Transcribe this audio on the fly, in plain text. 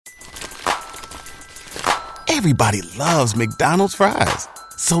Everybody loves McDonald's fries.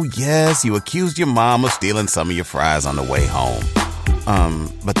 So yes, you accused your mom of stealing some of your fries on the way home.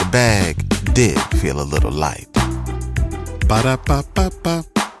 But the bag did feel a little light. Ba-da-ba-ba-ba.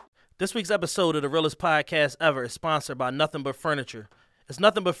 This week's episode of the realest podcast ever is sponsored by Nothing But Furniture. It's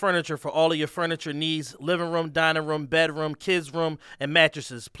Nothing But Furniture for all of your furniture needs: living room, dining room, bedroom, kids room, and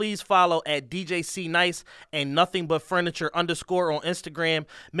mattresses. Please follow at DJC Nice and Nothing But Furniture _ on Instagram.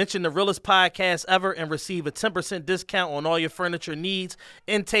 Mention the realest podcast ever and receive a 10% discount on all your furniture needs: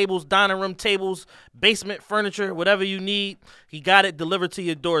 end tables, dining room tables, basement furniture, whatever you need. He got it delivered to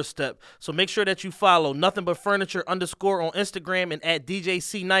your doorstep. So make sure that you follow Nothing But Furniture _ on Instagram and at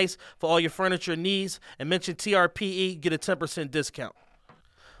DJC Nice for all your furniture needs. And mention TRPE, get a 10% discount.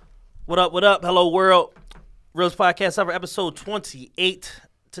 What up, what up? Hello, world. Realest Podcast Ever, episode 28.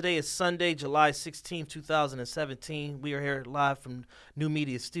 Today is Sunday, July 16, 2017. We are here live from New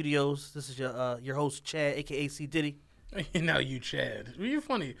Media Studios. This is your host, Chad, a.k.a. C. Diddy. Now you, Chad. You're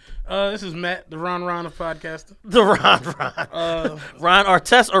funny. This is Matt, the Ron of podcasting. The Ron. Ron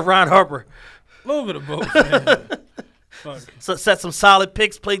Artest or Ron Harper? A little bit of both, man. Fuck. So set some solid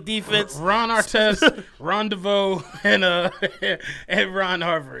picks, play defense. Ron Artest, Ron DeVoe, and Ron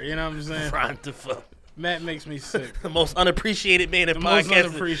Harper. You know what I'm saying? Ron DeVoe. Matt makes me sick. The most unappreciated man in podcasting. The most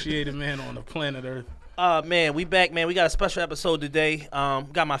unappreciated man on the planet Earth. Man, we back, man. We got a special episode today.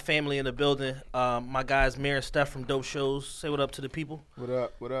 Got my family in the building. My guys, Mayor and Steph from Dope Shows. Say what up to the people. What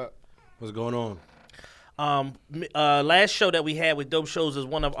up? What up? What's going on? Last show that we had with Dope Shows is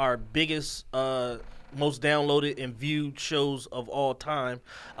one of our biggest, most downloaded and viewed shows of all time.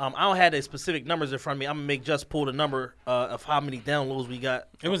 I don't have the specific numbers in front of me. I'm gonna make Just pull the number of how many downloads we got.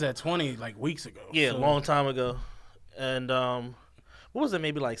 It was at 20 weeks ago. Yeah, so. A long time ago. And what was it?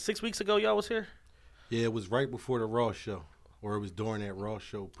 Maybe like 6 weeks ago y'all was here? Yeah, it was right before the Raw show, or it was during that Raw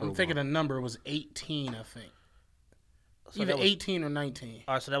show promo. I'm thinking the number was 18, I think. So either 18 or 19.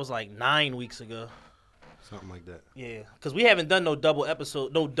 All right, so that was like 9 weeks ago. Something like that. Yeah, because we haven't done no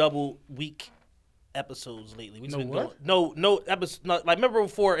double week episodes lately. We no what? No episode. Like remember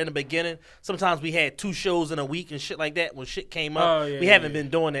before in the beginning, sometimes we had 2 shows in a week and shit like that. When shit came up, we haven't been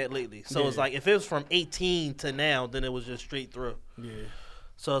doing that lately. So it's like if it was from 18 to now, then it was just straight through. Yeah.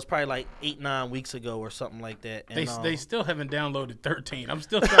 So it's probably like 8-9 weeks ago or something like that. And, they still haven't downloaded 13. I'm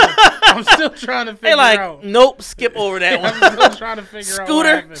still trying to figure out. Nope, skip over that one. I'm still trying to figure out what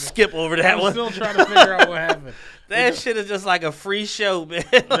happened. Skip over that one. I'm still trying to figure out what happened. That shit is just like a free show, man.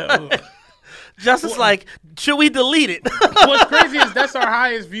 Justice like, should we delete it? What's crazy is that's our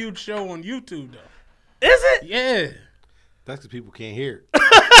highest viewed show on YouTube, though. Is it? Yeah. That's because people can't hear it.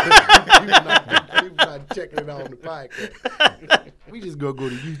 People not checking it out on the podcast. We just go to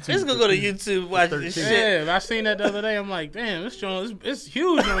YouTube. Just go to YouTube, watch this shit. Yeah, I seen that the other day. I'm like, damn, this show it's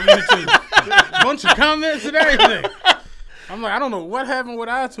huge on YouTube. Bunch of comments and everything. I'm like, I don't know what happened with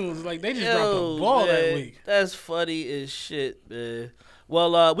iTunes. Like, they just dropped the ball that week. That's funny as shit, man.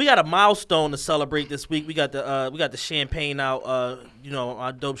 Well, we got a milestone to celebrate this week. We got the champagne out.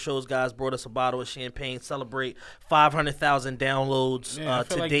 Our Dope Shows guys brought us a bottle of champagne. Celebrate 500,000 downloads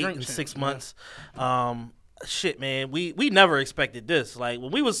to date in 6 months. Shit, man, we never expected this. Like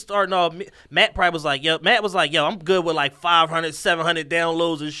when we was starting off, Matt was like, yo, I'm good with like 500, 700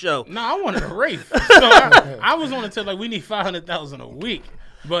 downloads a show. No, I wanted a race. So I was on it till like we need 500,000 a week,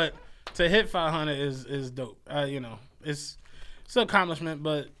 but to hit 500 is dope. It's an accomplishment,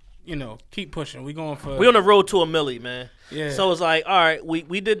 but, keep pushing. We on the road to a milli, man. Yeah. So it's like, all right,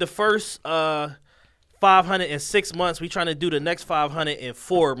 we did the first 500 in 6 months. We trying to do the next 500 in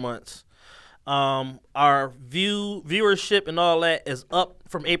 4 months. Our viewership and all that is up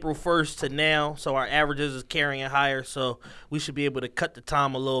from April 1st to now, so our averages is carrying higher, so we should be able to cut the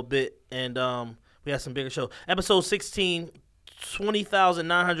time a little bit, and we have some bigger show. Episode 16,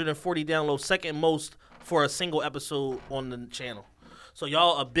 20,940 downloads, second most for a single episode on the channel. So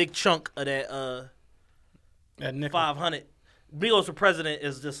y'all a big chunk of that 500. Migos for President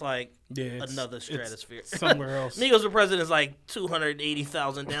is just like another stratosphere. It's somewhere else. Migos for President is like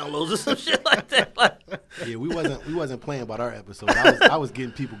 280,000 downloads or some shit like that. Yeah, we wasn't playing about our episode. I was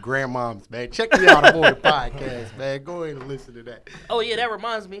getting people grandmoms, man. Check me out on the podcast, man. Go ahead and listen to that. Oh yeah, that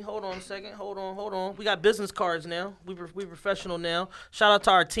reminds me. Hold on a second. Hold on. We got business cards now. We professional now. Shout out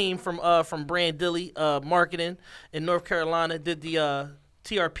to our team from Brand Dilly Marketing in North Carolina. Did the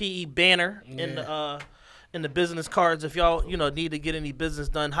TRPE banner in the business cards. If y'all, need to get any business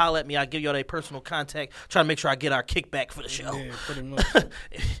done, holler at me. I'll give y'all their personal contact. Try to make sure I get our kickback for the show. Yeah, pretty much.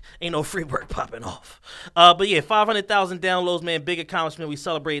 Ain't no free work popping off. But yeah, 500,000 downloads, man. Big accomplishment. We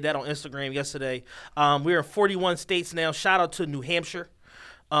celebrated that on Instagram yesterday. We're in 41 states now. Shout out to New Hampshire.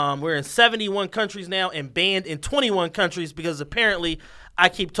 We're in 71 countries now and banned in 21 countries because apparently I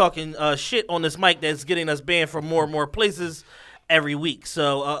keep talking shit on this mic that's getting us banned from more and more places every week.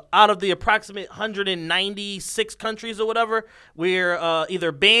 So out of the approximate 196 countries or whatever, we're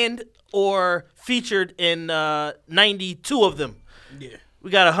either banned or featured in 92 of them. Yeah. We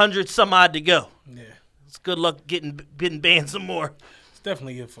got 100 some odd to go. Yeah. It's good luck getting banned some more. It's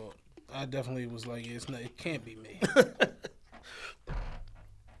definitely your fault. I definitely was like, it can't be me.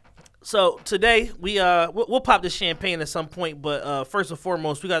 So today we'll pop this champagne at some point, but first and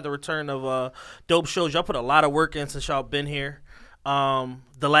foremost, we got the return of Dope Shows. Y'all put a lot of work in since y'all been here. The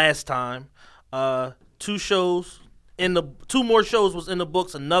last time, 2 more shows was in the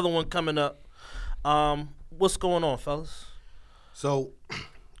books. Another one coming up. What's going on, fellas? So,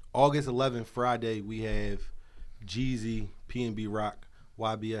 August 11th, Friday, we have Jeezy, P&B Rock,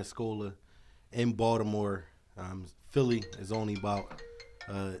 YBS Scholar in Baltimore. Philly is only about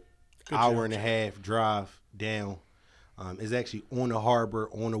hour and a half drive down. It's actually on the harbor,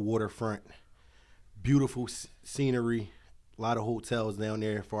 on the waterfront. Beautiful scenery. A lot of hotels down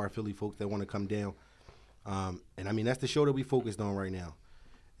there for our Philly folks that want to come down. And I mean, that's the show that we focused on right now.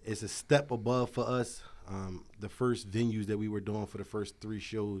 It's a step above for us. The first venues that we were doing for the first 3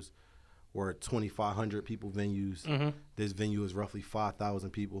 shows were 2,500 people venues. Mm-hmm. This venue is roughly 5,000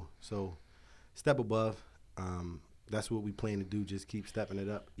 people. So, step above. That's what we plan to do. Just keep stepping it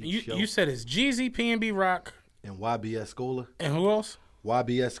up. You said it's Jeezy, P&B Rock, and YBS Scholar. And who else?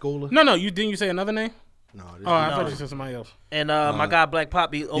 YBS Scholar. No. Didn't you say another name? No. I thought you said somebody else. And my guy Black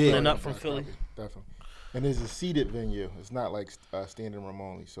Poppy opening up from Philly. Definitely. And it's a seated venue. It's not like standing room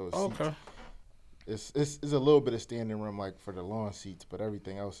only. So it's okay. It's a little bit of standing room like for the lawn seats, but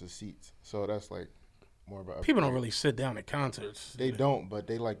everything else is seats. So that's like more about. People don't really sit down at concerts. They don't, but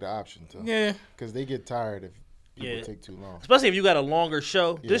they like the option to. Yeah. Because they get tired if people take too long. Especially if you got a longer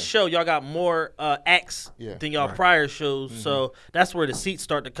show. Yeah. This show, y'all got more acts than y'all prior shows. Mm-hmm. So that's where the seats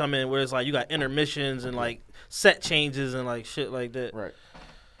start to come in, where it's like you got intermissions and like set changes and like shit like that. Right.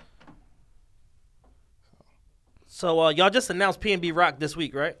 So y'all just announced P&B Rock this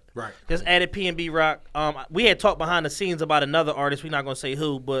week, right? Right. Just added P&B Rock. We had talked behind the scenes about another artist. We're not going to say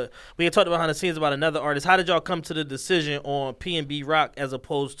who, but we had talked behind the scenes about another artist. How did y'all come to the decision on P&B Rock as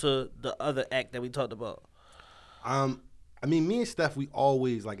opposed to the other act that we talked about? I mean, me and Steph, we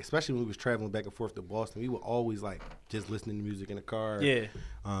always, like, especially when we was traveling back and forth to Boston, we would always, like, just listening to music in the car. Yeah.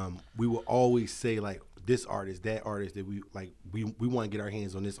 We would always say, like, this artist, that artist, that we want to get our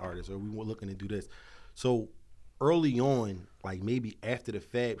hands on this artist, or we were looking to do this. So early on, like maybe after the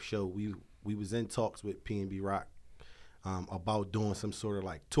Fab show, we was in talks with P&B Rock about doing some sort of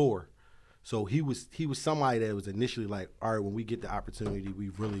like tour. So he was somebody that was initially like, all right, when we get the opportunity, we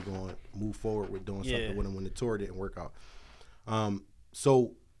really going to move forward with doing something with him when the tour didn't work out.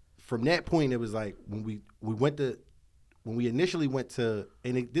 So from that point, it was like when we initially went to,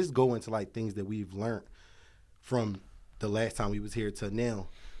 and this go into like things that we've learned from the last time we was here to now.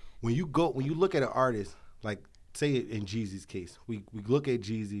 When you look at an artist, like say in Jeezy's case, we look at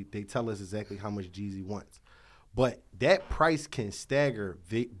Jeezy, they tell us exactly how much Jeezy wants. But that price can stagger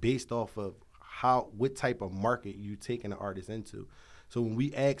based off of what type of market you taking the artist into. So when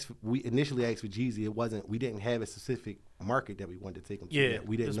we initially asked for Jeezy, we didn't have a specific market that we wanted to take him to. Yeah,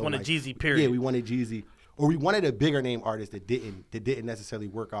 we didn't just know, wanted like, Jeezy, period. Yeah, we wanted Jeezy, or we wanted a bigger name artist that didn't necessarily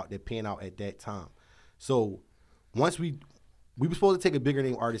work out, that pan out at that time. So once we were supposed to take a bigger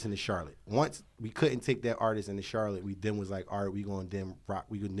name artist into Charlotte. Once we couldn't take that artist into Charlotte, we then was like, all right, we going to then rock.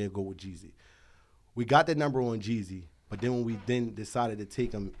 We could then go with Jeezy. We got the number on Jeezy, but then when we then decided to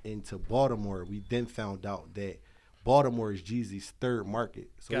take him into Baltimore, we then found out that Baltimore is Jeezy's third market.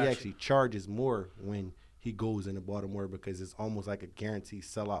 So he actually charges more when he goes into Baltimore because it's almost like a guaranteed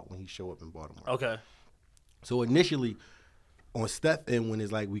sellout when he show up in Baltimore. Okay. So initially, on Steph end, when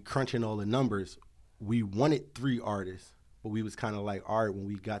it's like we crunching all the numbers, we wanted 3 artists. But we was kind of like, all right, when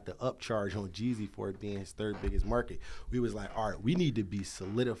we got the upcharge on Jeezy for it being his third biggest market, we was like, all right, we need to be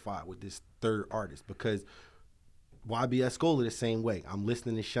solidified with this third artist because YBS Scholar the same way. I'm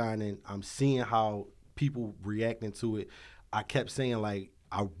listening to Shining. I'm seeing how people reacting to it. I kept saying, like,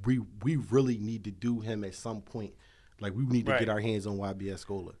 we really need to do him at some point. Like, we need to get our hands on YBS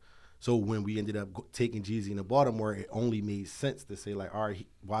Scholar. So when we ended up taking Jeezy into Baltimore, it only made sense to say, like, all right,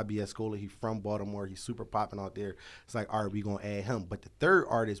 YBS Scholar, he's from Baltimore. He's super popping out there. It's like, all right, we going to add him. But the third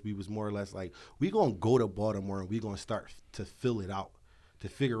artist, we was more or less like, we going to go to Baltimore and we going to start to fill it out, to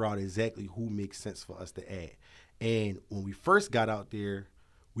figure out exactly who makes sense for us to add. And when we first got out there,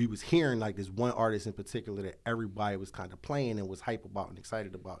 we was hearing, like, this one artist in particular that everybody was kind of playing and was hype about and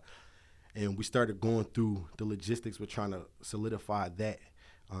excited about. And we started going through the logistics with trying to solidify that.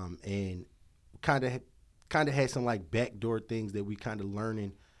 and kind of had some like backdoor things that we kind of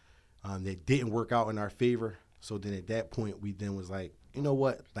learning that didn't work out in our favor. So then at that point, we then was like, you know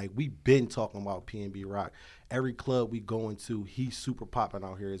what? Like, we've been talking about PNB Rock. Every club we go into, he's super popping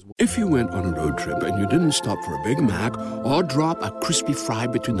out here as well. If you went on a road trip and you didn't stop for a Big Mac or drop a crispy fry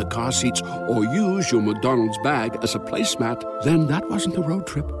between the car seats or use your McDonald's bag as a placemat, then that wasn't a road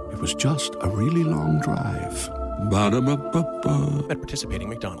trip. It was just a really long drive. Ba-da-ba-ba-ba. At participating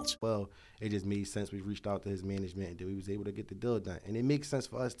McDonald's. Well, it just made sense. We reached out to his management and we was able to get the deal done. And it makes sense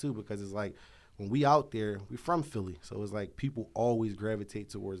for us, too, because it's like, when we out there, we from Philly. So it's like people always gravitate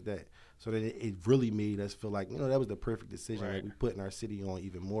towards that. So that it really made us feel like, that was the perfect decision. Right. Like, we putting our city on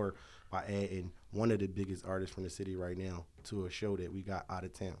even more by adding one of the biggest artists from the city right now to a show that we got out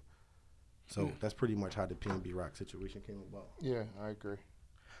of town. So that's pretty much how the PNB Rock situation came about. Yeah, I agree.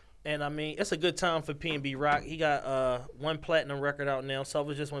 And I mean, it's a good time for PNB Rock. He got one platinum record out now.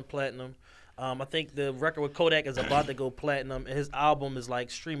 Selfish just went platinum. I think the record with Kodak is about to go platinum, and his album is like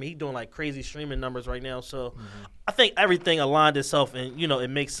streaming. He's doing like crazy streaming numbers right now. So I think everything aligned itself, and it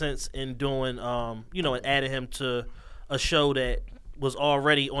makes sense in doing, and adding him to a show that was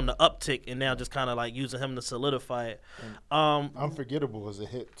already on the uptick, and now just kind of like using him to solidify it. Unforgettable is a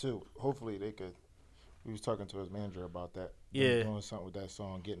hit too. Hopefully they could. We was talking to his manager about that. Yeah, doing something with that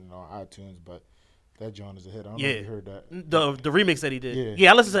song, getting it on iTunes, but that joint is a hit. I don't know if you heard that. The remix that he did.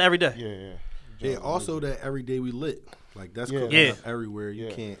 Yeah, I listen to it every day. Yeah. Yeah, also that Every Day We Lit. Like, that's cool. Everywhere.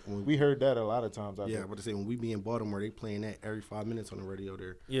 You can't. We heard that a lot of times. I but to say, when we be in Baltimore, they playing that every 5 minutes on the radio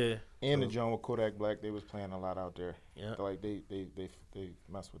there. Yeah. And the joint with Kodak Black, they was playing a lot out there. Yeah. Like, they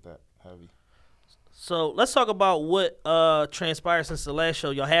mess with that heavy. So let's talk about what transpired since the last show.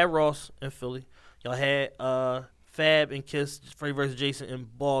 Y'all had Ross in Philly. Y'all had Fab and Kiss, Freddie vs. Jason in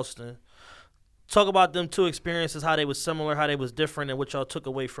Boston. Talk about them two experiences, how they was similar, how they was different, and what y'all took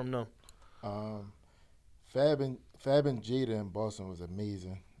away from them. Fab and Jada in Boston was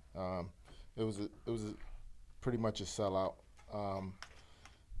amazing. It was pretty much a sellout.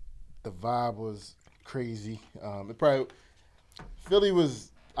 The vibe was crazy. Philly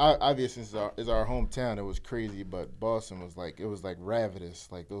was obviously is our hometown. It was crazy, but Boston was like ravenous.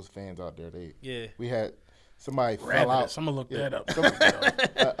 Like those fans out there, we had somebody fell out. I'm gonna look that up.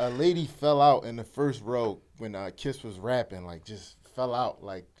 A lady fell out in the first row when Kiss was rapping. Like just fell out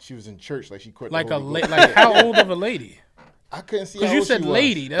like she was in church, like she quit. Like like how old of a lady? I couldn't see. Because you said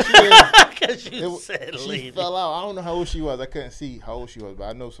lady. That's because you said lady. She fell out. I don't know how old she was. I couldn't see how old she was, but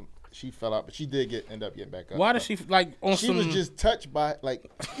I know she fell out, but she did end up getting back up. Why did she She was just touched by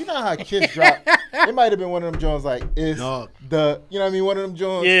how Kiss dropped. It might have been one of them Jones one of them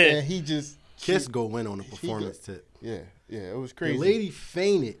Jones. Yeah. And he just Kiss go in on the performance tip. Yeah, it was crazy. The lady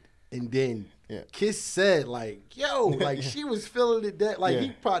fainted, and then Kiss said, she was feeling it that,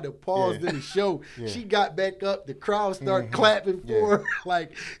 he probably paused in the show. Yeah. She got back up, the crowd started clapping for her,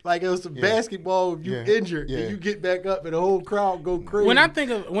 like it was some basketball if you injured, and you get back up and the whole crowd go crazy. When I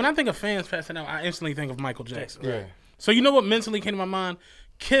think of fans passing out, I instantly think of Michael Jackson. Yeah. So you know what mentally came to my mind?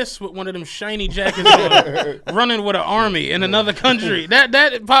 Kiss with one of them shiny jackets on, running with an army in another country.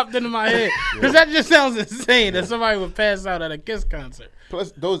 That popped into my head because that just sounds insane that somebody would pass out at a Kiss concert.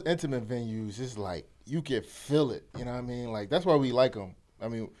 Plus, those intimate venues, it's like you can feel it. You know what I mean? Like that's why we like them. I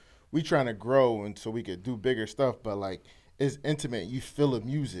mean, we trying to grow and so we could do bigger stuff, but like it's intimate. You feel the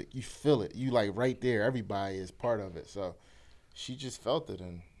music. You feel it. You like right there. Everybody is part of it. So she just felt it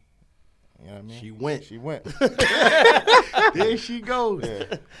and. You know what I mean? She went. There she goes.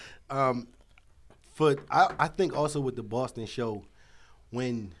 Yeah. I think also with the Boston show,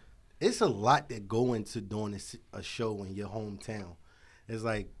 when it's a lot that go into doing a show in your hometown. It's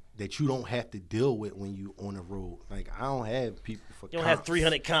like that you don't have to deal with when you on the road. Like I don't have people for You don't have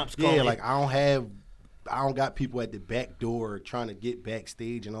 300 comps calling. Yeah, like I don't got people at the back door trying to get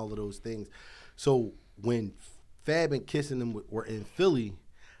backstage and all of those things. So when Fab and Kiss and them were in Philly,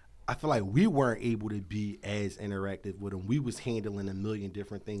 I feel like we weren't able to be as interactive with them. We was handling a million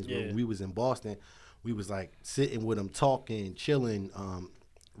different things. Yeah. When we was in Boston, we was like sitting with them, talking, chilling,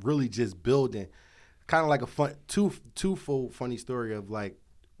 really just building. Kind of like a twofold funny story of like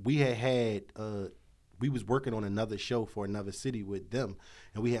we we was working on another show for another city with them,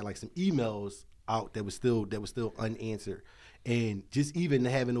 and we had like some emails out that was still unanswered. And just even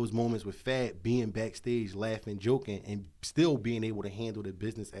having those moments with Fab being backstage, laughing, joking, and still being able to handle the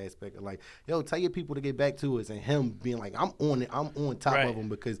business aspect of like, yo, tell your people to get back to us, and him being like, I'm on it, I'm on top of them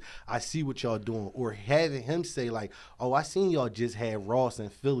because I see what y'all doing, or having him say like, oh, I seen y'all just had Ross in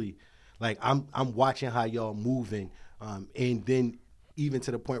Philly, like I'm watching how y'all moving, and then even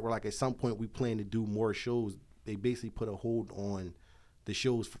to the point where like at some point we plan to do more shows. They basically put a hold on the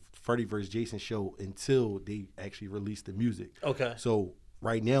show's Freddie vs. Jason show until they actually released the music. Okay. So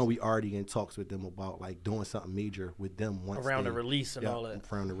right now we already in talks with them about like doing something major with them once Around the release and all that.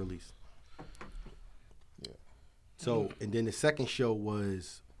 Around the release. Yeah. So and then the second show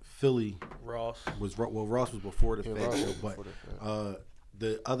was Philly. Ross. Ross was before the Fat Ross show, was but before the Fat.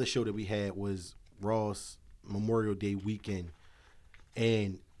 the other show that we had was Ross Memorial Day weekend,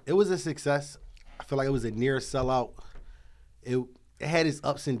 and it was a success. I feel like it was a near sellout. It had its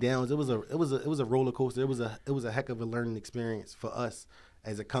ups and downs. It was a roller coaster. It was a heck of a learning experience for us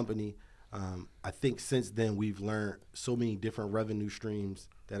as a company. I think since then we've learned so many different revenue streams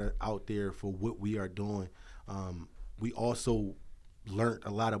that are out there for what we are doing. We also learned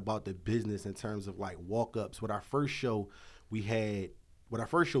a lot about the business in terms of like walk-ups. With our first show, we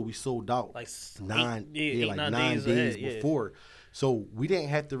sold out Like 9 days days ahead, before. So we didn't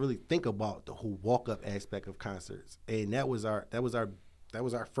have to really think about the whole walk-up aspect of concerts. And that was our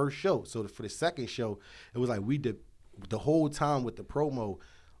first show. So for the second show, it was like we did the whole time with the promo,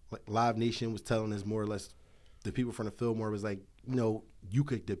 like Live Nation was telling us more or less, the people from the Fillmore was like, you know, you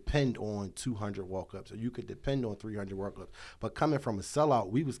could depend on 200 walk-ups or you could depend on 300 walk-ups. But coming from a sellout,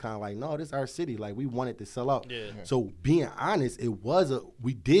 we was kind of like, no, this is our city. Like, we wanted to sell out. Yeah. So being honest,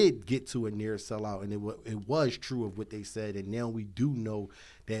 we did get to a near sellout, and it was true of what they said. And now we do know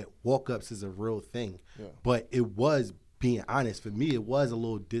that walk-ups is a real thing. Yeah. But it was, being honest, for me, it was a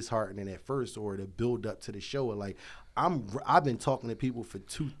little disheartening at first, or the build up to the show. Like, I've been talking to people for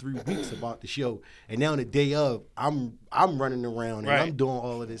 2-3 weeks about the show, and now on the day of, I'm running around and I'm doing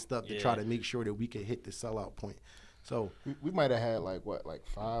all of this stuff to try to make sure that we can hit the sellout point. So we might have had like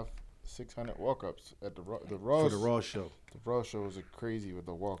 500-600 walk-ups at the Raw for the Raw show. The Raw show was crazy with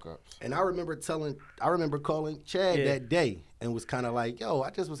the walk-ups. And I remember calling Chad that day and was kind of like, yo, I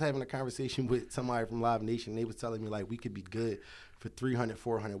just was having a conversation with somebody from Live Nation. They was telling me like we could be good for 300,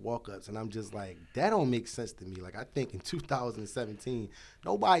 400 walk-ups. And I'm just like, that don't make sense to me. Like, I think in 2017,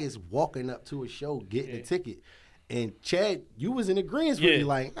 nobody is walking up to a show getting a ticket. And Chad, you was in agreement with me,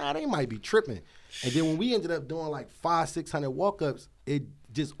 like, nah, they might be tripping. And then when we ended up doing like 500-600 walk-ups, it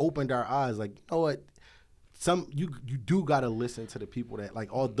just opened our eyes. Like, you know what? You do got to listen to the people that,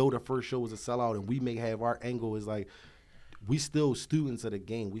 like, although the first show was a sellout and we may have our angle, is like, we still students of the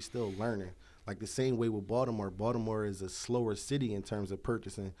game. We still learning. Like the same way with Baltimore. Baltimore is a slower city in terms of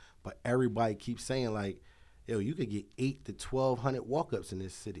purchasing, but everybody keeps saying like, yo, you could get 800 to 1,200 walk-ups in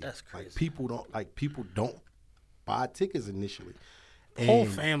this city. That's crazy. People don't buy tickets initially. Whole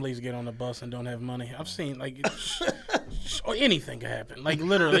families get on the bus and don't have money. I've seen like anything could happen. Like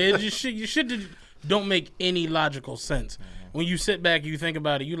literally, it just shit don't make any logical sense. When you sit back, you think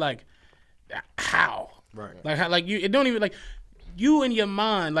about it. You like, how? Right. It don't even like. You in your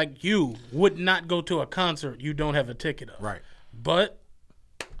mind, like you would not go to a concert you don't have a ticket of. Right. But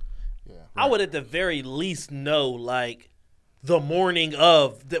I would at the very least know like the morning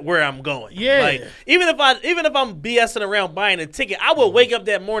of where I'm going. Yeah. Like even if I'm BSing around buying a ticket, I would wake up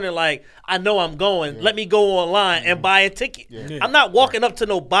that morning like I know I'm going. Yeah. Let me go online and buy a ticket. Yeah. I'm not walking up to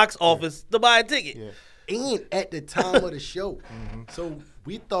no box office to buy a ticket. Yeah. And at the time of the show, so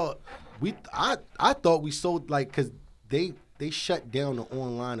I thought we sold like because they shut down the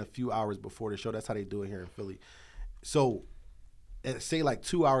online a few hours before the show. That's how they do it here in Philly. So, say like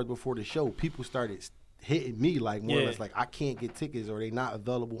 2 hours before the show, people started hitting me like more or less like I can't get tickets or they not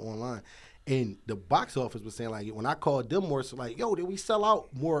available online. And the box office was saying like when I called them more, so like, yo, did we sell out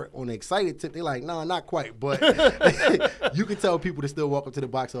more on the excited tip? They like, no, not quite. But you can tell people to still walk up to the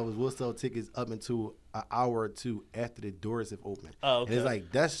box office. We'll sell tickets up until an hour or two after the doors have opened. Oh, okay. And it's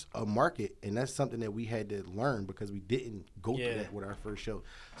like that's a market, and that's something that we had to learn because we didn't go through that with our first show.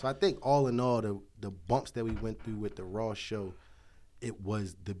 So I think all in all, the bumps that we went through with the Raw show, it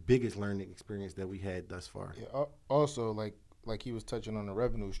was the biggest learning experience that we had thus far. Yeah. Also, like he was touching on the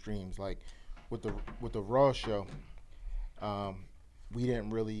revenue streams, like with the Raw show,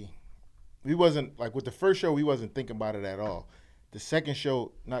 we wasn't like with the first show we wasn't thinking about it at all. The second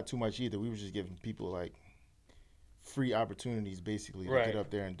show, not too much either. We were just giving people like free opportunities basically to get up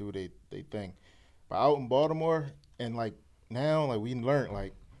there and do they thing. But out in Baltimore and like now, like we learned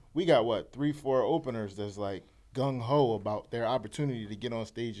like we got 3-4 openers that's like gung ho about their opportunity to get on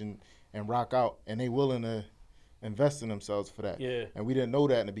stage and rock out, and they willing to invest in themselves for that. Yeah. And we didn't know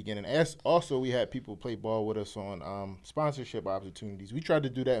that in the beginning. Also, we had people play ball with us on sponsorship opportunities. We tried to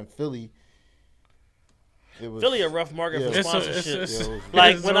do that in Philly. Philly a rough market for sponsorship. It's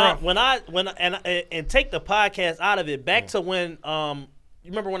like when take the podcast out of it, back to when you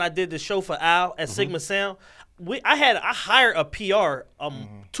remember when I did the show for Al at Sigma Sound. I hired a PR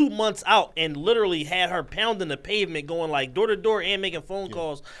 2 months out and literally had her pounding the pavement, going like door to door and making phone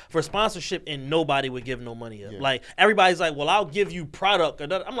calls for sponsorship, and nobody would give no money up. Like everybody's like, well, I'll give you product.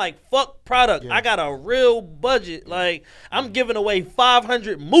 I'm like, fuck product. I got a real budget. Like I'm giving away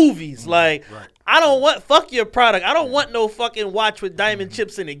 500 movies. Like I don't want fuck your product. I don't want no fucking watch with diamond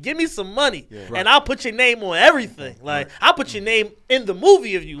chips in it. Give me some money, and I'll put your name on everything. Like I'll put your name in the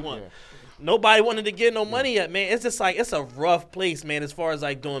movie if you want. Nobody wanted to get no money yet, man. It's just like it's a rough place, man, as far as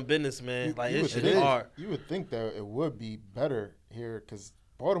like doing business, man. Like it's shit hard. You would think that it would be better here because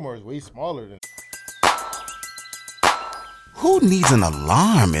Baltimore is way smaller than. Who needs an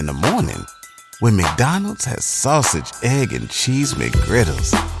alarm in the morning when McDonald's has sausage, egg, and cheese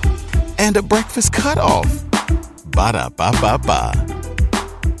McGriddles and a breakfast cutoff? Ba-da-ba-ba-ba.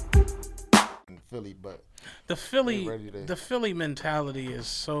 In Philly, but the Philly mentality is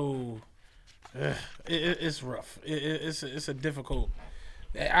so. It's rough. It's a difficult.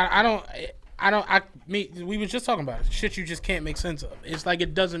 We was just talking about it. Shit you just can't make sense of. It's like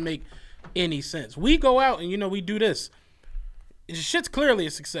it doesn't make any sense. We go out and we do this. Shit's clearly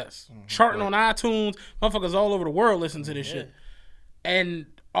a success. Charting on iTunes, motherfuckers all over the world listen to this shit. And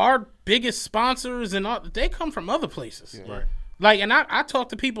our biggest sponsors and all, they come from other places. Right. Like, and I talk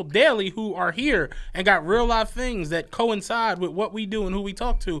to people daily who are here and got real life things that coincide with what we do and who we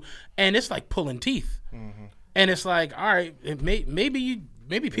talk to, and it's like pulling teeth. And it's like, all right, maybe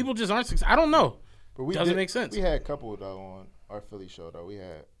people just aren't successful. I don't know. But doesn't make sense. We had a couple though on our Philly show though. We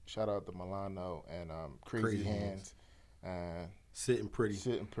had shout out to Milano and Crazy Hands, Sitting Pretty,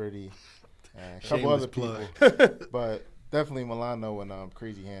 and a couple other people, but. Definitely Milano and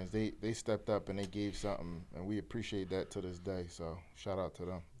Crazy Hands. They stepped up and they gave something, and we appreciate that to this day. So shout out to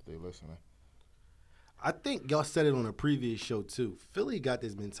them if they listening. I think y'all said it on a previous show too. Philly got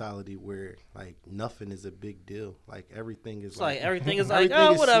this mentality where like nothing is a big deal. Like everything is everything is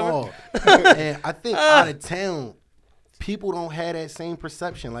whatever. Small. And I think out of town, people don't have that same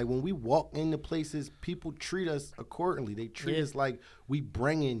perception. Like when we walk into places, people treat us accordingly. They treat us like we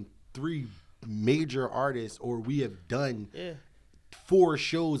bring in 3 major artists, or we have done 4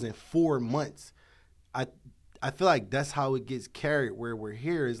 shows in 4 months. I feel like that's how it gets carried. Where we're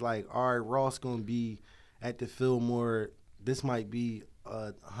here is like, all right, Ross gonna be at the Fillmore. This might be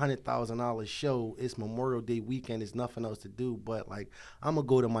a $100,000 show. It's Memorial Day weekend. There's nothing else to do. But like, I'm gonna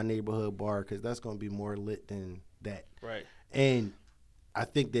go to my neighborhood bar because that's gonna be more lit than that. Right. And I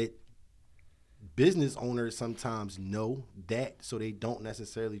think that business owners sometimes know that, so they don't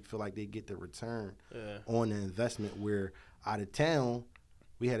necessarily feel like they get the return on the investment. Where out of town,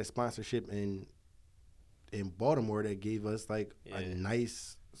 we had a sponsorship in Baltimore that gave us like a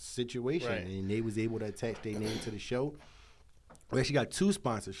nice situation, and they was able to attach their name to the show. We actually got 2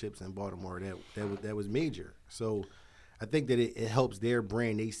 sponsorships in Baltimore that was major. So I think that it helps their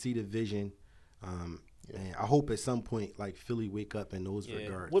brand. They see the vision. And I hope at some point, like, Philly wake up in those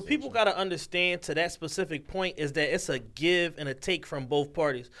regards. What people got to understand to that specific point is that it's a give and a take from both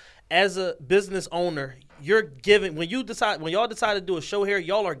parties. As a business owner, you're giving, when y'all decide to do a show here,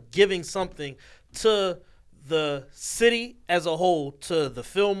 y'all are giving something to the city as a whole, to the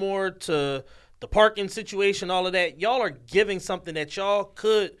Fillmore, to the parking situation, all of that. Y'all are giving something that y'all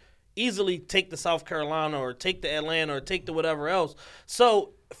could easily take to South Carolina or take to Atlanta or take to whatever else.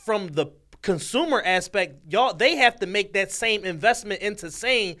 So from the consumer aspect, they have to make that same investment into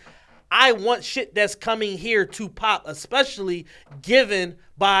saying, I want shit that's coming here to pop, especially given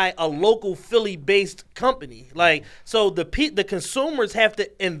by a local Philly-based company. Like, so the consumers have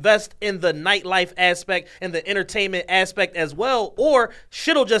to invest in the nightlife aspect and the entertainment aspect as well, or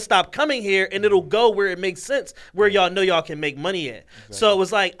shit'll just stop coming here and it'll go where it makes sense, where y'all know y'all can make money at. Exactly. So it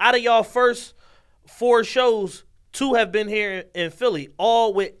was like, out of y'all first 4 shows, 2 have been here in Philly,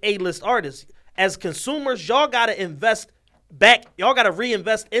 all with A-list artists. As consumers, y'all got to invest back. Y'all got to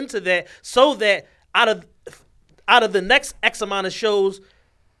reinvest into that so that out of the next X amount of shows,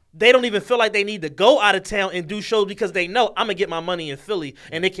 they don't even feel like they need to go out of town and do shows because they know I'm going to get my money in Philly,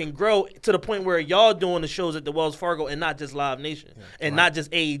 and it can grow to the point where y'all doing the shows at the Wells Fargo and not just Live Nation and not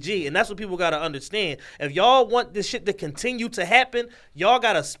just AEG. And that's what people got to understand. If y'all want this shit to continue to happen, y'all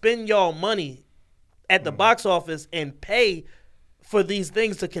got to spend y'all money at the box office and pay for these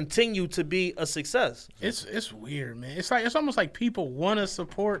things to continue to be a success. It's weird, man. It's almost like people want to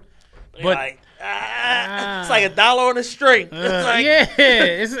support, but like, it's like $1 on a string.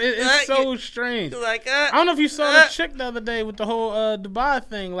 It's so strange. Like, I don't know if you saw the chick the other day with the whole Dubai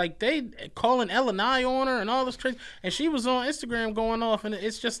thing. Like, they calling L&I on her and all this crazy, and she was on Instagram going off, and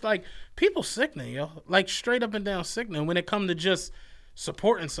it's just like people sickening, yo. Like straight up and down sickening when it come to just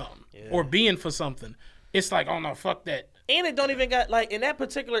supporting something or being for something. it's like, oh no, fuck that. And it don't even got, like, in that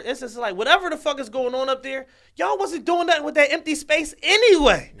particular instance, it's like, whatever the fuck is going on up there, y'all wasn't doing nothing with that empty space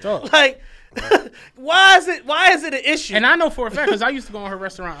anyway. Dog. Like, why is it an issue? And I know for a fact because I used to go in her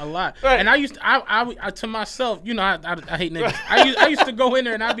restaurant a lot, Right. and I used to, I to myself, you know, I hate niggas. I used to go in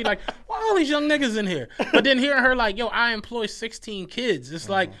there and I'd be like, why all these young niggas in here? But then hearing her like, yo, I employ 16 kids. It's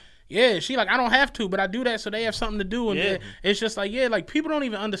like, yeah, she like, I don't have to, but I do that so they have something to do. And Yeah. it's just like, yeah, like people don't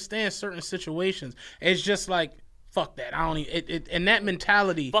even understand certain situations. It's just like, fuck that. I don't even, and that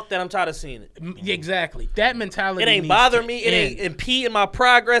mentality. Fuck that, I'm tired of seeing it. Exactly. That mentality. It ain't needs bothering to me. It ain't end. impeding my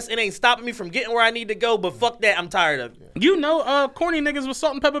progress. It ain't stopping me from getting where I need to go. But fuck that, I'm tired of it. You know, corny niggas with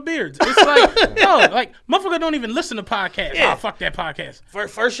salt and pepper beards. It's like, no, like, motherfucker don't even listen to podcasts. Yeah. Oh, fuck that podcast.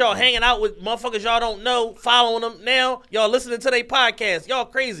 First y'all hanging out with motherfuckers y'all don't know, following them. Now y'all listening to their podcast. Y'all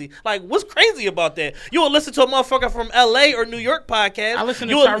crazy. Like, what's crazy about that? You will listen to a motherfucker from L.A. or New York podcast. I listen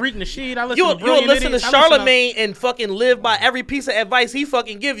to You will- Tariq Nasheed. I listen You to will Brilliant listen to Idiots. I listen Charlemagne and fucking live by every piece of advice he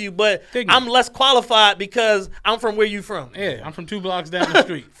fucking give you, but Dig me. I'm less qualified because I'm from where you from. Yeah, I'm from 2 blocks down the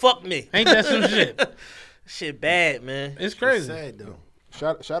street. Fuck me. Ain't that some shit? Shit bad, man. It's It's crazy. sad though.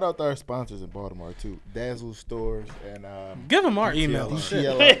 Shout out to our sponsors in Baltimore too, Dazzle Stores and Give them our email.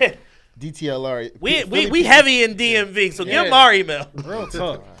 DTLR. DTLR. We heavy in DMV, so give Yeah. them our email. Real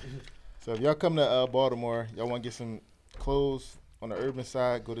talk. So if y'all come to Baltimore, y'all want to get some clothes on the urban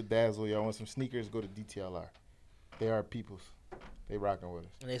side, go to Dazzle. Y'all want some sneakers, go to DTLR. They are peoples. They rocking with us.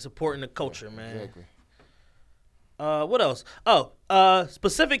 And they supporting the culture, man. Exactly. What else? Oh,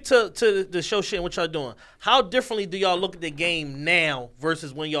 specific to the show shit and what y'all doing. How differently do y'all look at the game now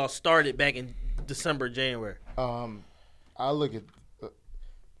versus when y'all started back in December, January? I look at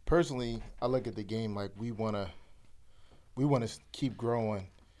personally. I look at the game like we wanna keep growing,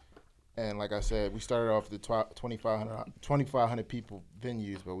 and like I said, we started off the 2,500 people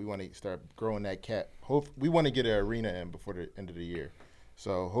venues, but we want to start growing that cap. We want to get an arena in before the end of the year,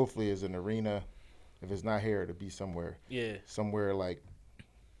 so hopefully it's an arena. If it's not here, it'll be somewhere. Yeah. Somewhere like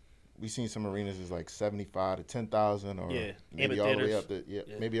we seen some arenas is like 75 to 10,000, or Yeah, maybe all the way amphitheaters. up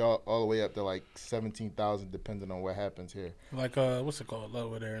to maybe all the way up to like 17,000, depending on what happens here. Like, what's it called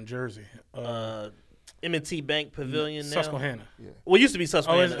over there in Jersey? M&T Bank Pavilion now. Susquehanna. Well, it used to be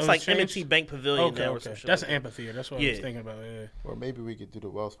Susquehanna. it it's like changed? M&T Bank Pavilion Okay, now. Or okay. some shit That's like an that. amphitheater. That's what I was Yeah. thinking about. Yeah. Or maybe we could do the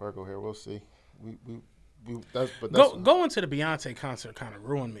Wells Fargo here. We'll see. That's Going to the Beyonce concert kind of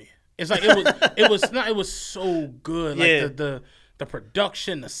ruined me. It's like it was so good. Like Yeah. the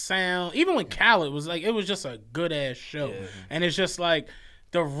production, the sound. Even when Khaled was like, it was just a good ass show. And it's just like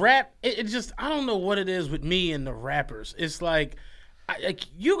the rap. It just, I don't know what it is with me and the rappers. It's like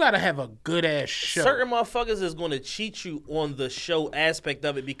you gotta have a good ass show. Certain motherfuckers is going to cheat you on the show aspect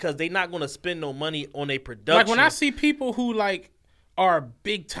of it because they not going to spend no money on a production. Like when I see people who like are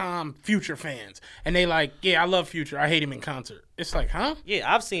big time Future fans and they like, yeah, I love Future. I hate him in concert. It's like, huh?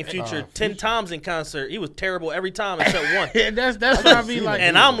 Yeah, I've seen Future 10 times in concert. He was terrible every time except one. Yeah, that's what I be like.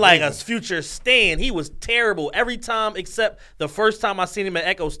 And I'm like a Future stan. He was terrible every time except the first time I seen him at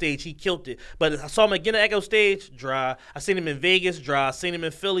Echo Stage. He killed it. But I saw him again at Echo Stage, dry. I seen him in Vegas, dry. I seen him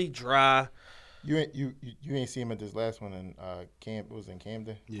in Philly, dry. You ain't see him at this last one in Camp. It was in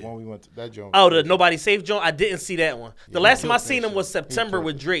Camden. The one we went to, that joint. Oh, the Nobody Safe joint? I didn't see that one. The last time I killed seen that him was shit. September He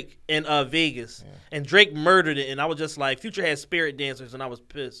with killed Drake in Vegas. And Drake murdered it. And I was just like, Future had spirit dancers, and I was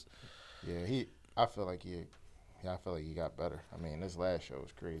pissed. Yeah, I feel like he got better. I mean, this last show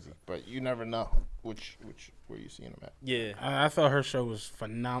was crazy, but you never know which where you seeing him at. Yeah. I thought her show was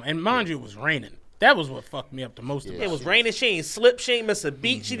phenomenal. And mind you, it was raining. That was what fucked me up the most. It was raining. She ain't slip. She ain't miss a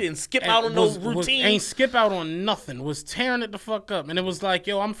beat. She didn't skip out on no routine. Ain't skip out on nothing. Was tearing it the fuck up. And it was like,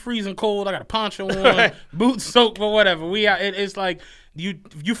 yo, I'm freezing cold. I got a poncho on, boots soaked, but whatever. It's like you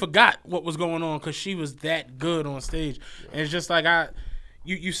forgot what was going on because she was that good on stage. And it's just like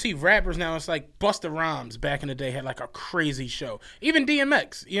you see rappers now. It's like Busta Rhymes back in the day had like a crazy show. Even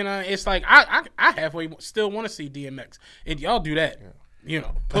DMX, you know, it's like I halfway still want to see DMX. And y'all do that. Yeah. You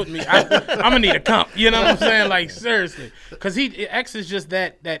know, put me. I'm gonna need a comp. You know what I'm saying? Like seriously, because X is just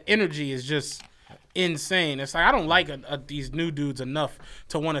that energy is just insane. It's like I don't like these new dudes enough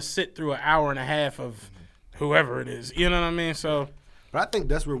to want to sit through an hour and a half of whoever it is. You know what I mean? So. But I think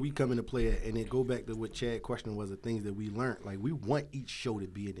that's where we come into play at, and it go back to what Chad's question was, the things that we learned. Like, we want each show to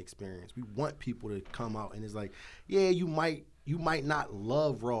be an experience. We want people to come out, and it's like, yeah, you might not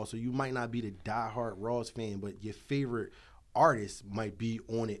love Ross, or you might not be the diehard Ross fan, but your favorite artists might be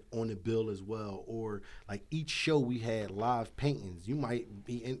on the bill as well. Or like each show we had live paintings. You might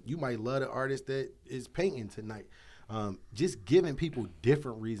love the artist that is painting tonight. Just giving people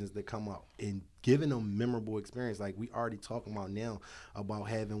different reasons to come out and giving them memorable experience. Like we already talking about now about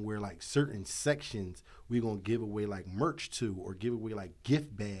having where like certain sections we're going to give away like merch to or give away like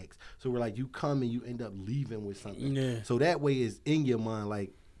gift bags. So we're like you come and you end up leaving with something. Yeah. So that way is in your mind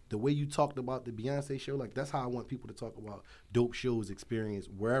like the way you talked about the Beyonce show, like that's how I want people to talk about dope shows experience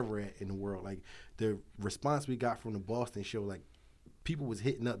wherever at in the world. Like the response we got from the Boston show, like people was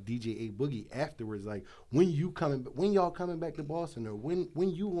hitting up DJ A Boogie afterwards, like when y'all coming back to Boston or when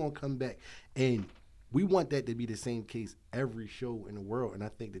you gonna come back, and we want that to be the same case every show in the world. And I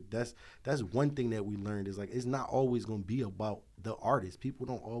think that's one thing that we learned is like it's not always gonna be about the artist. People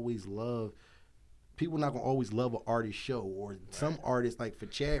not gonna always love an artist show or some artists. Like for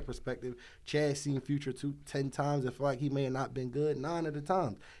Chad perspective, Chad seen Future 10 times and feel like he may have not been good 9 of the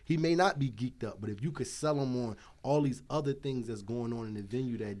times. He may not be geeked up, but if you could sell him on all these other things that's going on in the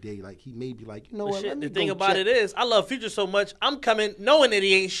venue that day, like he may be like, you know what? The thing about it is, I love Future so much, I'm coming knowing that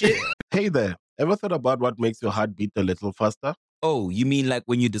he ain't shit. Hey there, ever thought about what makes your heart beat a little faster? Oh, you mean like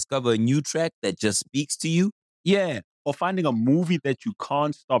when you discover a new track that just speaks to you? Yeah, or finding a movie that you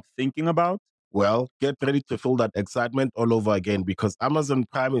can't stop thinking about? Well, get ready to feel that excitement all over again because Amazon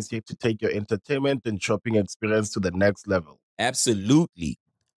Prime is here to take your entertainment and shopping experience to the next level. Absolutely.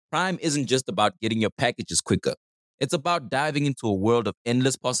 Prime isn't just about getting your packages quicker. It's about diving into a world of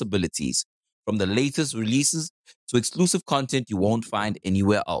endless possibilities, from the latest releases to exclusive content you won't find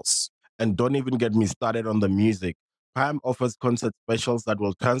anywhere else. And don't even get me started on the music. Prime offers concert specials that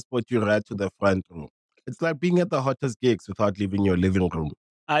will transport you right to the front row. It's like being at the hottest gigs without leaving your living room.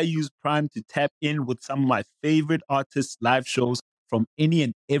 I use Prime to tap in with some of my favorite artists' live shows from any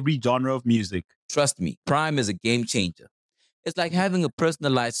and every genre of music. Trust me, Prime is a game changer. It's like having a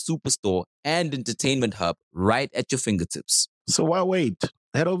personalized superstore and entertainment hub right at your fingertips. So why wait?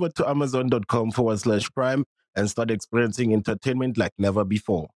 Head over to amazon.com/Prime and start experiencing entertainment like never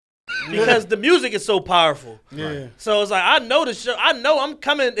before. Because the music is so powerful. Yeah. So it's like, I know the show. I know I'm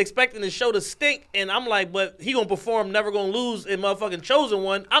coming expecting the show to stink, and I'm like, but he gonna perform Never Gonna Lose in motherfucking Chosen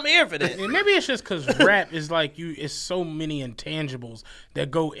One. I'm here for that. And maybe it's just because rap is like it's so many intangibles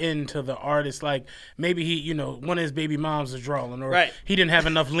that go into the artist. Like maybe he, one of his baby moms is drawing, or he didn't have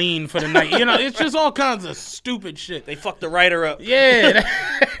enough lean for the night. It's just all kinds of stupid shit. They fucked the writer up. Yeah,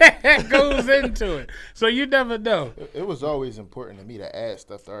 that goes into it. So you never know. It was always important to me to add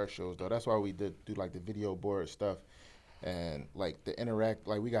stuff to our shows, though. That's why we do like the video board stuff and like the interact.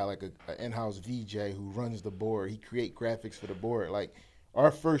 Like we got like an in-house VJ who runs the board. He create graphics for the board. Like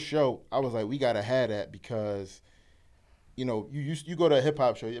our first show, I was like, we gotta have that because you go to a hip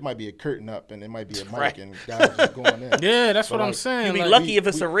hop show, it might be a curtain up and it might be a mic and guys just going in. Yeah, that's what I'm saying. You'd be lucky if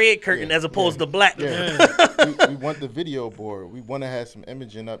it's a red curtain as opposed to black. Yeah. we want the video board. We want to have some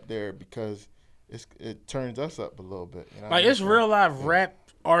imaging up there because it turns us up a little bit. Like it's real live rap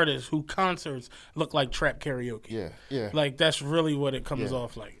artists who concerts look like trap karaoke. Yeah. Like that's really what it comes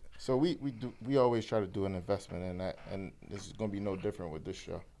off like. So we always try to do an investment in that, and this is gonna be no different with this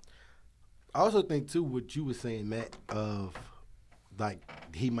show. I also think too what you were saying, Matt, of like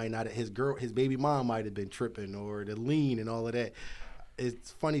he might not his baby mom might have been tripping or the lean and all of that.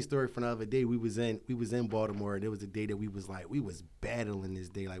 It's a funny story from the other day. We was in Baltimore, and there was a day that we was battling this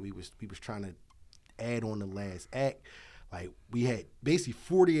day. Like we was trying to add on the last act. Like we had basically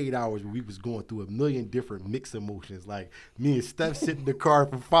 48 hours where we was going through a million different mixed emotions. Like me and Steph sit in the car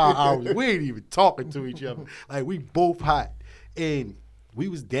for 5 hours. We ain't even talking to each other. Like we both hot. And we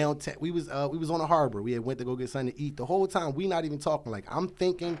was downtown. We was on the harbor. We had went to go get something to eat. The whole time we not even talking. Like I'm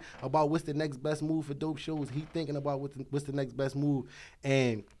thinking about what's the next best move for dope shows. He thinking about what's the next best move.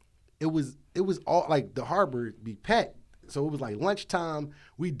 And it was all like the harbor be packed. So it was like lunchtime.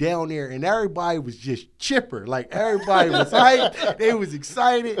 We down there, and everybody was just chipper. Like everybody was hyped. They was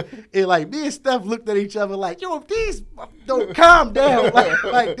excited. And like me and Steph looked at each other like, yo, if these don't calm down.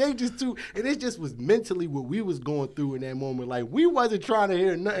 Like they just too. And it just was mentally what we was going through in that moment. Like we wasn't trying to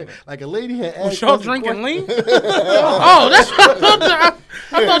hear nothing. Like a lady had asked. Was y'all drinking lean? Oh, that's what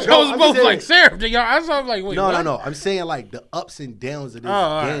I thought y'all was both like syrup. I was like, wait, what? No. I'm saying like the ups and downs of this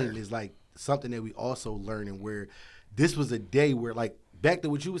game is like something that we also learning where. This was a day where, like, back to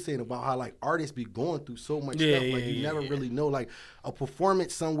what you were saying about how, like, artists be going through so much stuff. Like, you never really know. Like, a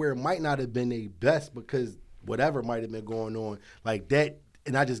performance somewhere might not have been their best because whatever might have been going on. Like, that,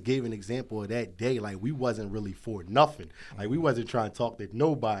 and I just gave an example of that day. Like, we wasn't really for nothing. Like, we wasn't trying to talk to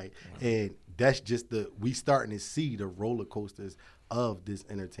nobody. And that's just we starting to see the roller coasters of this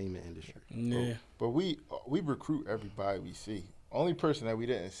entertainment industry. Yeah. But we recruit everybody we see. Only person that we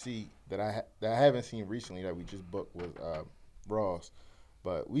didn't see that I haven't seen recently that we just booked was Ross.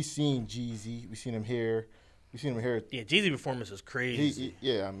 But we seen Jeezy, we seen him here. We seen him here. Yeah, Jeezy performance is crazy.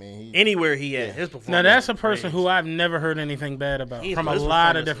 Anywhere he at, his performance. Now that's a is person crazy. who I've never heard anything bad about from a His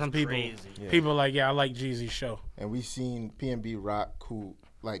lot of performance different is people. crazy. People like, I like Jeezy's show. And we seen PNB Rock, who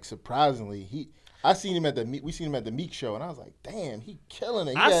like surprisingly we seen him at the Meek show, and I was like, damn, he killing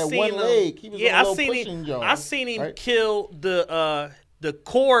it. He had one leg. He was on a little pushing joint. I seen him kill the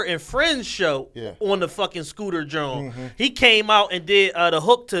Core and Friends show on the fucking Scooter Joan. Mm-hmm. He came out and did the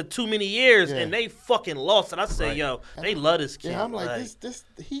hook to Too Many Years, and they fucking lost it. I said, yo, they love this kid. Yeah, I'm like, this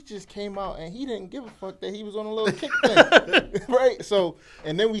he just came out and he didn't give a fuck that he was on a little kick thing, right? So,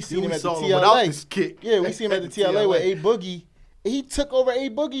 and then we seen him at the TLA. Yeah, we seen him at the TLA with A Boogie. He took over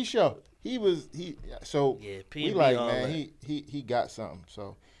A Boogie show. We like, man, he got something.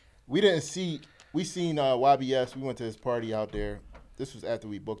 So we seen YBS. We went to his party out there. This was after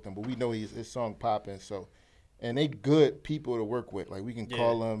we booked him, but we know his song popping. So, and they good people to work with. Like we can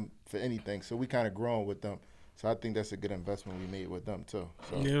call them for anything. So we kind of growing with them. So I think that's a good investment we made with them too.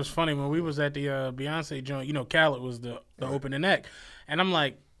 So it was funny when we was at the Beyonce joint. You know, Khaled was the opening act, and I'm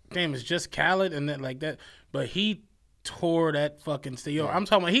like, damn, it's just Khaled and that like that. But he tore that fucking stage. Yo, I'm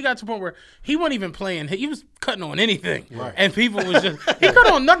talking about he got to the point where he wasn't even playing. He was cutting on anything. Right. And people was just, he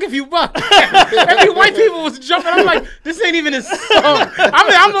cut on Knuck If You Buck. Every white people was jumping. I'm like, this ain't even his song. I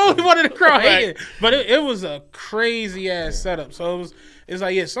mean, I'm the only one in the crowd hating. But it was a crazy ass setup. So it's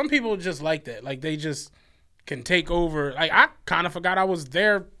like, some people just like that. Like they just can take over. Like I kind of forgot I was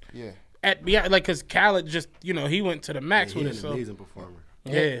there. Yeah. Because Khaled just, he went to the max with it. He's an amazing performer.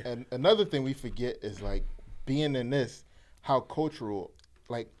 Yeah. And another thing we forget is like, being in this, how cultural,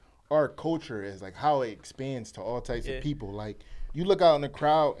 like our culture is, like how it expands to all types of people. Like you look out in the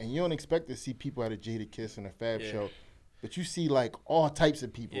crowd and you don't expect to see people at a Jadakiss and a Fab show, but you see like all types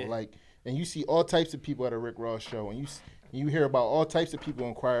of people, like, and you see all types of people at a Rick Ross show, and you hear about all types of people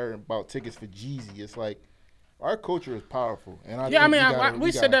inquiring about tickets for Jeezy. It's like our culture is powerful, and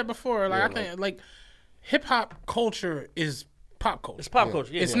we said that before. Like I think like hip hop culture is pop culture. It's pop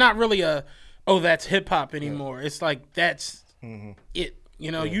culture. Yeah. It's not really that's hip hop anymore. Yeah. It's like that's it.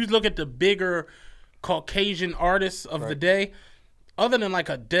 You look at the bigger Caucasian artists of the day. Other than like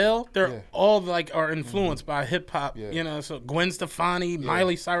Adele, they're all like are influenced by hip hop. Yeah. So Gwen Stefani,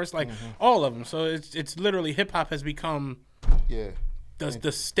 Miley Cyrus, like all of them. So it's literally hip hop has become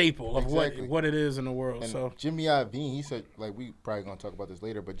the staple of what it is in the world. And so Jimmy Iovine, he said, like we probably gonna talk about this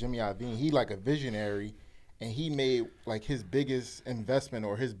later, but Jimmy Iovine, he like a visionary. And he made like his biggest investment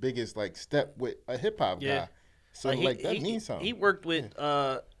or his biggest like step with a hip hop guy. So that means something. He worked with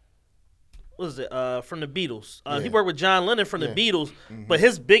what was it? From the Beatles. He worked with John Lennon from the Beatles, but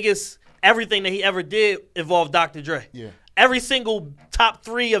his biggest everything that he ever did involved Dr. Dre. Yeah. Every single top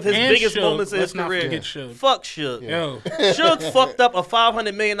 3 of his biggest moments in his career. Fuck Suge. Yo. Suge fucked up a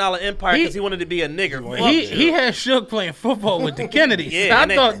 $500 million empire because he wanted to be a nigger. He had Suge playing football with the Kennedys. I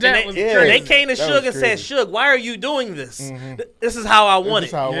thought that was crazy. They came to Suge and said, Suge, why are you doing this? This is how I want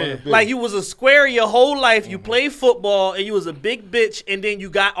it. Like you was a square your whole life. You played football and you was a big bitch and then you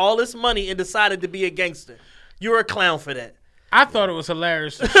got all this money and decided to be a gangster. You're a clown for that. I thought it was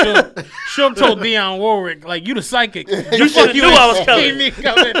hilarious. Suge told Dionne Warwick, like, you the psychic. You knew I was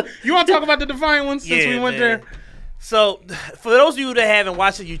coming. You want to talk about the Defiant ones since we went there? So, for those of you that haven't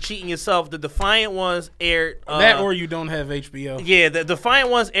watched it, you cheating yourself. The Defiant ones aired. That or you don't have HBO. Yeah, the Defiant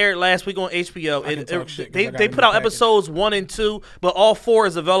ones aired last week on HBO. They put out episodes 1 and 2, but all 4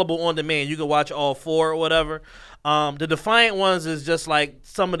 is available on demand. You can watch all 4 or whatever. The Defiant ones is just like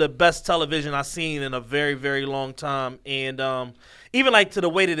some of the best television I've seen in a very, very long time. And even like to the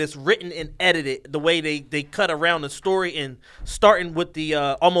way that it's written and edited, the way they cut around the story and starting with the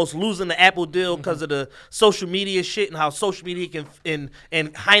almost losing the Apple deal because of the social media shit and how social media can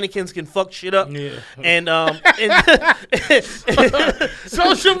and Heineken's can fuck shit up. Yeah. And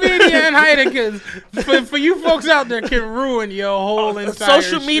social media and Heineken's for you folks out there can ruin your whole entire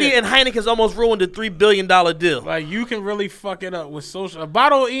social media and Heineken's almost ruined a $3 billion deal. Like you can really fuck it up with social. A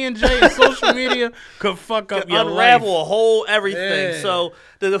bottle of E&J and social media could fuck up your unravel life. A whole everything. Yeah. So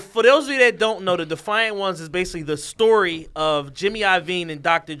for those of you that don't know, the Defiant Ones is basically the story of Jimmy Iovine and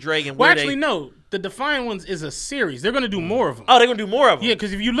Dr. Dre. And no. The Defiant Ones is a series. They're going to do more of them. Oh, they're going to do more of them? Yeah,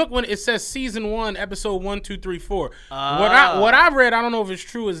 because if you look when it says season 1, episode 1, 2, 3, 4. What I read, I don't know if it's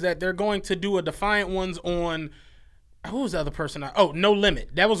true, is that they're going to do a Defiant Ones on, who was the other person? No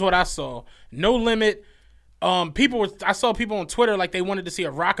Limit. That was what I saw. No Limit. I saw people on Twitter like they wanted to see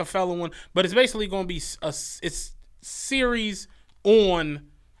a Rockefeller one, but it's basically going to be it's series on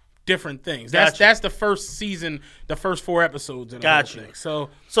different things. That's the first season, the first 4 episodes. Gotcha. So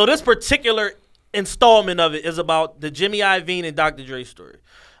this particular installment of it is about the Jimmy Iovine and Dr. Dre story.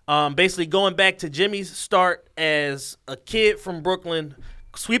 Basically going back to Jimmy's start as a kid from Brooklyn,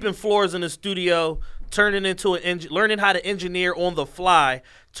 sweeping floors in the studio, turning into learning how to engineer on the fly,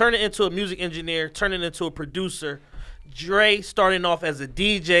 turning into a music engineer, turning into a producer. Dre starting off as a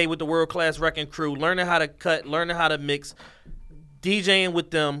DJ with the World Class Wrecking Crew, learning how to cut, learning how to mix, DJing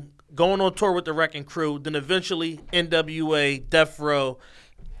with them, going on tour with the Wrecking Crew, then eventually NWA, Death Row,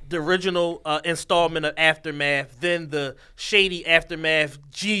 the original installment of Aftermath, then the shady Aftermath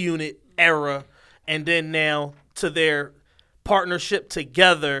G-Unit era, and then now to their partnership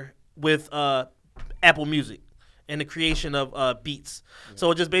together with Apple Music and the creation of Beats. So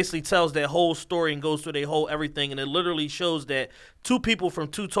it just basically tells that whole story and goes through their whole everything, and it literally shows that two people from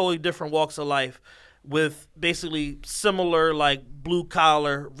two totally different walks of life with basically similar like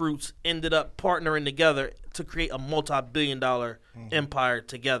blue-collar roots ended up partnering together to create a multi-billion-dollar empire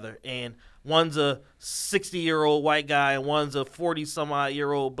together. And one's a 60-year-old white guy and one's a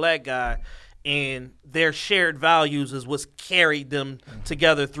 40-some-odd-year-old black guy, and their shared values is what's carried them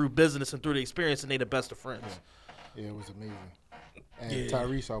together through business and through the experience, and they the best of friends. Yeah, it was amazing. And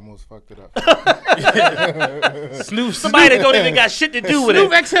Tyrese almost fucked it up. Snoop, somebody that don't even got shit to do with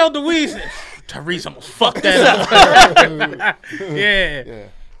Snoop it. exhaled the weed. Tyrese almost fucked that up. Yeah.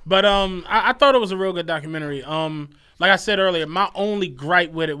 But I thought it was a real good documentary. Like I said earlier, my only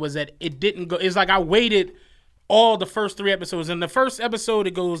gripe with it was that it didn't go. It's like I waited all the first 3 episodes. In the first episode,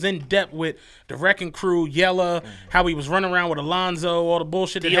 it goes in depth with the Wrecking Crew, Yella, how he was running around with Alonzo, all the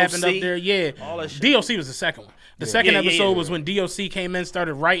bullshit that happened up there. Yeah, all that shit. DOC was the second one. The second episode was when DOC came in,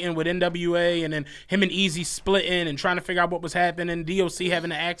 started writing with NWA, and then him and Easy splitting and trying to figure out what was happening, DOC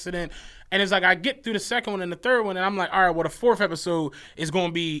having an accident. And it's like I get through the second one and the third one, and I'm like, all right, well, the fourth episode is going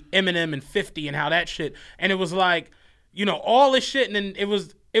to be Eminem and 50 and how that shit. And it was like, you know, all this shit, and then it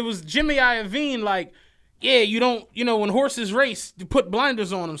was Jimmy Iovine like, yeah, you don't, you know, when horses race, you put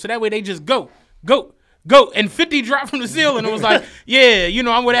blinders on them, so that way they just go. And 50 dropped from the ceiling. It was like, yeah, you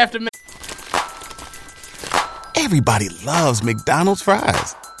know, I'm with Aftermath. Everybody loves McDonald's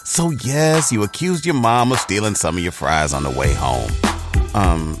fries. So yes, you accused your mom of stealing some of your fries on the way home.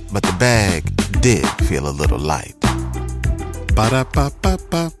 But the bag did feel a little light.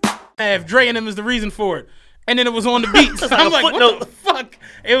 Ba-da-ba-ba-ba. If Dre and them is the reason for it. And then it was on the beats. I'm like, what the fuck?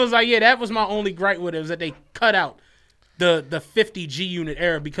 It was like, yeah, that was my only gripe with it, was that they cut out the 50 G-Unit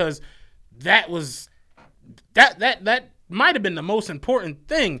era, because that was that might have been the most important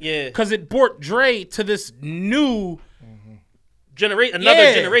thing. Yeah. Because it brought Dre to this new generation.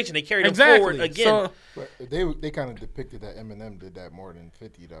 They carried him forward again. So, but they kind of depicted that Eminem did that more than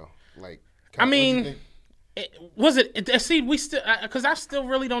 50 though. Like, I mean, was it? See, we still, because I still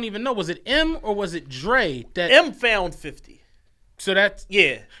really don't even know. Was it M or was it Dre that M found 50? So that's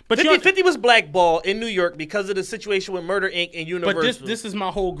But 50 was blackballed in New York because of the situation with Murder Inc. and Universal. But this is my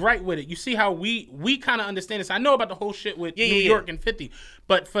whole gripe with it. You see how we kind of understand this. I know about the whole shit with New York and 50,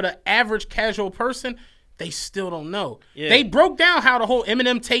 but for the average casual person, they still don't know. Yeah. They broke down how the whole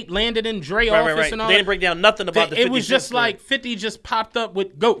Eminem tape landed in Dre office and all. They didn't break down nothing about the 50. It was just like 50 just popped up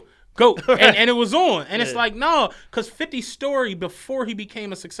with go. and it was on. And it's like, no, because 50's story before he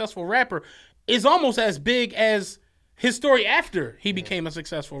became a successful rapper is almost as big as his story after he became a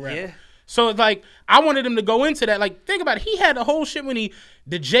successful rapper. Yeah. So it's like, I wanted him to go into that. Like, think about it. He had the whole shit when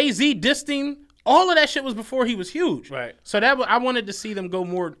the Jay-Z dissed him. All of that shit was before he was huge. Right. So I wanted to see them go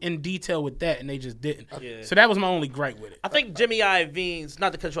more in detail with that, and they just didn't. Yeah. So that was my only gripe with it. I think Jimmy Iovine's,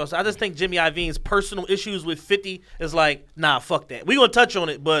 not to cut you off, I just think Jimmy Iovine's personal issues with 50 is like, nah, fuck that. We gonna touch on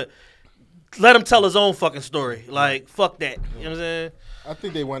it, but let him tell his own fucking story. Like, fuck that. You know what I'm saying? I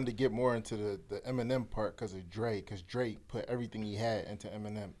think they wanted to get more into the Eminem part because of Dre, because Dre put everything he had into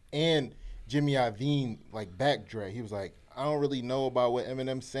Eminem. And Jimmy Iovine, like, backed Dre. He was like, I don't really know about what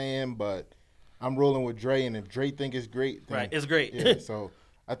Eminem's saying, but I'm rolling with Dre, and if Dre think it's great, then it's great. Yeah, so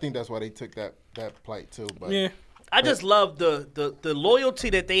I think that's why they took that plight too. But yeah. I just love the loyalty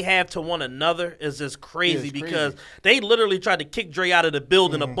that they have to one another is just crazy because they literally tried to kick Dre out of the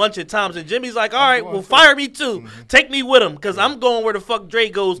building a bunch of times, and Jimmy's like, all right, well, fire me too. Take me with him because I'm going where the fuck Dre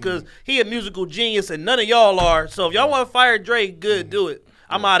goes because he a musical genius and none of y'all are. So if y'all want to fire Dre, good, do it.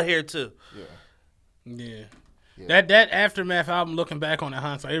 I'm out of here too. Yeah. That Aftermath album, looking back on it,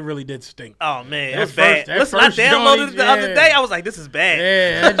 hindsight, it really did stink. Oh, man, it was bad. Listen, I downloaded it the other day. I was like, this is bad.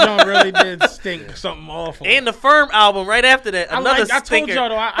 Yeah, that joint really did stink. Something awful. And the Firm album right after that, another stinker. I told y'all,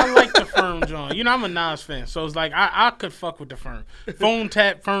 though, I like the Firm joint. You know, I'm a Nas fan, so it's like I could fuck with the Firm. Phone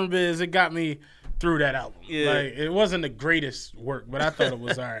Tap, Firm Biz, it got me through that album. Yeah. Like, it wasn't the greatest work, but I thought it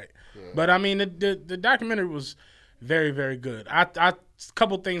was all right. But, I mean, the documentary was very, very good. A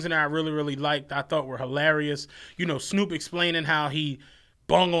couple things in there I really, really liked. I thought were hilarious. You know, Snoop explaining how he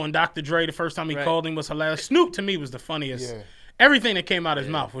Bongo and Dr. Dre the first time he called him was hilarious. Snoop to me was the funniest. Yeah. Everything that came out of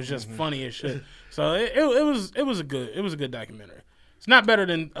his mouth was just funny as shit. So it was a good documentary. It's not better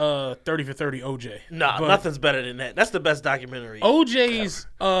than 30 for 30 OJ. Nah, nothing's better than that. That's the best documentary. OJ's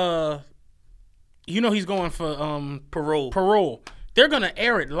he's going for parole. They're gonna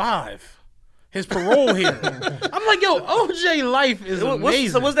air it live. His parole hearing. I'm like, yo, OJ life is amazing.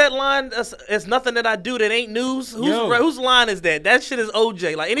 So what's that line? It's nothing that I do that ain't news. Whose line is that? That shit is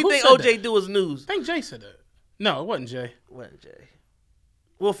OJ. Like anything OJ do is news. I think Jay said that. No, it wasn't Jay. It wasn't Jay.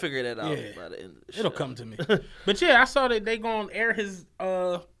 We'll figure that out by the end of the show. It'll come to me. But yeah, I saw that they gonna air his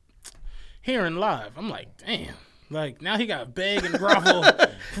hearing live. I'm like, damn. Like now he got beg and grovel in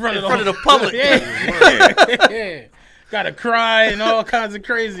front of the public. Yeah. Gotta cry and all kinds of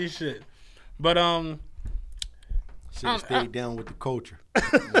crazy shit. But should have stayed down with the culture.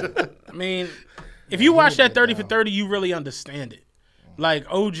 I mean, if you watch that 30 for 30, you really understand it. Like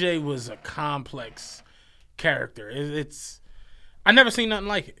OJ was a complex character. It's I never seen nothing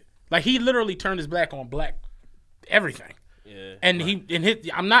like it. Like he literally turned his back on black everything. Yeah. And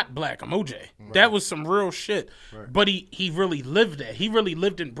I'm not black, I'm OJ. Right. That was some real shit. Right. But he really lived that. He really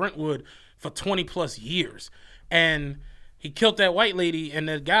lived in Brentwood for 20 plus years. And he killed that white lady and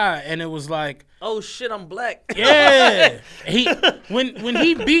that guy, and it was like, oh shit, I'm black. Yeah. When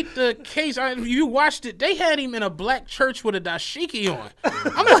he beat the case, you watched it. They had him in a black church with a dashiki on.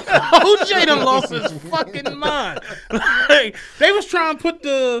 I'm like, OJ done lost his fucking mind. Like, they was trying to put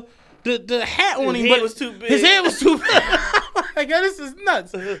the hat on him, but was too big. His head was too big. Like, this is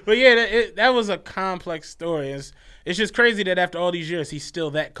nuts. But yeah, that was a complex story. It's just crazy that after all these years, he's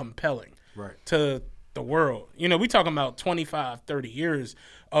still that compelling to the world. You know, we talking about 25, 30 years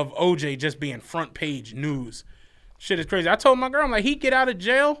of OJ just being front page news. Shit is crazy. I told my girl, I'm like, he get out of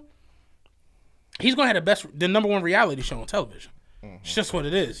jail, he's going to have the number one reality show on television. Mm-hmm. It's just what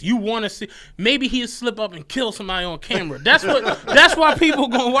it is. You want to see, maybe he'll slip up and kill somebody on camera. That's why people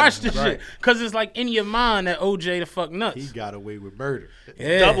going to watch this shit. Because it's like in your mind that OJ the fuck nuts. He got away with murder.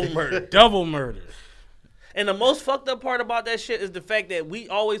 Yeah. Double murder. And the most fucked up part about that shit is the fact that we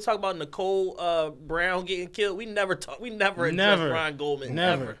always talk about Nicole Brown getting killed. We never address Ron Goldman.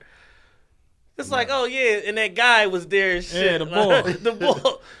 Never. It's like, oh yeah, and that guy was there and shit. Yeah, the bull. The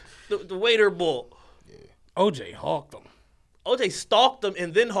bull. The waiter bull. Yeah. OJ hawked him. OJ stalked him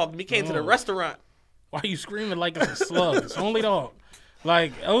and then hawked him. He came to the restaurant. Why are you screaming like it's a slug? It's only the hawk.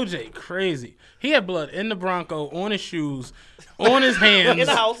 Like, OJ crazy. He had blood in the Bronco, on his shoes, on his hands. In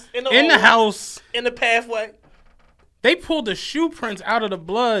the house. In the house. In the pathway. They pulled the shoe prints out of the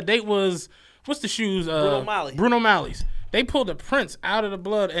blood. What's the shoes? Bruno Malley's. They pulled the prints out of the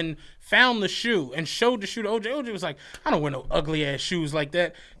blood and found the shoe and showed the shoe to OJ. OJ was like, I don't wear no ugly-ass shoes like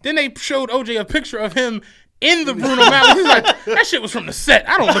that. Then they showed OJ a picture of him in the Bruno Malley's. He's like, that shit was from the set.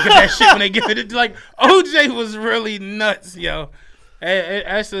 I don't look at that shit when they give it. Like, OJ was really nuts, yo.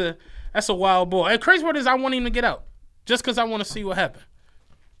 That's a wild boy. And crazy part is I want him to get out just because I want to see what happened.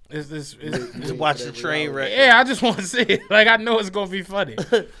 To watch the train wreck. Yeah, I just want to see it. Like, I know it's gonna be funny.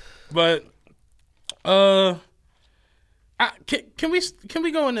 But can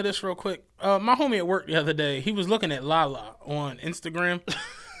we go into this real quick? My homie at work the other day, he was looking at Lala on Instagram,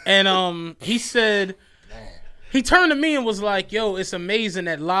 and he said, he turned to me and was like, "Yo, it's amazing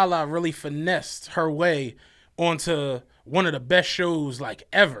that Lala really finessed her way onto one of the best shows like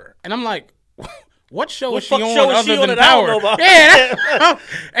ever." And I'm like, what show is she on other than Power? Yeah.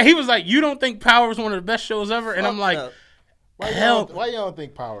 And he was like, you don't think Power is one of the best shows ever? And I'm like, why you don't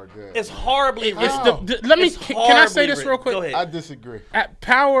think Power good? It's horribly written. Can I say this real quick? Go ahead. I disagree. At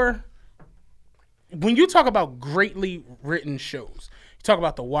Power, when you talk about greatly written shows, you talk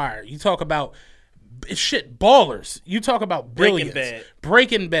about The Wire, you talk about Ballers, you talk about Billions,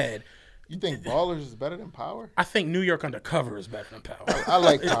 Breaking Bad. You think Ballers is better than Power? I think New York Undercover is better than Power. I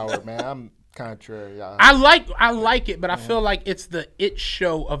like Power, man. I'm contrary. I like it, but I feel like it's the it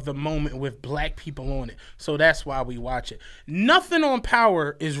show of the moment with black people on it. So that's why we watch it. Nothing on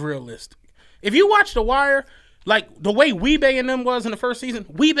Power is realistic. If you watch The Wire, like the way Weebay and them was in the first season,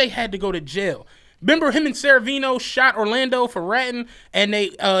 Weebay had to go to jail. Remember him and Saravino shot Orlando for ratting, and they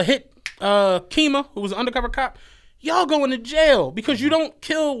hit Kima, who was an undercover cop. Y'all going to jail because you don't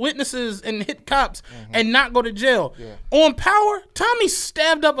kill witnesses and hit cops and not go to jail. Yeah. On Power, Tommy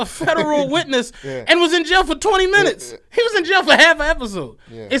stabbed up a federal witness and was in jail for 20 minutes. He was in jail for half an episode.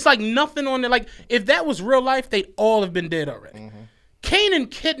 Yeah. It's like nothing on there. Like, if that was real life, they'd all have been dead already. Kanan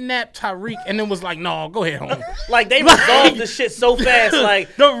kidnapped Tariq and then was like, no, go ahead home. Like, they resolved the shit so fast.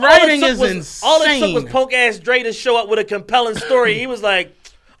 Like, the writing is insane. All it took was punk-ass Dre to show up with a compelling story. He was like,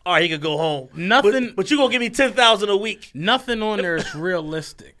 all right, he could go home. Nothing. But you gonna give me $10,000 a week? Nothing on there is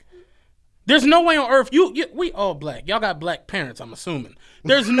realistic. There's no way on earth we all black. Y'all got black parents, I'm assuming.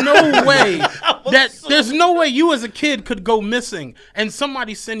 There's no way there's no way you as a kid could go missing and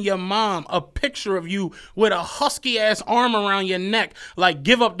somebody send your mom a picture of you with a husky ass arm around your neck, like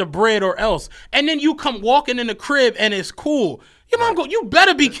give up the bread or else. And then you come walking in the crib and it's cool. Your mom you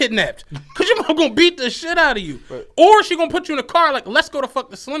better be kidnapped. Cause your mom gonna beat the shit out of you. Or she gonna put you in a car like, let's go to fuck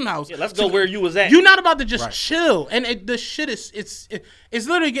the Slim House. Yeah, let's go where you was at. You're not about to just chill. And the shit it's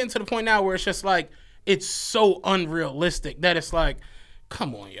literally getting to the point now where it's just like, it's so unrealistic that it's like,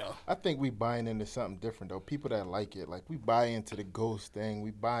 come on, yo. I think we buying into something different though. People that like it, like we buy into the Ghost thing,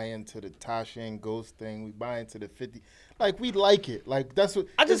 we buy into the Tasha and Ghost thing, we buy into the 50. Like we like it. Like that's what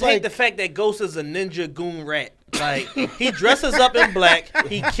I just hate the fact that Ghost is a ninja goon rat. Like he dresses up in black,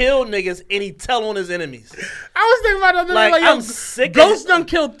 he kill niggas, and he tell on his enemies. I was thinking about that. Like, yo, I'm sick. Ghost done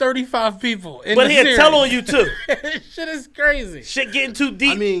killed 35 people, but he'll tell on you too. Shit is crazy. Shit getting too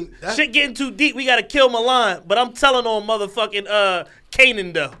deep. I mean, shit getting too deep. We gotta kill Milan, but I'm telling on motherfucking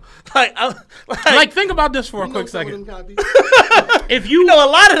Kanan though. Like think about this for a quick second. If you know a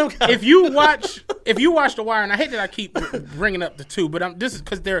lot of them, if you watch The Wire, and I hate that I keep bringing up the two, but this is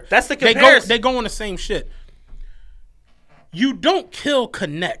because that's the comparison. They go on the same shit. You don't kill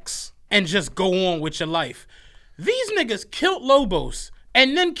connects and just go on with your life. These niggas killed Lobos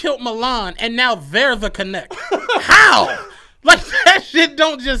and then killed Milan, and now they're the connect. How? Like that shit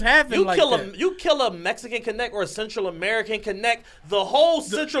don't just happen. You kill a Mexican connect or a Central American connect, the whole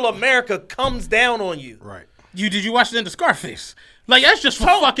Central America comes down on you. Right. Did you watch it in the Scarface? Like that's just for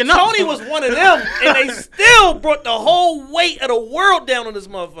fucking up. Tony was one of them, and they still brought the whole weight of the world down on this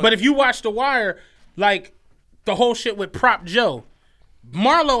motherfucker. But if you watch The Wire, like the whole shit with Prop Joe,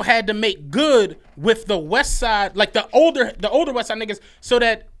 Marlo had to make good with the West Side, like the older West Side niggas, so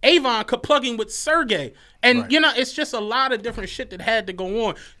that Avon could plug in with Sergey. And you know, it's just a lot of different shit that had to go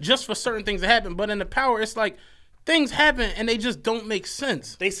on just for certain things to happen. But in The Power, it's like things happen and they just don't make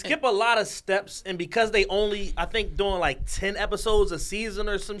sense. They skip a lot of steps, and because they only, I think, doing like 10 episodes a season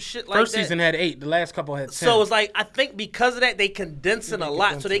or some shit like that. First season had 8. The last couple had 10. So it's like, I think because of that, they condensing a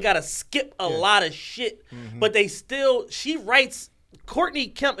lot. So they got to skip a lot of shit. Mm-hmm. But they still, Courtney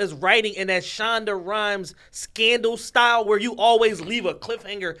Kemp is writing in that Shonda Rhimes scandal style where you always leave a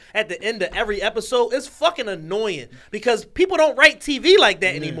cliffhanger at the end of every episode. It's fucking annoying because people don't write TV like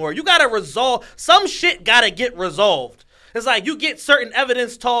that anymore. You got to resolve. Some shit got to get resolved. It's like you get certain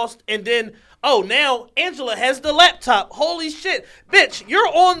evidence tossed and then, oh, now Angela has the laptop. Holy shit. Bitch, you're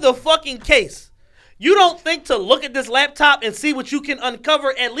on the fucking case. You don't think to look at this laptop and see what you can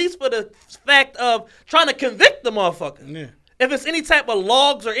uncover, at least for the fact of trying to convict the motherfucker. Yeah. If it's any type of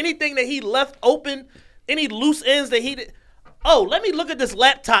logs or anything that he left open, any loose ends that he did. Oh, let me look at this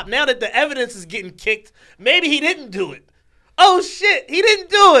laptop now that the evidence is getting kicked. Maybe he didn't do it. Oh, shit, he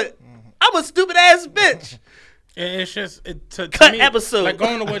didn't do it. I'm a stupid-ass bitch. It's just to cut me, episode. Like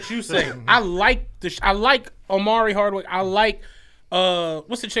going to what you say, I like Omari Hardwick. I like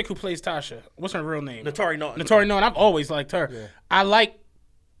what's the chick who plays Tasha? What's her real name? Natari Naughton. Natari Naughton. I've always liked her. Yeah.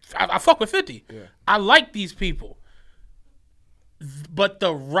 I fuck with 50. Yeah. I like these people. But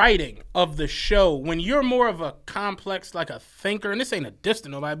the writing of the show, when you're more of a complex, like a thinker, and this ain't a diss to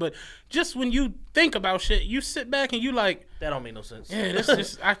nobody, but just when you think about shit, you sit back and you like, that don't make no sense. Yeah, this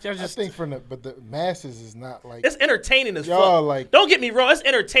just I think but the masses is not like, it's entertaining as fuck. Like, don't get me wrong, it's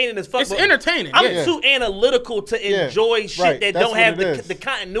entertaining as fuck. It's entertaining. I'm too analytical to enjoy shit that don't have the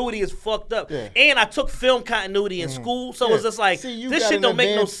continuity is fucked up. Yeah. And I took film continuity in school, so it's just like this shit don't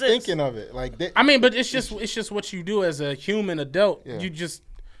make no sense. Thinking of it, like I mean, but it's just what you do as a human adult. Yeah. You just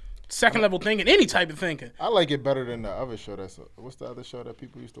second level thinking, any type of thinking. I like it better than the other show. What's the other show that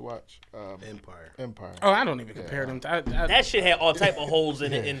people used to watch? Empire. Oh, I don't even compare them. That shit had all type of holes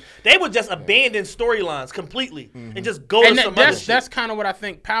in it, and they would just abandon storylines completely and just go to some other shit. That's kind of what I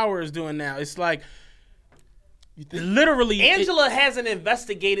think Power is doing now. It's like literally, Angela hasn't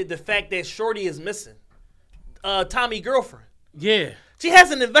investigated the fact that Shorty is missing. Tommy girlfriend. Yeah, she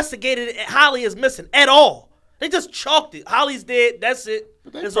hasn't investigated Holly is missing at all. They just chalked it. Holly's dead. That's it.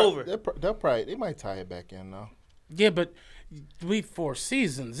 It's over. They might tie it back in though. Yeah, but we 4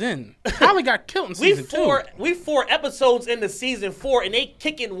 seasons in. Holly got killed in season 2. We 4 episodes into season 4, and they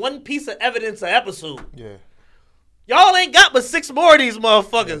kicking one piece of evidence a episode. Yeah. Y'all ain't got but 6 more of these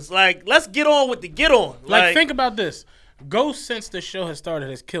motherfuckers. Yeah. Like, let's get on with the get on. Like, think about this. Ghost, since the show has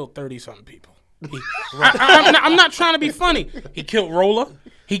started, has killed 30-something people. I'm not trying to be funny. He killed Roller.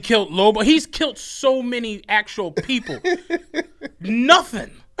 He killed Lobo. He's killed so many actual people.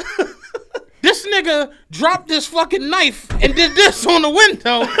 Nothing. This nigga dropped this fucking knife and did this on the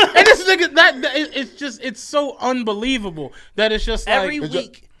window, and this nigga it's so unbelievable that it's just Every like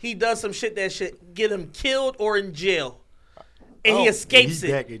week he does some shit that should get him killed or in jail. And he escapes and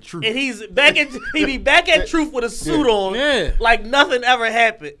it. back at Truth. And he be back at Truth with a suit on, Yeah. like nothing ever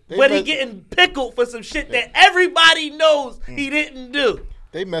happened. But he getting pickled for some shit that everybody knows he didn't do.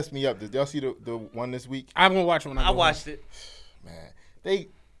 They messed me up. Did y'all see the one this week? I'm gonna watch it when I go watched it. Man, they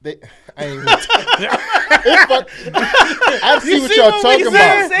I ain't even I see what y'all talking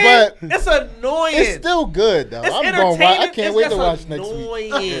about, but It's annoying. it's still good though. It's I'm entertaining. going. I can't wait to just watch next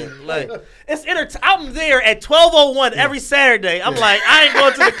week. annoying. Like it's I'm there at 12:01 every Saturday. I'm like, I ain't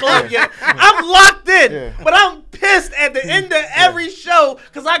going to the club yet. I'm locked in, but I'm pissed at the end of every show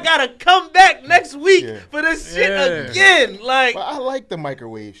because I gotta come back next week for this shit again. Like, But I like the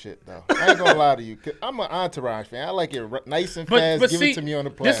microwave shit though. I ain't gonna lie to you. 'Cause I'm an Entourage fan. I like it nice and fast. Give it to me on the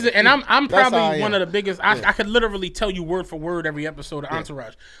platter. This is, and I'm That's how probably I one am. of the biggest. I could literally tell you word for word every episode of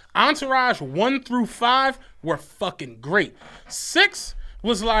Entourage. Entourage 1 through 5 were fucking great. 6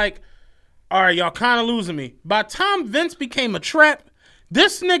 was like, all right, y'all kind of losing me. By the time Vince became a trap,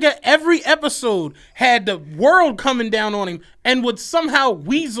 this nigga every episode had the world coming down on him and would somehow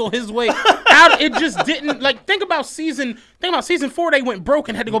weasel his way out. It just didn't think about season 4. They went broke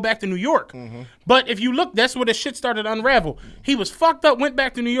and had to go back to New York. But if you look, that's where the shit started to unravel. He was fucked up, went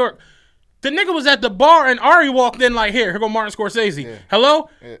back to New York. The nigga was at the bar and Ari walked in like, here go Martin Scorsese. Hello?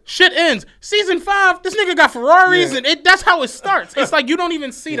 Shit ends. Season 5, this nigga got Ferraris and that's how it starts. It's like you don't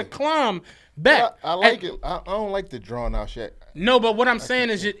even see the climb back. I like it. I don't like the drawn out shit. No, but what I'm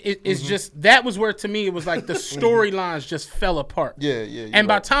saying is it's just that was where to me it was like the storylines just fell apart. Yeah. And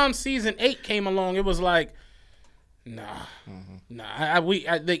by the time season 8 came along, it was like, nah.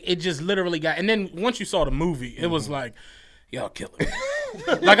 It just literally got. And then once you saw the movie, it was like, y'all killing me.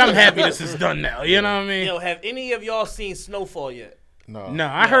 Like I'm happy this is done now. You know what I mean? Yo, have any of y'all seen Snowfall yet? No,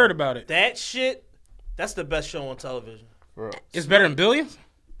 I heard about it. That shit, that's the best show on television. It's better than Billions?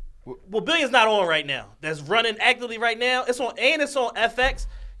 Well, Billions not on right now. That's running actively right now. It's on FX.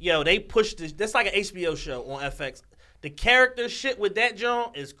 Yo, they pushed this. That's like an HBO show on FX. The character shit with that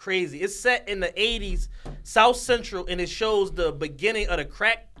John is crazy. It's set in the 80s, South Central, and it shows the beginning of the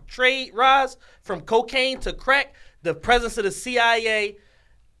crack trade rise from cocaine to crack, the presence of the CIA,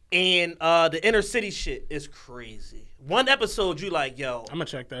 and the inner city shit is crazy. One episode, you like, yo. I'm going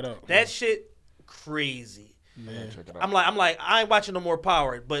to check that out. That shit crazy. Man. I'm like, I ain't watching no more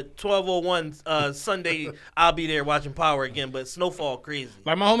Power, but 12:01 Sunday, I'll be there watching Power again. But Snowfall, crazy.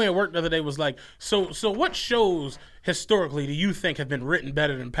 Like my homie at work the other day was like, so what shows historically do you think have been written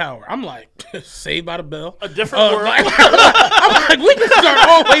better than Power? I'm like, Saved by the Bell, A Different World. I'm like, we can start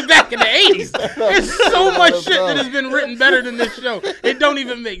all the way back in the 80s. There's so much shit that has been written better than this show. It don't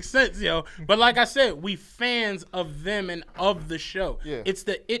even make sense, yo. But like I said, we fans of them and of the show. Yeah. It's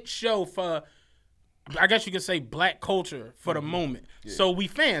the it show for, I guess you could say, black culture for the moment. Yeah. So we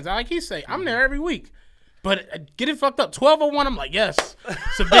fans, like he say, I'm there every week. But get it fucked up. 12:01, I'm like, yes,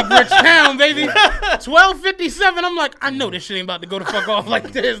 it's a big rich town, baby. 12:57, I'm like, I know this shit ain't about to go the fuck off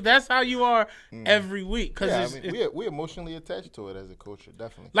like this. That's how you are every week. Cause we're emotionally attached to it as a culture,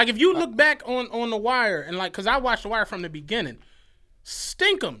 definitely. Like if you look back on The Wire and like, cause I watched The Wire from the beginning.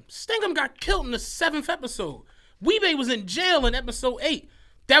 Stinkum got killed in the 7th episode. Weebay was in jail in episode 8.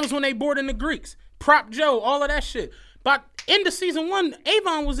 That was when they boarded the Greeks. Prop Joe, all of that shit. But end of season 1,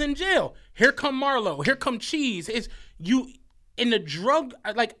 Avon was in jail. Here come Marlo. Here come Cheese. It's you in the drug.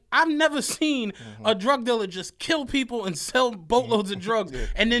 Like I've never seen a drug dealer just kill people and sell boatloads of drugs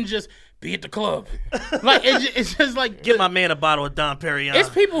and then just be at the club. Like it's just like Get my man a bottle of Dom Perignon. It's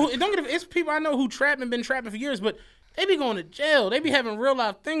people. It's people I know who trap and been trapping for years, but they be going to jail. They be having real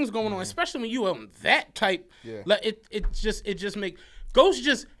life things going on, especially when you on that type. Yeah. Like it just make. Ghost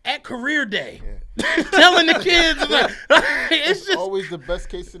just at career day, telling the kids, like, it's just always the best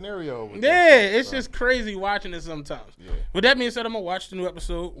case scenario. It's just crazy watching it sometimes. Yeah. With that being said, I'm gonna watch the new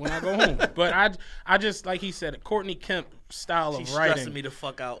episode when I go home. But I just like he said, Courtney Kemp style She's of writing stressing me the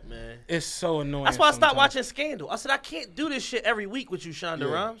fuck out, man. It's so annoying. That's why I stopped watching Scandal. I said I can't do this shit every week with you,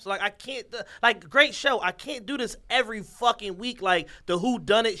 Shonda Rhimes. Like I can't. Like great show. I can't do this every fucking week. Like the who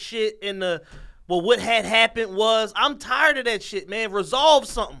done it shit and the. Well, what had happened was I'm tired of that shit, man. Resolve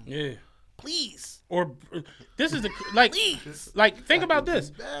something. Yeah. Please. Or this is the like Please. Like think about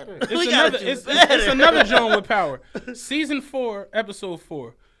this. It's It's another John with Power. Season 4, episode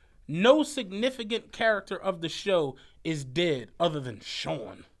 4. No significant character of the show is dead other than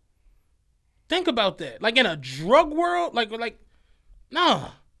Sean. Think about that. Like in a drug world, like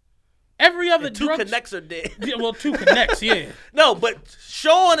nah. Every other And two drug connects are dead. Yeah, well, two connects, yeah. No, but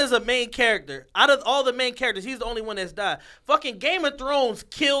Sean is a main character. Out of all the main characters, he's the only one that's died. Fucking Game of Thrones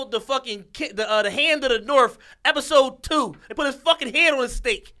killed the fucking the Hand of the North, episode 2. They put his fucking head on a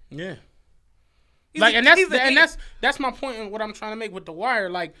stake. Yeah. He's Like, a- and that's he's a- and that's my point in what I'm trying to make with The Wire.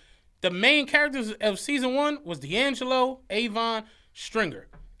 Like, the main characters of season 1 was D'Angelo, Avon, Stringer.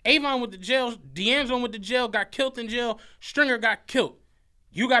 Avon with the jail, D'Angelo with the jail, got killed in jail. Stringer got killed.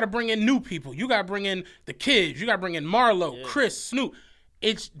 You got to bring in new people. You got to bring in the kids. You got to bring in Marlo, Chris, Snoop.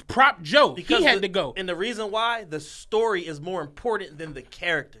 It's Prop Joe. He had to go. And the reason why, the story is more important than the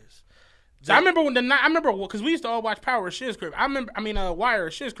characters. So I remember because we used to all watch Power at Shiz Crib. Wire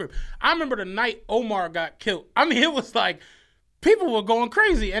at Shiz Crib. I remember the night Omar got killed. I mean, it was like people were going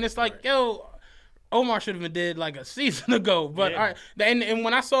crazy, and it's like, yo, Omar should have been dead like a season ago. But and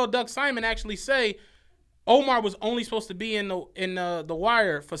when I saw Doug Simon actually say Omar was only supposed to be in the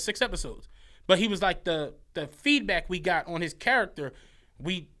Wire for 6 episodes, but he was like the feedback we got on his character,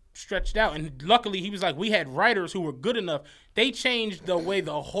 we stretched out, and luckily he was like, we had writers who were good enough. They changed the way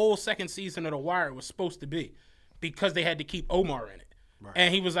the whole second season of The Wire was supposed to be because they had to keep Omar in it. Right.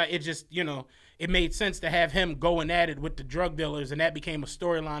 And he was like, it just, it made sense to have him going at it with the drug dealers, and that became a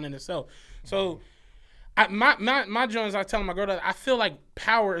storyline in itself. So my joints, I tell my girl that I feel like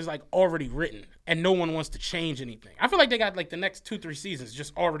Power is like already written and no one wants to change anything. I feel like they got like the next 2-3 seasons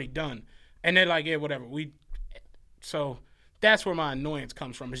just already done, and they're like, yeah, whatever. So that's where my annoyance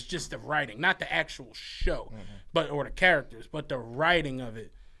comes from. It's just the writing, not the actual show, or the characters, but the writing of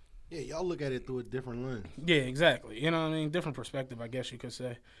it. Yeah, y'all look at it through a different lens. Yeah, exactly. You know what I mean? Different perspective, I guess you could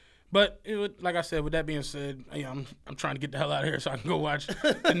say. But like I said, with that being said, I'm trying to get the hell out of here so I can go watch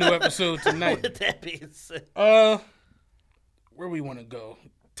the new episode tonight. With that being said, where we want to go?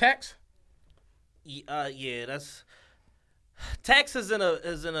 Tax? Yeah, that's Tax is in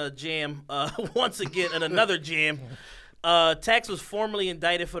a jam once again, in another jam. Tax was formally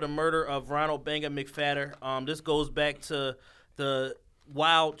indicted for the murder of Ronald Banger McFadder. This goes back to the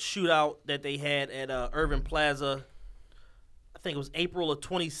wild shootout that they had at Irving Plaza. I think it was April of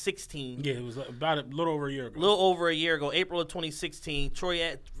 2016. Yeah, it was about a little over a year ago. April of 2016.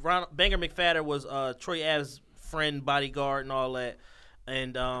 Banger McFadder was Troy Ave's friend, bodyguard, and all that.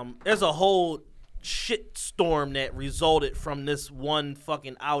 And there's a whole shit storm that resulted from this one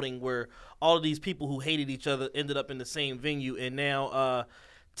fucking outing where all of these people who hated each other ended up in the same venue. And now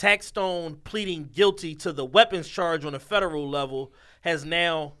Taxstone pleading guilty to the weapons charge on a federal level has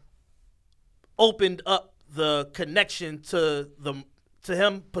now opened up the connection to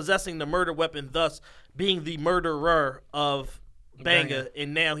him possessing the murder weapon, thus being the murderer of Banger.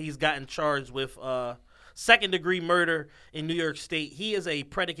 And now he's gotten charged with second-degree murder in New York State. He is a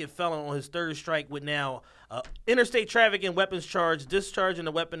predicate felon on his third strike with now interstate trafficking weapons charge, discharging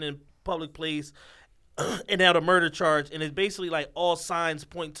the weapon in public place, and now the murder charge. And it's basically like all signs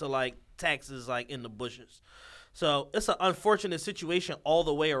point to like taxes like in the bushes. So it's an unfortunate situation all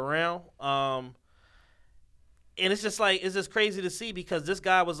the way around. And it's just like, it's just crazy to see because this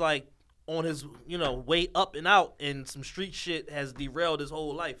guy was like on his, way up and out, and some street shit has derailed his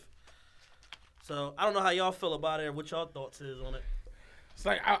whole life. So I don't know how y'all feel about it or what y'all thoughts is on it. It's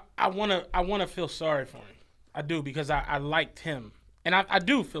like I wanna feel sorry for him. I do, because I liked him, and I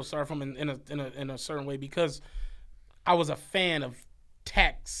do feel sorry for him in a certain way because I was a fan of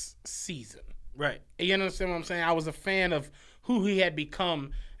Tax season. Right. You understand what I'm saying? I was a fan of who he had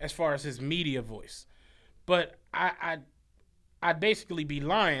become as far as his media voice. But I'd basically be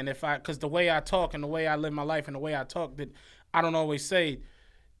lying because the way I talk and the way I live my life and the way I talk, that I don't always say,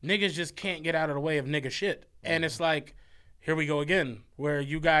 niggas just can't get out of the way of nigga shit. Mm-hmm. And it's like, here we go again, where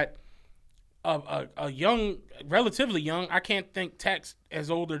you got a young, relatively young, I can't think Tax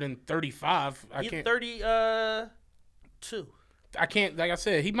is older than 35. He's 32. I can't, like I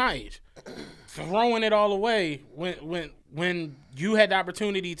said, he my age. Throwing it all away when you had the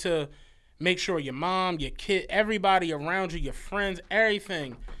opportunity to make sure your mom, your kid, everybody around you, your friends,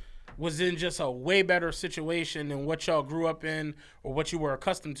 everything was in just a way better situation than what y'all grew up in or what you were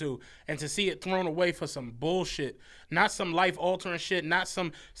accustomed to. And to see it thrown away for some bullshit, not some life-altering shit, not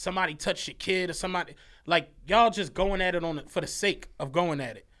somebody touched your kid or somebody. Like, y'all just going at it for the sake of going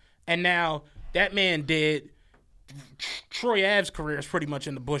at it. And now that man dead. Troy Ave's career is pretty much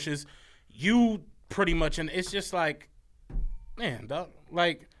in the bushes. You pretty much in. It's just like, man, dog.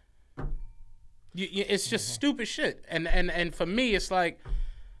 Like, it's just stupid shit. And for me, it's like,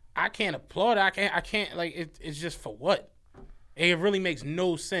 I can't applaud it. I can't like it's just for what? It really makes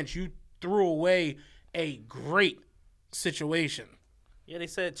no sense. You threw away a great situation. Yeah, they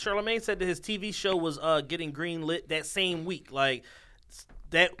said Charlamagne said that his TV show was getting greenlit that same week. Like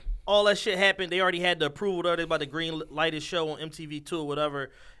that all that shit happened. They already had the approval. They about to green light his show on MTV2 or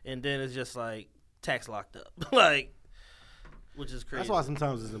whatever, and then it's just like tax locked up, like, which is crazy. That's why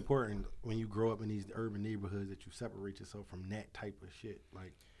sometimes it's important when you grow up in these urban neighborhoods that you separate yourself from that type of shit.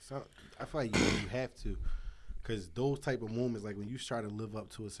 Like, I feel like you have to, because those type of moments, like when you try to live up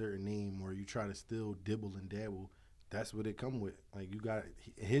to a certain name or you try to still dibble and dabble, that's what it come with. Like, you got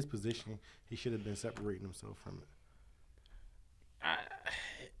in his position, he should have been separating himself from it.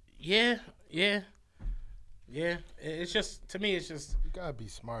 Yeah. It's just, to me, it's just. You gotta be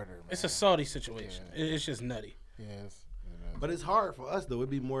smarter, man. It's a salty situation. Yeah. It's just nutty. Yes. But it's hard for us though. It'd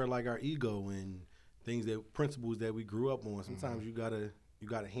be more like our ego and principles that we grew up on. Sometimes you gotta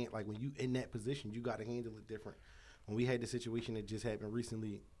hand, like when you in that position, you gotta handle it different. When we had the situation that just happened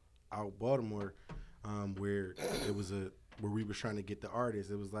recently out Baltimore, where it was where we were trying to get the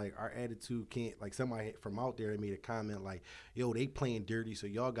artists, it was like our attitude can't, like somebody from out there made a comment like, yo, they playing dirty, so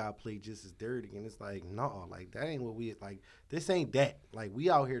y'all gotta play just as dirty. And it's like, no, like that ain't what we, like this ain't that. Like we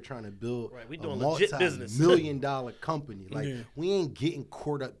out here trying to build we doing a legit business. multi-million-dollar company. Like we ain't getting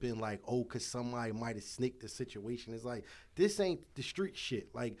caught up in like, oh, cause somebody might have snicked the situation. It's like, this ain't the street shit.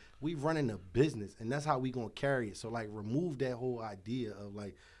 Like we running a business and that's how we gonna carry it. So like remove that whole idea of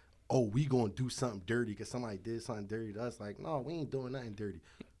like, oh, we gonna do something dirty because somebody did something dirty to us. Like, no, we ain't doing nothing dirty.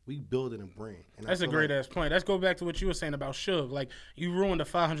 We building a brand. And that's a great ass point. Let's go back to what you were saying about Suge. Like, you ruined a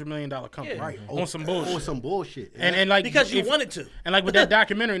 $500 million company on some bullshit. On some bullshit. And like, because you wanted to. And like with that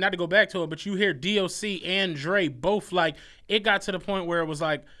documentary, not to go back to it, but you hear DOC and Dre both like, it got to the point where it was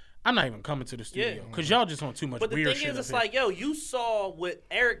like, I'm not even coming to the studio because y'all just want too much weird shit. But the thing is, it's like, yo, you saw what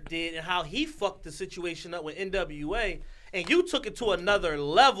Eric did and how he fucked the situation up with NWA. And you took it to another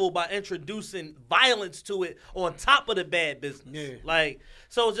level by introducing violence to it on top of the bad business. Yeah. Like,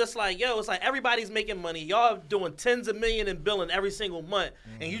 so it's just like, yo, it's like everybody's making money. Y'all doing tens of millions in billing every single month.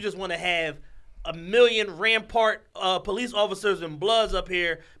 And you just want to have 1 million Rampart police officers and Bloods up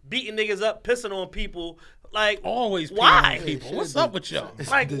here beating niggas up, pissing on people. Like, always why? People. What's up with y'all?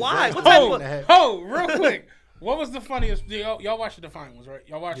 Like, why? What type of... real quick. What was the funniest? Y'all watched the Defiant ones, right?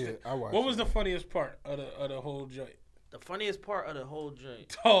 Y'all watched it? I watched What was the funniest part of the whole joint? The funniest part of the whole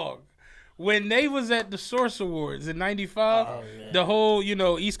joint. Dog. When they was at the Source Awards in 95, the whole,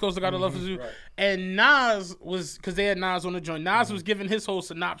 East Coast Got a Love for Zoo, right. And Nas was, because they had Nas on the joint, Nas was giving his whole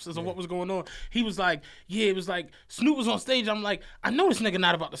synopsis of what was going on. He was like, it was like, Snoop was on stage. I'm like, I know this nigga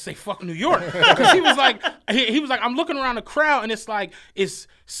not about to say fuck New York. Because he was like, I'm looking around the crowd and it's like, it's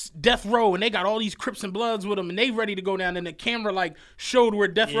Death Row and they got all these Crips and Bloods with them and they ready to go down and the camera like showed where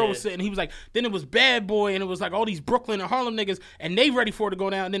Death Row was sitting. He was like, then it was Bad Boy and it was like all these Brooklyn and Harlem niggas and they ready for it to go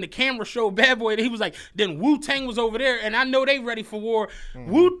down and then the camera showed Bad Boy and he was like, then Wu-Tang was over there and I know they ready for war.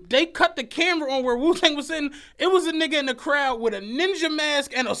 They cut the camera on where Wu-Tang was sitting. It was a nigga in the crowd with a ninja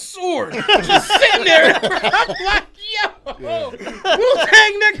mask and a sword just sitting there. I'm like, yo,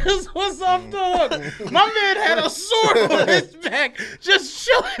 Wu-Tang niggas, what's up, dog? My man had a sword on his back just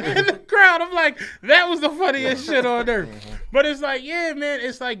chilling in the crowd. I'm like, that was the funniest shit on earth. But it's like, yeah, man,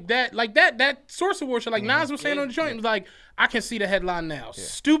 it's like that Source Award shit. Like Nas was saying on the joint, it was like, I can see the headline now. Yeah.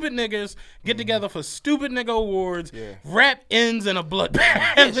 Stupid niggas get together for stupid nigga awards. Yeah. Rap ends in a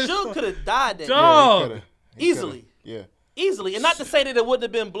bloodbath. Suge could have died that day. Easily. Yeah. Easily. And not to say that it wouldn't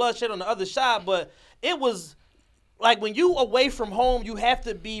have been bloodshed on the other side, but it was like when you away from home, you have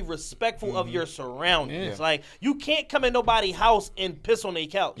to be respectful of your surroundings. Yeah. Like you can't come in nobody's house and piss on their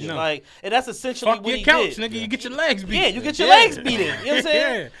couch. No. Like, and that's essentially what he couch, did. Nigga, you get your legs beat. Yeah, you get your legs beaten. You know what I'm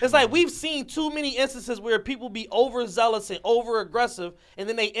saying? It's like we've seen too many instances where people be overzealous and over aggressive, and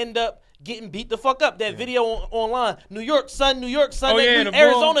then they end up getting beat the fuck up. That video online, New York Sun,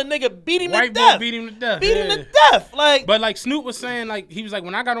 Arizona nigga beat him to death. Beat him to death. Beat him to death. Like, but like Snoop was saying, like he was like,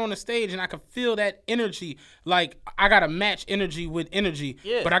 when I got on the stage and I could feel that energy, like I gotta match energy with energy,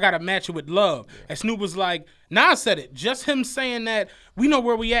 but I gotta match it with love. And Snoop was like, Nas said it. Just him saying that we know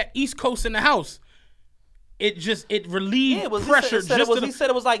where we at, East Coast in the house. It relieved pressure. He said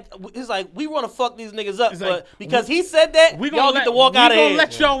it was like we want to fuck these niggas up, but because he said that, y'all get to walk out of here. We gonna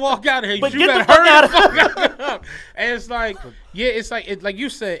let y'all walk out of here. But you get the fuck out of here. And it's like, like you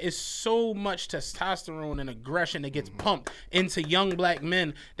said, it's so much testosterone and aggression that gets pumped into young black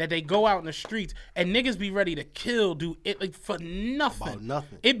men that they go out in the streets and niggas be ready to kill, do it like for nothing. About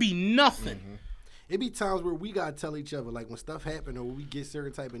nothing. It be nothing. Mm-hmm. It be times where we gotta tell each other, like when stuff happen or when we get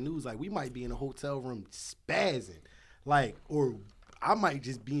certain type of news, like we might be in a hotel room spazzing, like, or I might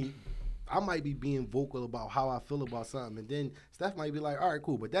be being vocal about how I feel about something, and then Steph might be like, all right,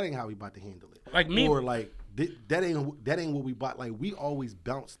 cool, but that ain't how we about to handle it. Like me, or like that ain't what we bought. Like we always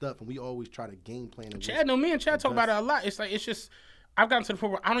bounce stuff and we always try to game plan. Chad, me and Chad talk about it a lot. It's like it's just. I've gotten to the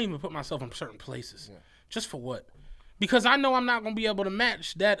point where I don't even put myself in certain places. Just for what? Because I know I'm not going to be able to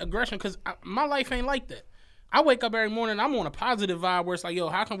match that aggression because my life ain't like that. I wake up every morning, I'm on a positive vibe where it's like, yo,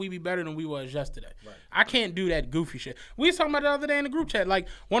 how can we be better than we was yesterday? Right. I can't do that goofy shit. We was talking about it the other day in the group chat. Like,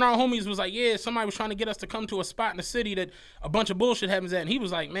 one of our homies was like, yeah, somebody was trying to get us to come to a spot in the city that a bunch of bullshit happens at. And he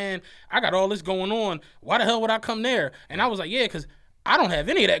was like, man, I got all this going on. Why the hell would I come there? And I was like, yeah, because I don't have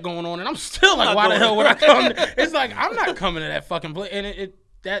any of that going on. And I'm still like, why the hell would I come there? It's like, I'm not coming to that fucking place. And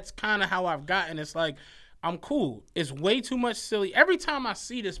that's kind of how I've gotten. It's like, I'm cool. It's way too much silly. Every time I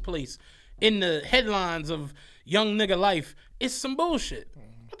see this place in the headlines of young nigga life, it's some bullshit.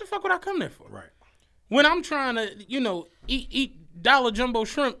 What the fuck would I come there for? Right. When I'm trying to, eat Dollar Jumbo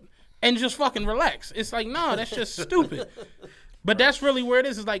shrimp and just fucking relax. It's like, no, that's just stupid. But that's really where it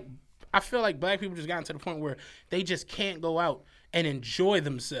is. It's like, I feel like black people just gotten to the point where they just can't go out and enjoy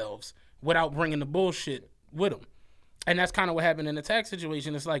themselves without bringing the bullshit with them. And that's kind of what happened in the tax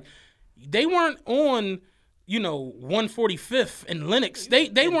situation. It's like, they weren't on 145th and Lenox. They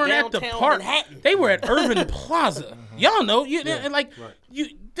weren't at the park. Manhattan. They were at Irving Plaza. Y'all know. You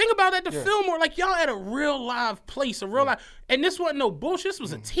think about that. The film where like y'all at a real live place, a real live, and this wasn't no bullshit. This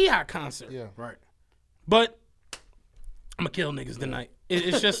was a T.I. concert. Yeah, right. But I'm gonna kill niggas tonight.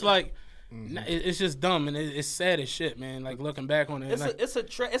 It's just like. It's just dumb and it's sad as shit, man. Like looking back on it,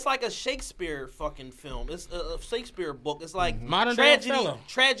 it's like a Shakespeare fucking film. It's a Shakespeare book. It's like modern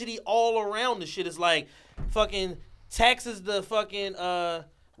tragedy all around the shit. It's like fucking taxes the fucking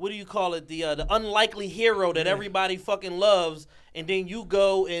what do you call it? The unlikely hero that everybody fucking loves, and then you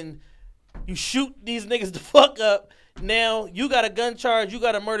go and you shoot these niggas the fuck up. Now you got a gun charge, you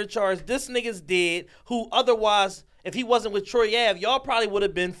got a murder charge. This nigga's dead. Who otherwise. If he wasn't with Troy Ave, y'all probably would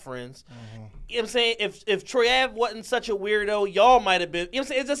have been friends. Mm-hmm. You know what I'm saying? If Troy Ave wasn't such a weirdo, y'all might have been. You know what I'm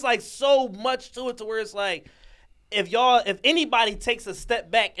saying? It's just like so much to it to where it's like, if anybody takes a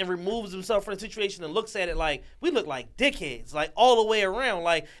step back and removes himself from the situation and looks at it like, we look like dickheads, like all the way around.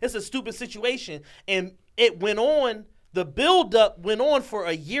 Like, it's a stupid situation. And it went on. The build-up went on for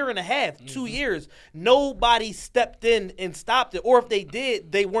a year and a half, 2 years. Nobody stepped in and stopped it. Or if they did,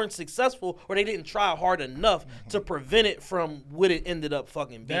 they weren't successful or they didn't try hard enough to prevent it from what it ended up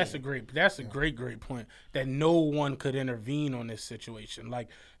fucking being. That's a great point. That no one could intervene on this situation. Like,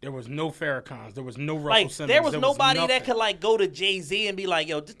 there was no Farrakhan's. There was no Russell Simmons. There was nobody that could, like, go to Jay-Z and be like,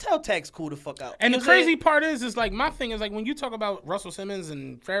 yo, tell Tax Cool to fuck out. And the crazy part is, like, my thing is, like, when you talk about Russell Simmons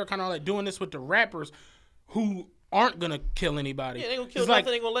and Farrakhan and all that, doing this with the rappers who aren't gonna kill anybody. Yeah, they gonna kill nothing.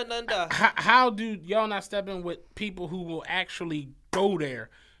 They gonna let nothing die. How do y'all not step in with people who will actually go there?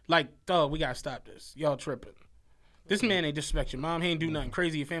 Like, we gotta stop this. Y'all tripping. This man ain't disrespect your mom. He ain't do nothing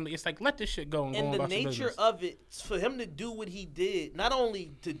crazy to your family. It's like, let this shit go and go about your business. And the nature of it, for him to do what he did, not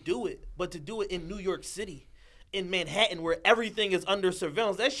only to do it, but to do it in New York City, in Manhattan, where everything is under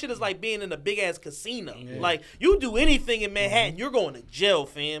surveillance. That shit is like being in a big ass casino. Yeah. Like, you do anything in Manhattan, you're going to jail,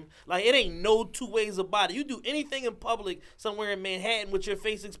 fam. Like, it ain't no two ways about it. You do anything in public somewhere in Manhattan with your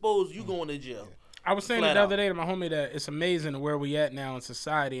face exposed, you going to jail. I was saying the other day to my homie that it's amazing where we at now in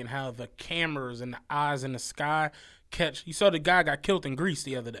society and how the cameras and the eyes in the sky catch. You saw the guy got killed in Greece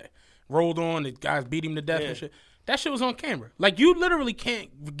the other day. Rolled on, the guys beat him to death and shit. That shit was on camera. Like, you literally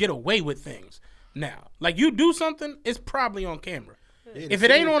can't get away with things now. Like, you do something, it's probably on camera. Yeah, if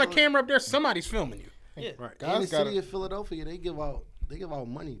it ain't on a camera up there, somebody's filming you. Yeah. Right. In the city of Philadelphia, they give out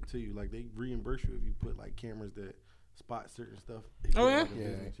money to you. Like, they reimburse you if you put like cameras that spot certain stuff. Oh yeah?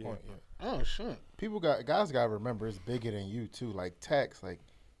 Yeah. Oh shit. Guys gotta remember it's bigger than you too. Like tax, like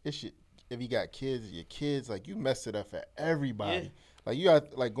if you got kids, your kids, like you messed it up for everybody. Yeah. Like you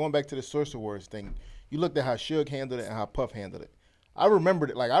got, like, going back to the Source Awards thing, you looked at how Suge handled it and how Puff handled it. I remember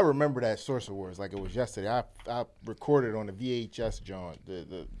that Source Awards like it was yesterday. I recorded on the VHS, John.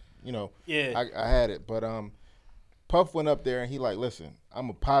 I had it. But Puff went up there and he like, listen, I'm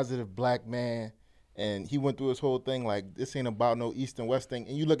a positive black man, and he went through his whole thing like this ain't about no East and West thing.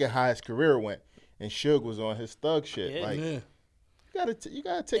 And you look at how his career went, and Suge was on his thug shit. You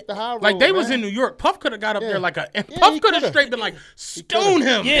gotta take the high road. Like they was in New York. Puff could have got up there like Puff could have straight been like stone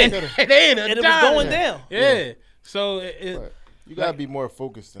him. Yeah, and it was going down. Yeah. So you gotta be more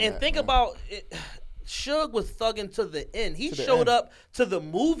focused. And think about it. Suge was thugging to the end. He showed up to the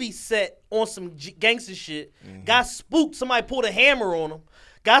movie set on some gangster shit. Mm-hmm. Got spooked. Somebody pulled a hammer on him.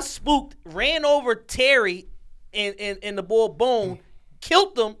 Got spooked. Ran over Terry and the boy Bone.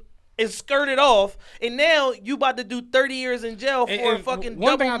 Killed them. And skirted off, and now you about to do 30 years in jail for a fucking double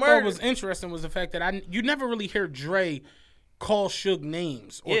murder. One thing I thought was interesting was the fact that you never really hear Dre call Suge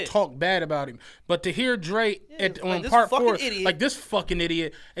names or Yeah. talk bad about him. But to hear Dre like on this part fucking 4, idiot. like this fucking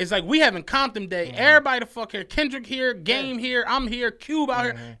idiot, it's like we having Compton Day. Everybody the fuck here. Kendrick here, Game here, I'm here, Cube out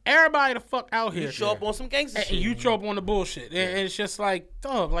here. Everybody the fuck out here. You show up on some gangster and shit. you show up on the bullshit. And it's just like,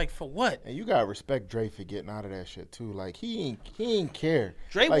 dog, like for what? And you gotta respect Dre for getting out of that shit too. Like he ain't care.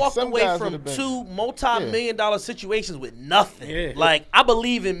 Dre Like, walked some away guys from would've been- 2 multi-million-dollar situations with nothing. Yeah. Like, I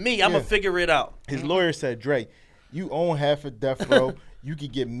believe in me. I'm going to figure it out. His lawyer said, Dre, you own half of Death Row. You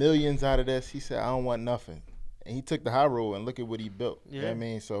could get millions out of this. He said, I don't want nothing. And he took the high road and look at what he built. You know what I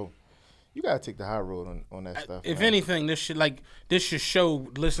mean? So you gotta take the high road on that stuff. If man. anything, this should show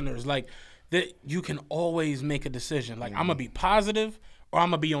listeners like that you can always make a decision. Like I'm gonna be positive or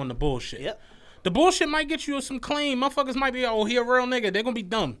I'm gonna be on the bullshit. Yep. The bullshit might get you some claim. Motherfuckers might be, oh, he a real nigga. They're gonna be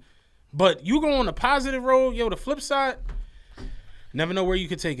dumb. But you go on the positive road, yo, the flip side, never know where you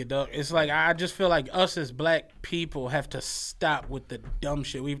could take it, dog. It's like I just feel like us as black people have to stop with the dumb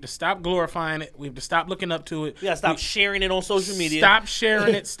shit. We have to stop glorifying it. We have to stop looking up to it. We got to stop sharing it on social media. Stop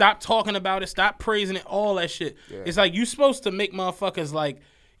sharing it. Stop talking about it. Stop praising it. All that shit. Yeah. It's like you supposed to make motherfuckers like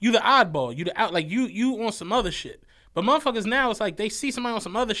you the oddball. You the out like you on some other shit. But motherfuckers now it's like they see somebody on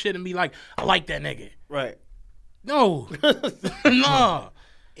some other shit and be like, I like that nigga. Right. No. Nah.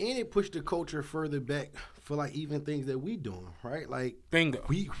 And it pushed the culture further back for like even things that we doing, right? Like bingo.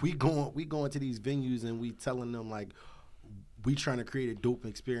 We going to these venues and we telling them like we trying to create a dope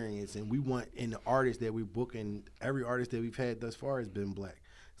experience and we want in the artists that we booking, every artist that we've had thus far has been black.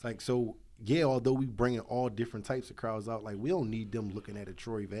 It's like so yeah, although we bringing all different types of crowds out, like we don't need them looking at a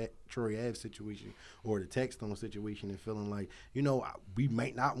Troy Ave situation or the Techstone situation and feeling like, you know, we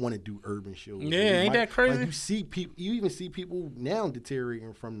might not want to do urban shows. Yeah, ain't that crazy? Like you even see people now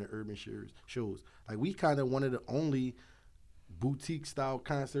deteriorating from the urban shows. Like we kind of one of the only boutique style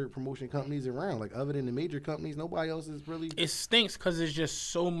concert promotion companies around. Like other than the major companies, nobody else is really. It stinks because there's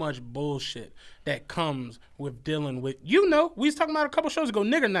just so much bullshit that comes with dealing with. You know, we was talking about a couple shows ago,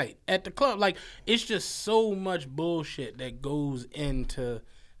 nigger night at the club. Like it's just so much bullshit that goes into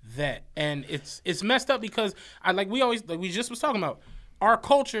that, and it's messed up because we just was talking about. Our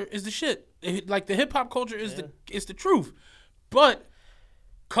culture is the shit. Like the hip hop culture is the truth, but.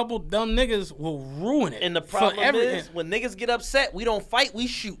 Couple dumb niggas will ruin it. And the problem is, when niggas get upset, we don't fight, we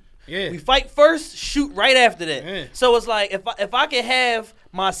shoot. Yeah. We fight first, shoot right after that. Yeah. So it's like, if I can have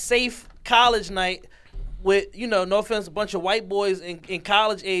my safe college night with, you know, no offense, a bunch of white boys and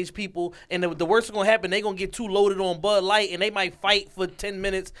college age people, and the worst is gonna happen, they gonna get too loaded on Bud Light, and they might fight for 10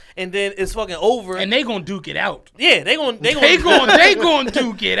 minutes, and then it's fucking over. And they gonna duke it out. Yeah, they gonna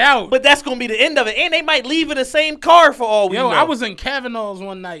duke it out. But that's gonna be the end of it, and they might leave in the same car for all we know. I was in Kavanaugh's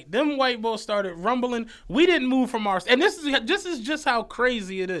one night. Them white boys started rumbling. We didn't move from our, and this is just how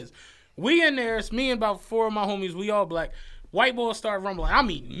crazy it is. We in there, it's me and about 4 of my homies. We all black. White boys start rumbling. I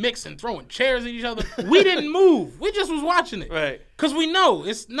mean, mixing, throwing chairs at each other. We didn't move. We just was watching it. Right. Because we know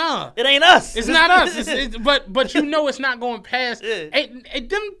it's It ain't us. It's not us. But you know it's not going past. Yeah.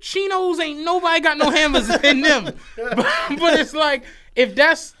 Them chinos ain't nobody got no hammers in them. But it's like, if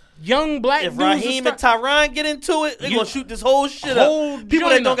that's young black If dudes. Raheem and Tyron get into it, they're going to shoot this whole shit up. People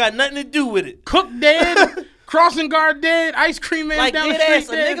that don't got nothing to do with it. Cook dead. Crossing guard dead, ice cream man like down the dead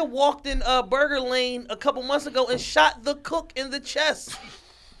street ass, dead. a nigga walked in Burger Lane a couple months ago and shot the cook in the chest.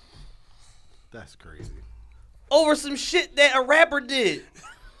 That's crazy. Over some shit that a rapper did.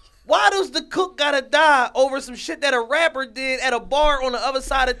 Why does the cook gotta die over some shit that a rapper did at a bar on the other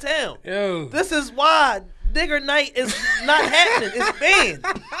side of town? Yo. This is why nigger night is not happening. It's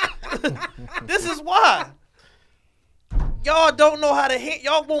banned. This is why. Y'all don't know how to hit.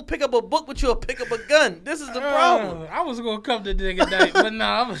 Y'all won't pick up a book, but you'll pick up a gun. This is the problem. I was gonna come to nigga night, but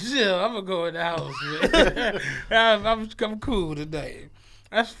nah, I'm chill. I'm gonna go in the house, man. I'm cool today.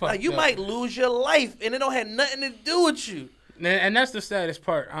 That's fucked like, you up. might lose your life, and it don't have nothing to do with you. And that's the saddest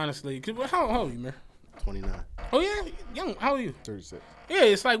part, honestly. How old are you, man? 29. Oh yeah, young. How old are you? 36. Yeah,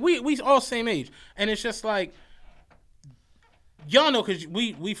 it's like we all same age, and it's just like. Y'all know, because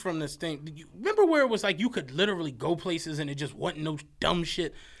we from this thing. Remember where it was like you could literally go places and it just wasn't no dumb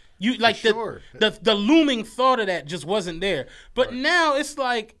shit? You like sure. the looming thought of that just wasn't there. But now it's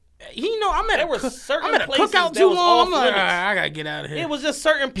like, I'm at a cookout too long. I'm like, I gotta get out of here. It was just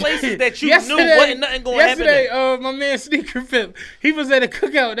certain places that you knew wasn't nothing going to happen. Yesterday, my man Sneaker Pimp, he was at a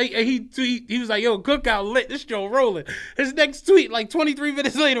cookout. He was like, "Yo, cookout lit. This show rolling." His next tweet, like 23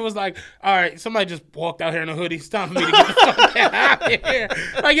 minutes later, was like, "All right, somebody just walked out here in a hoodie. It's time for me to get the fuck out of here."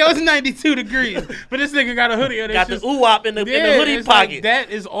 Like, yo, it's 92 degrees, but this nigga got a hoodie. Got the ooh-wop in the hoodie pocket. Like, that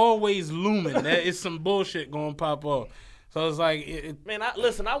is always looming. That is some bullshit going to pop off. So it's like, man,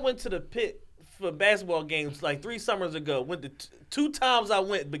 I went to the pit for basketball games like 3 summers ago. Went to 2 times I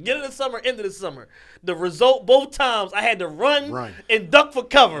went, beginning of summer, end of the summer. The result, both times, I had to run. And duck for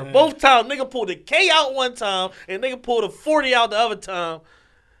cover. Both times, nigga pulled a K out one time, and nigga pulled a 40 out the other time.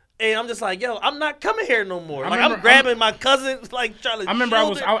 And I'm just like, yo, I'm not coming here no more. I'm grabbing my cousins, like trying to. I remember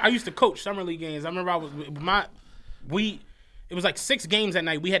I used to coach summer league games. I remember it was like 6 games that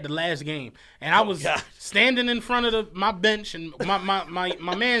night. We had the last game, and I was standing in front of my bench, and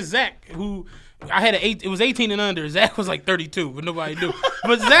my man Zach, who I had it was 18 and under. Zach was like 32, but nobody knew.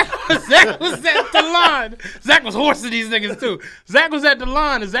 But Zach was at the line. Zach was horsing these niggas too. Zach was at the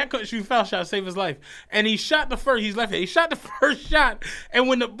line, and Zach couldn't shoot foul shot, save his life. And he shot the first. He's left-handed. He shot the first shot, and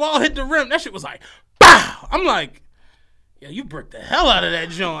when the ball hit the rim, that shit was like, bow. I'm like, yeah, you bricked the hell out of that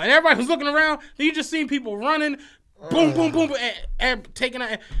joint. And everybody was looking around. And you just seen people running. Boom, boom, boom, and taking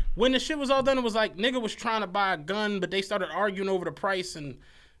out. When the shit was all done, it was like nigga was trying to buy a gun, but they started arguing over the price and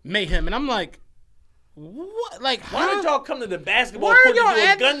mayhem. And I'm like, what? Like, why did y'all come to the basketball court to do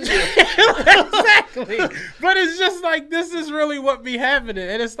a gun deal? Exactly. But it's just like, this is really what be happening.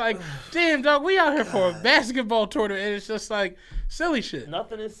 And it's like, damn, dog, we out here for a basketball tournament. And it's just like silly shit.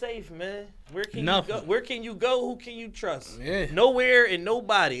 Nothing is safe, man. Where can you go? Where can you go? Who can you trust? Yeah. Nowhere and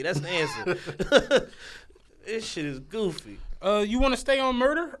nobody. That's the answer. This shit is goofy. You want to stay on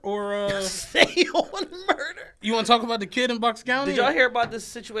murder or stay on murder? You want to talk about the kid in Bucks County? Did y'all hear about this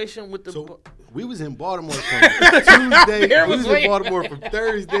situation with the? So we was in Baltimore from Tuesday. We was in Baltimore from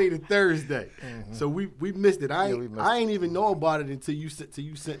Thursday to Thursday. Mm-hmm. So we missed it. I ain't even know about it until you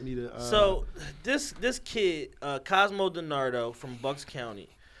sent me the. So this kid Cosmo DiNardo from Bucks County.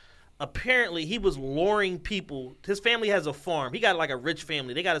 Apparently, he was luring people. His family has a farm. He got like a rich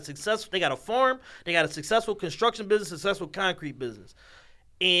family. They got a farm. They got a successful construction business, successful concrete business.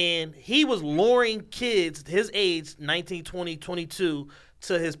 And he was luring kids his age, 19, 20, 22,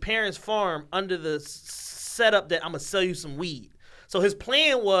 to his parents' farm under the setup that I'm going to sell you some weed. So his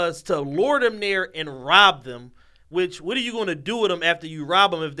plan was to lure them there and rob them. Which, what are you going to do with them after you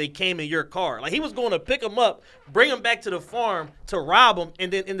rob them if they came in your car? Like, he was going to pick them up, bring them back to the farm to rob them,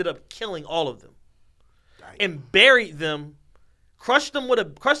 and then ended up killing all of them. And buried them, crushed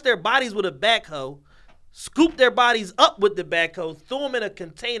their bodies with a backhoe, scooped their bodies up with the backhoe, threw them in a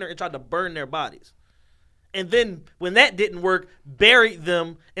container, and tried to burn their bodies. And then, when that didn't work, buried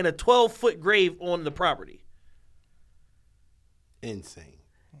them in a 12-foot grave on the property. Insane.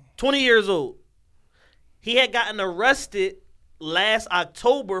 20 years old. He had gotten arrested last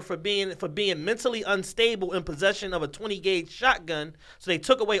October for being mentally unstable in possession of a 20-gauge shotgun. So they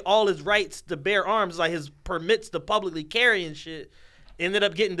took away all his rights to bear arms, like his permits to publicly carry and shit. Ended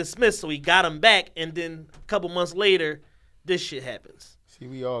up getting dismissed, so he got him back. And then a couple months later, this shit happens. See,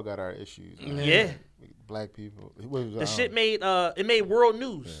 we all got our issues. Man. Yeah. Black people. The shit made world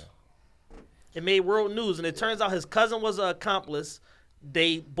news. Yeah. It made world news, and it turns out his cousin was an accomplice.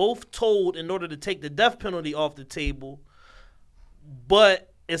 They both told in order to take the death penalty off the table,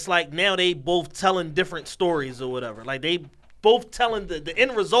 but it's like now they both telling different stories or whatever. Like they both telling the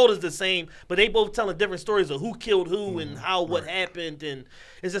end result is the same, but they both telling different stories of who killed who and how what happened, and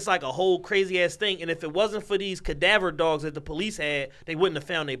it's just like a whole crazy ass thing. And if it wasn't for these cadaver dogs that the police had, they wouldn't have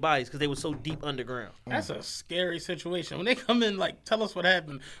found their bodies because they were so deep underground. That's a scary situation. When they come in like, tell us what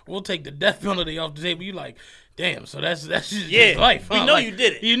happened, we'll take the death penalty off the table. You like, damn, so that's just life. Huh? We know like, you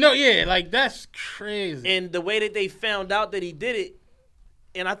did it. You know, yeah, like that's crazy. And the way that they found out that he did it,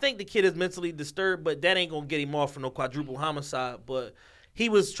 and I think the kid is mentally disturbed, but that ain't gonna get him off for no quadruple homicide. But he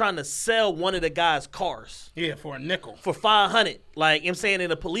was trying to sell one of the guy's cars. Yeah, for a nickel. For $500. Like, I'm saying,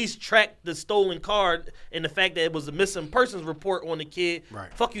 and the police tracked the stolen car and the fact that it was a missing persons report on the kid.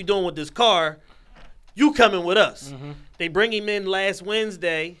 Right. Fuck you doing with this car? You coming with us. Mm-hmm. They bring him in last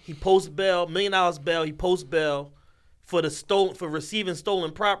Wednesday. He posts bail, $1 million bail. He posts bail for receiving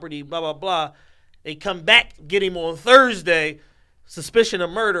stolen property, blah, blah, blah. They come back, get him on Thursday, suspicion of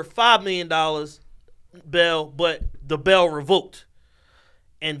murder, $5 million bail, but the bail revoked.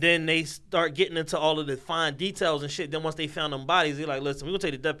 And then they start getting into all of the fine details and shit. Then once they found them bodies, they're like, listen, we're going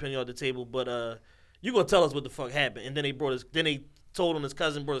to take the death penalty off the table, but you're going to tell us what the fuck happened. And then they told him his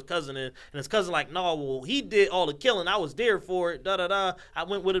cousin brought his cousin in, and his cousin like, no, well, he did all the killing. I was there for it, da-da-da. I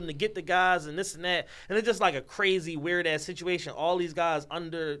went with him to get the guys and this and that. And it's just like a crazy, weird-ass situation. All these guys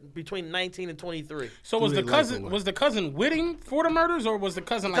between 19 and 23. So was the cousin with him for the murders, or was the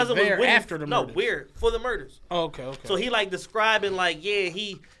cousin like there after the murders? No, weird, for the murders. Oh, okay. So he like describing like, yeah,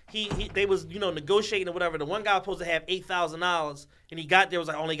 they was, negotiating or whatever. The one guy was supposed to have $8,000, and he got there, was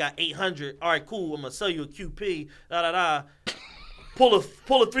like, I only got $800. All right, cool, I'm going to sell you a QP, da-da-da. Pull a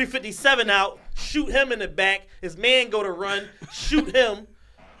 357 out, shoot him in the back. His man go to run, shoot him.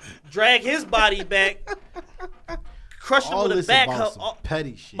 drag his body back, crush him All with a this back about some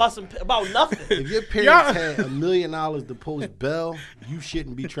petty shit. about nothing. If your parents had $1 million to post bail, you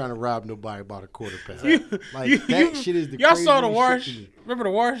shouldn't be trying to rob nobody about a quarter pound. That shit is the y'all saw the craziest Wash. shit to me. Remember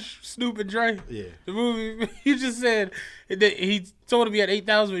the Wash? Snoop and Dre. Yeah. The movie. You just said that he told him he had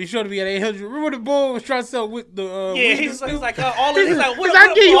 8,000, but he showed him he had 800. Remember when the boy was trying to sell with the Yeah, weed he's to Snoop? like all of this. Like, what,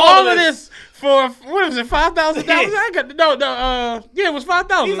 I give you what all of this for what was it, $5,000? Yeah. I got yeah, it was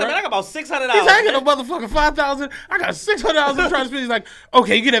 $5,000. He's like, right? man, I got about $600. He's like, I got no motherfucking $5,000. I got $600 trying to spend. He's like,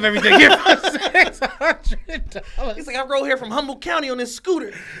 okay, you can have everything here for $600. He's like, I rode here from Humboldt County on this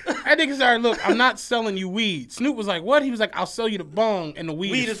scooter. That nigga started, look, I'm not selling you weed. Snoop was like, what? He was like, I'll sell you the bong and the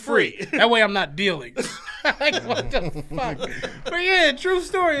weed is free. That way I'm not dealing. Like, what the fuck? But yeah, true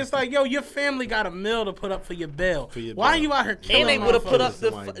story. It's like, yo, your family got $1 million to put up for your bail. Why are you out here killing And they would have put up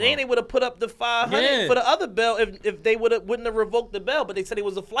motherfuckers? they would have put up the $500 for the other bail if they wouldn't have revoked the bail, but they said it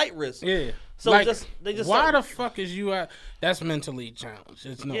was a flight risk. Yeah. So like, they just why started, the fuck is you at? That's mentally challenged.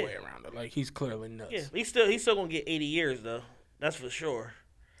 There's no way around it. Like, he's clearly nuts. Yeah, he's still gonna get 80 years though. That's for sure.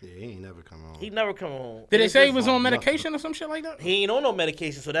 Yeah, he ain't never come home. He never come home. Did they say he was on medication or some shit like that? He ain't on no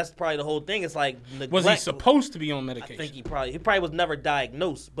medication, so that's probably the whole thing. It's like neglect. Was he supposed to be on I medication? think he probably was never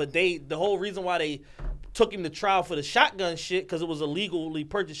diagnosed. But the whole reason why they took him to trial for the shotgun shit, because it was a legally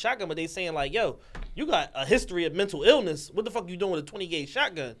purchased shotgun, but they saying like, yo, you got a history of mental illness. What the fuck you doing with a 20 gauge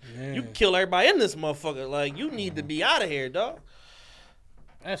shotgun? Yeah. You can kill everybody in this motherfucker. Like, you need to be out of here, dog.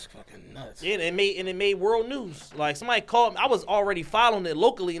 That's fucking nuts. Yeah, and it made world news. Like, somebody called me. I was already following it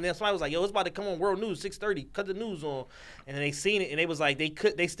locally, and then somebody was like, yo, it's about to come on world news 6:30. Cut the news on. And then they seen it, and they was like,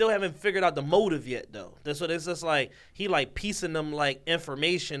 they still haven't figured out the motive yet though. So it's just like he like piecing them like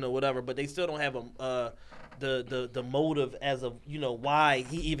information or whatever, but they still don't have the motive as of, you know, why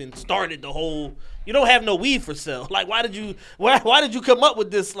he even started the whole. You don't have no weed for sale. Like, why did you come up with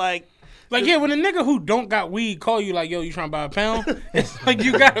this? Like, yeah, when a nigga who don't got weed call you like, yo, you trying to buy a pound? It's like,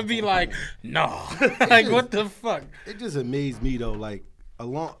 you gotta be like, no. Like, what the fuck? It just amazed me though. Like,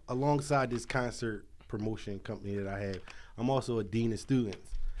 alongside this concert promotion company that I have, I'm also a dean of students,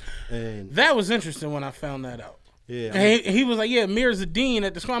 and that was interesting when I found that out. Yeah, and he was like, yeah, Mir's a dean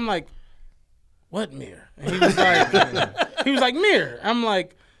at the school. I'm like, what Mir? And he was like, Mir. I'm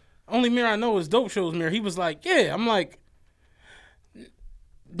like, only Mir I know is Dope Show's Mir. He was like, yeah. I'm like,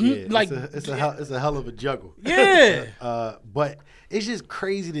 yeah, like it's a hell of a juggle. Yeah. But it's just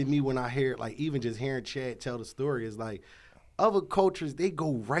crazy to me when I hear, like, even just hearing Chad tell the story is like, other cultures, they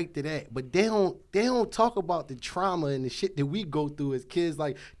go right to that, but they don't talk about the trauma and the shit that we go through as kids.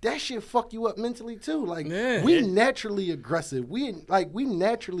 Like, that shit fuck you up mentally too. Like, we naturally aggressive. We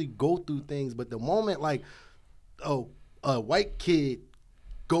naturally go through things, but the moment like, a white kid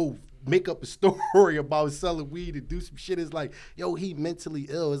go make up a story about selling weed and do some shit, is like, yo, he mentally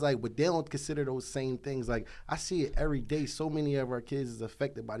ill. It's like, but they don't consider those same things. Like, I see it every day. So many of our kids is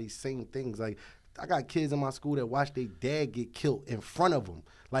affected by these same things. Like, I got kids in my school that watch their dad get killed in front of them.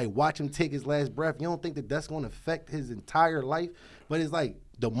 Like, watch him take his last breath. You don't think that that's going to affect his entire life? But it's like,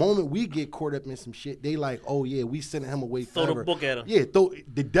 the moment we get caught up in some shit, they like, oh yeah, we sending him away forever. Throw the book at him. Yeah,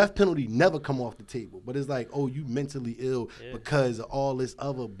 the death penalty never come off the table. But it's like, oh, you mentally ill because of all this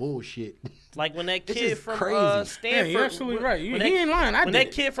other bullshit. Like when that It's kid just from crazy. Stanford. Yeah, you're absolutely right. He ain't lying. When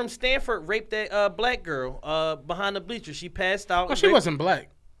that kid from Stanford raped that black girl behind the bleachers, she passed out. Well, she wasn't black.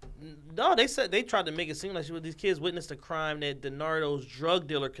 No, they said they tried to make it seem like these kids witnessed a crime that DiNardo's drug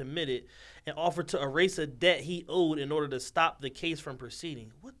dealer committed and offered to erase a debt he owed in order to stop the case from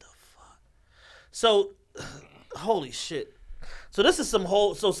proceeding. What the fuck? So, holy shit. So this is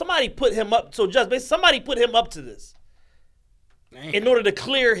so somebody put him up. So just basically somebody put him up to this in order to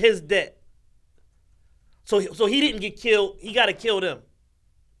clear his debt. So he didn't get killed. He got to kill them.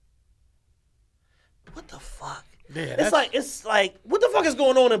 What the fuck? Yeah, it's like what the fuck is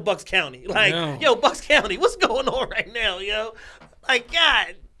going on in Bucks County? Like, yo, Bucks County, what's going on right now, yo? Like,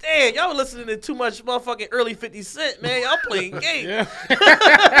 God damn, y'all listening to too much motherfucking early 50 Cent, man. Y'all playing games.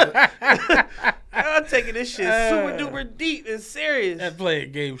 Y'all taking this shit super duper deep and serious. That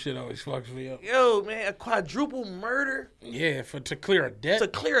playing game shit always fucks me up. Yo, man, a quadruple murder? Yeah, to clear a debt. To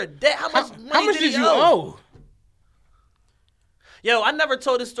clear a debt? How much money how much did you he owe? Yo, I never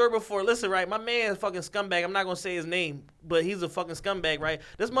told this story before. Listen, right? My man is a fucking scumbag. I'm not going to say his name, but he's a fucking scumbag, right?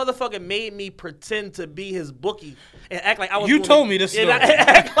 This motherfucker made me pretend to be his bookie and act like I was told me this story.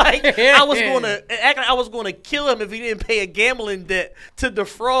 Act like I was going to kill him if he didn't pay a gambling debt to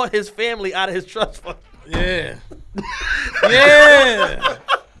defraud his family out of his trust fund. Yeah. Yeah.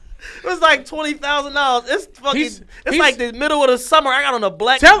 It was is like $20,000. It's fucking. He's like the middle of the summer. I got on a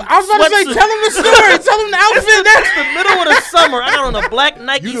black. I was about to say, sweatsuit. tell him the story. Tell him the outfit. It's the middle of the summer. I got on a black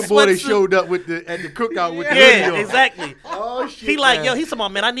Nike You the boy that sweatsuit. showed up at the cookout with the Yeah, hoodie on. exactly. Oh shit. He like, man. yo, he's talking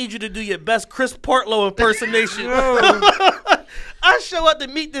about, man, I need you to do your best Chris Partlow impersonation. I show up to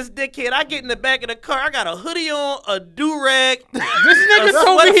meet this dickhead. I get in the back of the car. I got a hoodie on, a do-rag. This nigga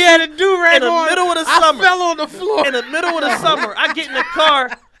told me he had a do-rag in the on. middle of the I summer. fell on the floor. In the middle of the summer. I get in the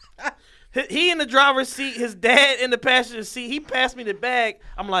car. He in the driver's seat. His dad in the passenger seat. He passed me the bag.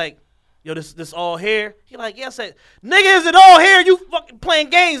 I'm like, yo, this all hair? He like, yeah. I said, nigga, is it all hair? You fucking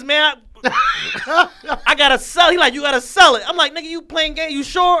playing games, man. I gotta sell. He like, you gotta sell it. I'm like, nigga, you playing games? You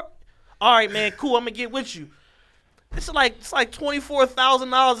sure? All right, man, cool. I'm gonna get with you. It's like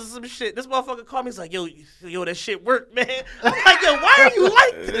 $24,000 or some shit. This motherfucker called me. He's like, yo, that shit worked, man. I'm like, yo, why are you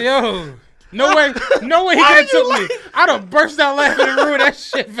like this? Yo, no way he could have took me. I'd have burst out laughing and ruined that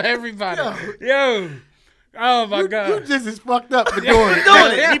shit for everybody. Yo. Oh my God. You just as fucked up for doing it.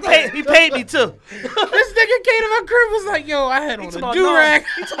 Doing it. He paid me too. This nigga came to my crib was like, yo, I had on a do-rag.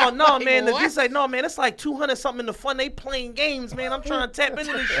 He told me, no, man. What? He said, no, man, it's like 200 something in the fun. They playing games, man. I'm trying to tap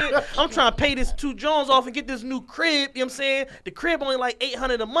into this shit. I'm trying to pay this 2 Jones off and get this new crib. You know what I'm saying? The crib only like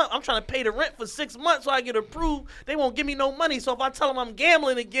 $800 a month. I'm trying to pay the rent for 6 months so I get approved. They won't give me no money. So if I tell them I'm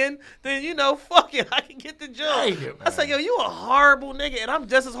gambling again, then, fuck it. I can get the job. I said, yo, you a horrible nigga. And I'm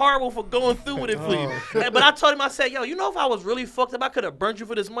just as horrible for going through with it for you. But I told him, I said, yo, if I was really fucked up, I could have burnt you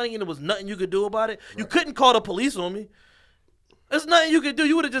for this money and there was nothing you could do about it. Right. You couldn't call the police on me. There's nothing you could do.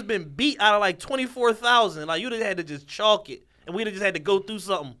 You would have just been beat out of like 24,000. Like, you'd have had to just chalk it. And we'd have just had to go through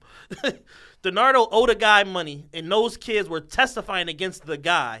something. Donardo owed a guy money, and those kids were testifying against the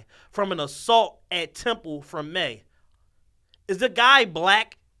guy from an assault at Temple from May. Is the guy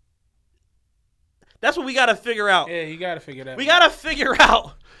black? That's what we got to figure out. Yeah, you got to figure that out. We got to figure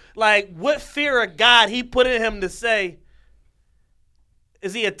out. Like, what fear of God he put in him to say,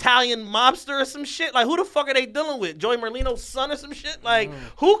 is he Italian mobster or some shit? Like, who the fuck are they dealing with? Joey Merlino's son or some shit? Like,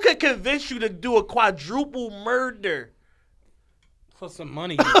 who could convince you to do a quadruple murder? For some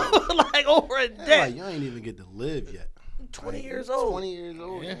money. Like, over a day. Like, you ain't even get to live yet. 20 years old. 20 years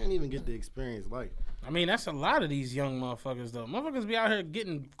old. Yeah. You ain't even get to experience life. I mean, that's a lot of these young motherfuckers, though. Motherfuckers be out here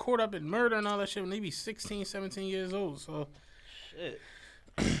getting caught up in murder and all that shit when they be 16, 17 years old. So, Shit.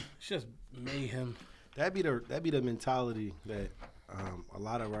 It's just mayhem. That'd be the mentality that a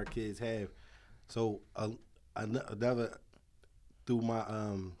lot of our kids have. So another through my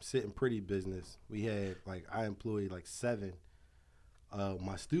sitting pretty business, we had I employed 7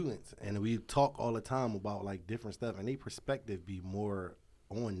 my students, and we talk all the time about different stuff, and their perspective be more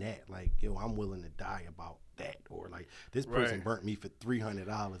on that. Like, yo, I'm willing to die about that, or this person burnt me for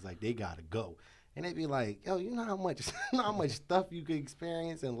 $300. Like, they gotta go. And they be like, yo, you know how much stuff you could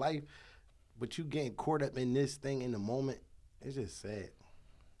experience in life, but you getting caught up in this thing in the moment. It's just sad.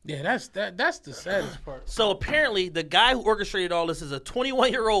 Yeah, that's the saddest part. So apparently the guy who orchestrated all this is a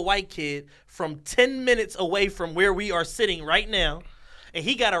 21-year-old white kid from 10 minutes away from where we are sitting right now. And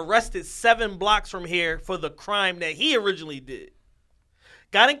he got arrested 7 blocks from here for the crime that he originally did.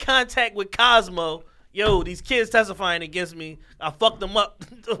 Got in contact with Cosmo. Yo, these kids testifying against me. I fucked them up,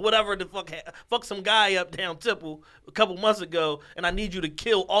 whatever the fuck. Fucked some guy up down Temple a couple months ago, and I need you to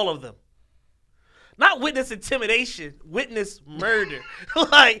kill all of them. Not witness intimidation, witness murder.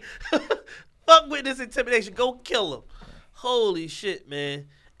 Fuck witness intimidation. Go kill them. Holy shit, man.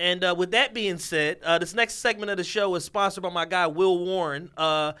 And with that being said, this next segment of the show is sponsored by my guy Will Warren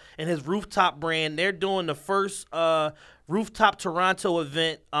and his Rooftop brand. They're doing the first Rooftop Toronto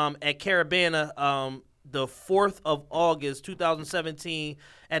event at Carabana the 4th of August, 2017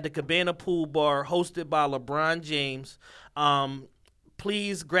 at the Cabana Pool Bar hosted by LeBron James.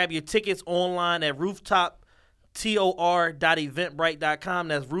 Please grab your tickets online at rooftoptor.eventbrite.com.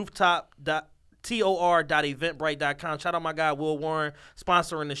 That's rooftop.tor.eventbrite.com. Shout out my guy Will Warren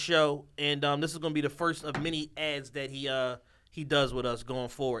sponsoring the show, and this is going to be the first of many ads that he does with us going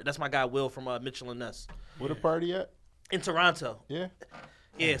forward. That's my guy Will from Mitchell and Ness. Where the party at? In Toronto. Yeah.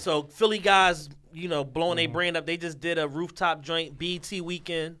 Yeah, so Philly guys, blowing their brand up. They just did a rooftop joint BET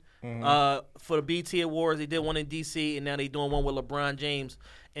weekend for the BET Awards. They did one in D.C., and now they're doing one with LeBron James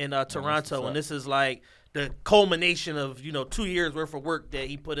in Toronto. And this is the culmination of, 2 years worth of work that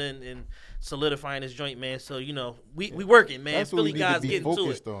he put in solidifying his joint, man. So, we working, man. That's Philly what we guys need to be getting to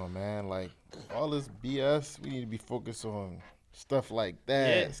focused it. on, man. All this BS, we need to be focused on stuff like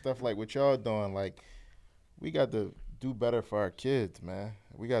that, stuff like what y'all doing. We got to do better for our kids, man.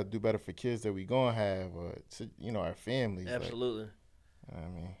 We got to do better for kids that we gonna have, our families. Absolutely. I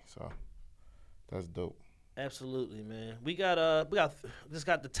mean, so that's dope. Absolutely, man. We got just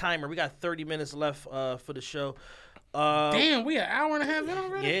got the timer. We got 30 minutes left for the show. Damn, we an hour and a half in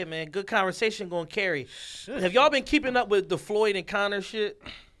already? Yeah, man. Good conversation going to carry. Have y'all been keeping up with the Floyd and Conor shit?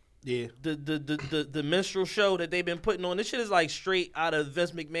 Yeah. The minstrel show that they've been putting on. This shit is like straight out of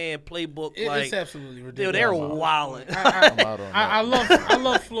Vince McMahon playbook. It's absolutely ridiculous. They're wilding. I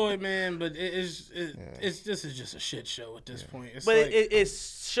love Floyd, man, but this is just a shit show at this point. It's but like, it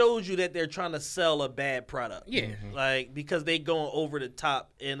shows you that they're trying to sell a bad product. Yeah. Like, because they going over the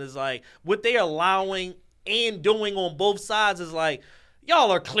top, and it's like what they allowing and doing on both sides is like,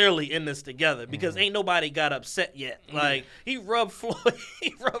 y'all are clearly in this together because ain't nobody got upset yet. Like, he rubbed Floyd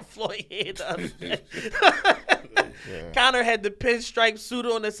head the other day. Conor had the pinstripe suit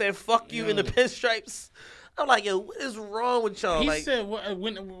on that said "fuck you" in the pinstripes. I'm like, yo, what is wrong with y'all? He said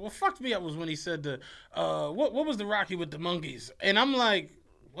what fucked me up was when he said what was the Rocky with the monkeys, and I'm like,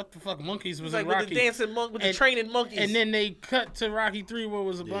 what the fuck monkeys was in like Rocky? With the dancing with the training monkeys. And then they cut to Rocky 3 where it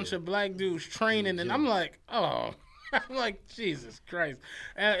was a bunch of black dudes training, and I'm like, oh. I'm like, Jesus Christ.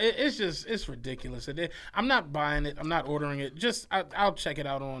 It's ridiculous. I'm not buying it. I'm not ordering it. Just, I'll check it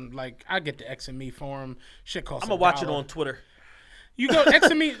out on, like, I get the XME forum. Shit costs I'm going to watch it on Twitter. You go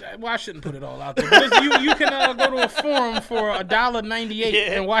XME. Well, I shouldn't put it all out there. But you can go to a forum for $1.98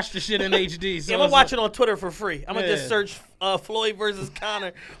 and watch the shit in HD. So I'm gonna watch it on Twitter for free. I'm gonna just search Floyd versus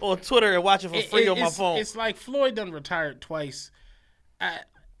Conor on Twitter and watch it for free on my phone. It's like Floyd done retired twice.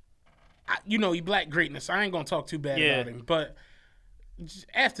 He black greatness. I ain't gonna talk too bad about him, but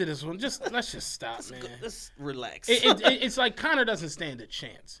after this one, let's just stop, man. Let's relax. It's like Conor doesn't stand a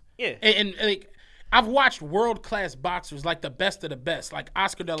chance. Yeah, and like, I've watched world-class boxers, like the best of the best, like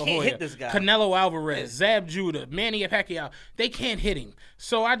Oscar De La Hoya, hit this guy. Canelo Alvarez, Zab Judah, Manny Pacquiao. They can't hit him.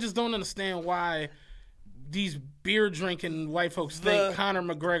 So I just don't understand why these beer-drinking white folks think Conor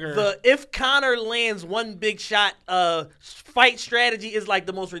McGregor. If Conor lands one big shot, fight strategy is like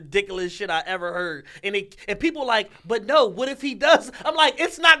the most ridiculous shit I ever heard. And people like, but no, what if he does? I'm like,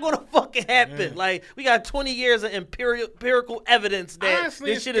 it's not gonna fucking happen. Yeah. Like, we got 20 years of empirical evidence that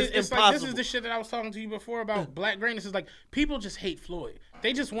honestly, this shit is impossible. Like, this is the shit that I was talking to you before about black greatness. Is like, people just hate Floyd.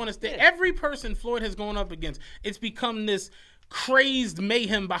 They just want to stay. Every person Floyd has gone up against, it's become this crazed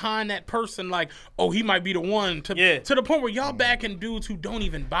mayhem behind that person, like, oh, he might be the one, to the point where y'all backing dudes who don't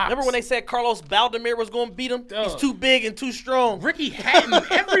even box. Remember when they said Carlos Baldomir was going to beat him? He's too big and too strong. Ricky Hatton,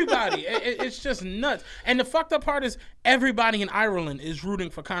 everybody. It's just nuts. And the fucked up part is everybody in Ireland is rooting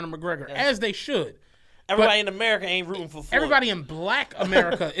for Conor McGregor, as they should. Everybody in America ain't rooting for Floyd. Everybody in black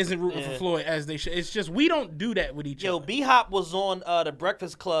America isn't rooting for Floyd as they should. It's just we don't do that with each other. Yo, B-Hop was on the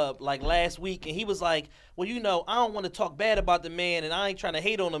Breakfast Club like last week, and he was like, well, I don't want to talk bad about the man, and I ain't trying to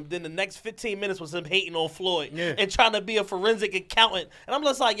hate on him. Then the next 15 minutes was him hating on Floyd and trying to be a forensic accountant. And I'm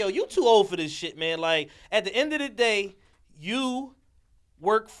just like, yo, you too old for this shit, man. Like, at the end of the day, you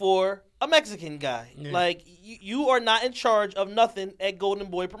work for a Mexican guy. Yeah. Like, you are not in charge of nothing at Golden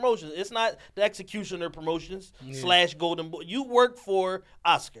Boy Promotions. It's not the Executioner Promotions / Golden Boy. You work for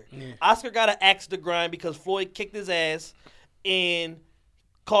Oscar. Yeah. Oscar got an axe to grind because Floyd kicked his ass and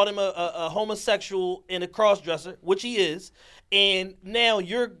called him a homosexual and a cross-dresser, which he is. And now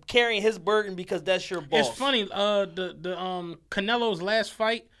you're carrying his burden because that's your boss. It's funny, the Canelo's last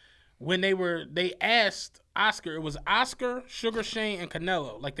fight, when they asked Oscar, it was Oscar, Sugar Shane, and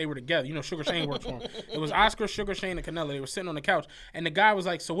Canelo. Like, they were together. You know, Sugar Shane worked for him. It was Oscar, Sugar Shane, and Canelo. They were sitting on the couch. And the guy was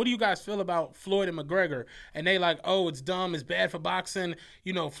like, so what do you guys feel about Floyd and McGregor? And they like, oh, it's dumb. It's bad for boxing.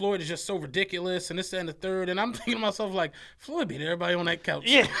 You know, Floyd is just so ridiculous. And this, that, and the third. And I'm thinking to myself, like, Floyd beat everybody on that couch.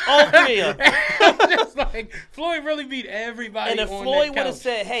 Yeah, all three of them. Just like, Floyd really beat everybody on that couch. And if Floyd would have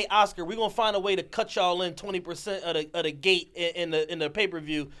said, hey, Oscar, we're going to find a way to cut y'all in 20% of the gate in the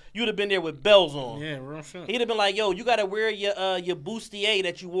pay-per-view, you'd have been there with bells on. Yeah, real shit. He'd have been like, yo, you got to wear your bustier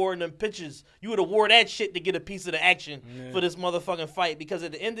that you wore in them pictures. You would have wore that shit to get a piece of the action for this motherfucking fight, because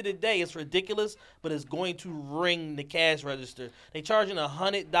at the end of the day, it's ridiculous, but it's going to ring the cash register. They charging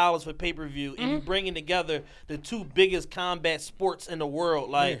 $100 for pay-per-view, and you bringing together the two biggest combat sports in the world.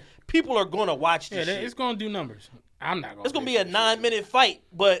 Like, people are going to watch this shit. It's going to do numbers. I'm not going to. It's going to be a 9-minute fight,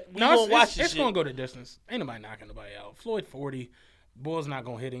 but we're going to watch this shit. It's going to go the distance. Ain't nobody knocking nobody out. Floyd 40. Bull's not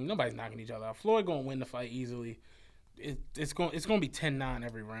going to hit him. Nobody's knocking each other out. Floyd going to win the fight easily. It's going to be 10-9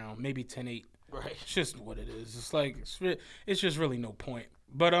 every round, maybe 10-8. Right. It's just what it is. It's like it's just really no point.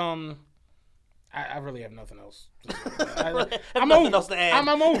 But I really have nothing else. I'm nothing over. else to add.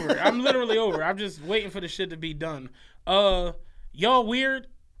 I'm over. I'm literally over. I'm just waiting for the shit to be done. Y'all weird.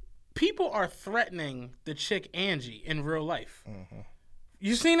 People are threatening the chick Angie in real life.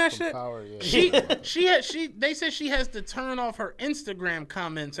 You seen that shit? Power, yeah. They said she has to turn off her Instagram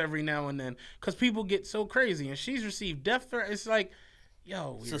comments every now and then because people get so crazy, and she's received death threats. It's like,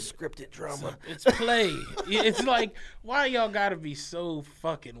 yo, It's a scripted drama. It's play. It's like, why y'all gotta be so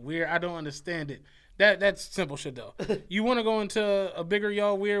fucking weird? I don't understand it. That's simple shit though. You want to go into a bigger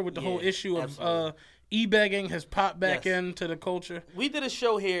y'all weird with the whole issue of e-begging has popped back into the culture. We did a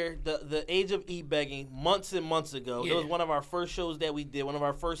show here, the age of e-begging, months and months ago. Yeah. It was one of our first shows that we did, one of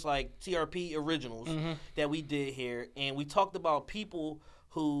our first like TRP originals that we did here, and we talked about people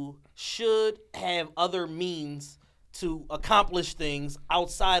who should have other means to accomplish things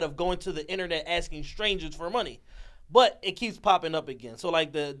outside of going to the internet asking strangers for money. But it keeps popping up again. So,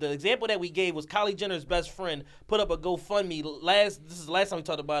 like, the example that we gave was Kylie Jenner's best friend put up a GoFundMe. This is the last time we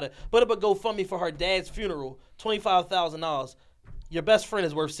talked about it. Put up a GoFundMe for her dad's funeral, $25,000. Your best friend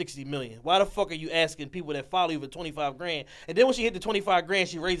is worth $60 million. Why the fuck are you asking people that follow you for $25,000? And then when she hit the $25,000,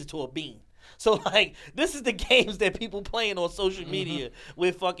 she raised it to a bean. So, like, this is the games that people playing on social media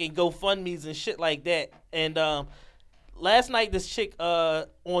with fucking GoFundMes and shit like that. And last night, this chick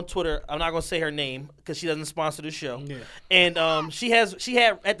on Twitter, I'm not gonna say her name because she doesn't sponsor the show. Yeah. And she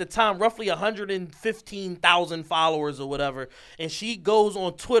had at the time roughly 115,000 followers or whatever. And she goes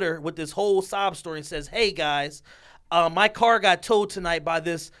on Twitter with this whole sob story and says, "Hey guys, my car got towed tonight by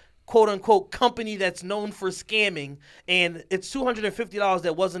this quote unquote company that's known for scamming, and it's $250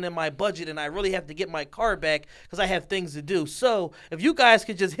 that wasn't in my budget, and I really have to get my car back because I have things to do. So if you guys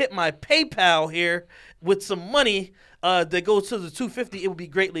could just hit my PayPal here with some money that goes to the $250, it would be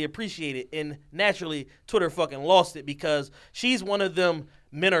greatly appreciated." And naturally, Twitter fucking lost it because she's one of them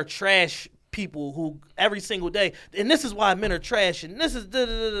men are trash people who every single day, and this is why men are trash, and this is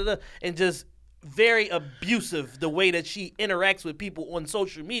and just very abusive the way that she interacts with people on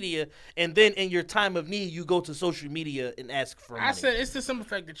social media, and then in your time of need, you go to social media and ask for money. I said it's the simple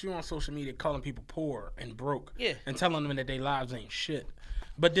fact that you're on social media calling people poor and broke, and telling them that their lives ain't shit.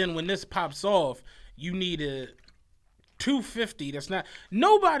 But then when this pops off, you need a $250. That's not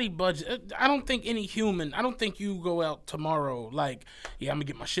nobody budget. I don't think any human. I don't think you go out tomorrow like, yeah, I'm gonna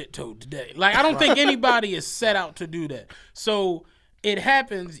get my shit towed today. Like, I don't think anybody is set out to do that. So it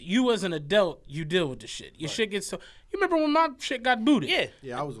happens. You as an adult, you deal with the shit. Your shit gets so. You remember when my shit got booted?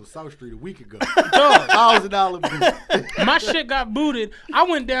 Yeah, I was on South Street a week ago. $1,000 boot. My shit got booted. I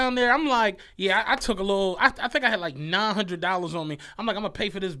went down there. I'm like, yeah, I took a little. I think I had like $900 on me. I'm like, I'm gonna pay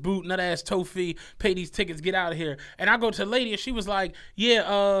for this boot, nut ass tow fee, pay these tickets, get out of here. And I go to the lady, and she was like,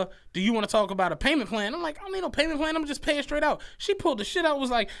 yeah, do you want to talk about a payment plan? I'm like, I don't need no payment plan. I'm just paying straight out. She pulled the shit out. Was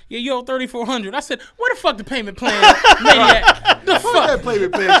like, yeah, you owe $3,400. I said, where the fuck the payment plan lady at? The fuck? That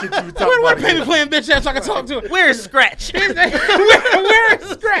payment plan shit you was talking Where about? the payment plan bitch at so I can talk to her? Where is Scratch? Where is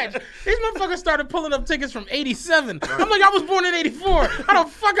Scratch? These motherfuckers started pulling up tickets from 87. I'm like, I was born in 84. How the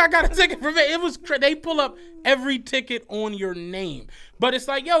fuck I got a ticket from it? It was they pull up every ticket on your name. But it's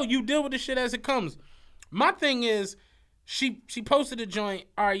like, yo, you deal with the shit as it comes. My thing is, she posted a joint.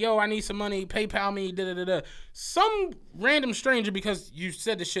 All right, yo, I need some money. PayPal me. Da-da-da-da. Some random stranger, because you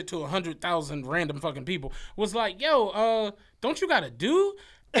said this shit to 100,000 random fucking people, was like, yo, don't you got a dude?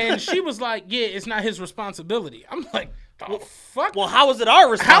 And she was like, yeah, it's not his responsibility. I'm like, the fuck? Well, how is it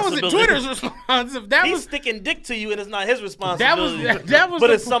our responsibility? How is it Twitter's responsibility? He's sticking dick to you, and it's not his responsibility. That was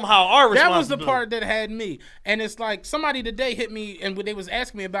but it's somehow our responsibility. That was the part that had me. And it's like, somebody today hit me, and they was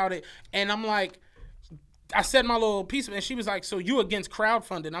asking me about it, and I'm like, I said my little piece of it, and she was like, so you against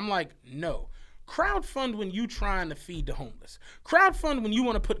crowdfunding? I'm like, no. Crowdfund when you trying to feed the homeless. Crowdfund when you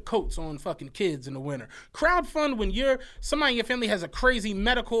want to put coats on fucking kids in the winter. Crowdfund when somebody in your family has a crazy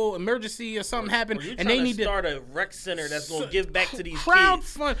medical emergency or something happen, and they need to start a rec center that's going to give back to these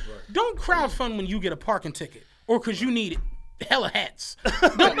crowdfund. Kids. Don't crowdfund when you get a parking ticket or because you need hella hats. don't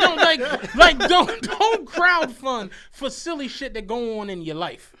crowdfund for silly shit that go on in your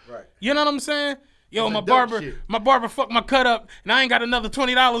life. Right. You know what I'm saying? Yo, my barber fucked my cut up, and I ain't got another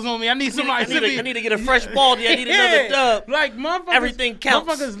 $20 on me. I need somebody. I need to get a fresh baldy. I need another dub. Like, motherfuckers, everything counts.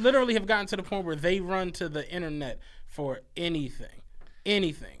 Motherfuckers literally have gotten to the point where they run to the internet for anything.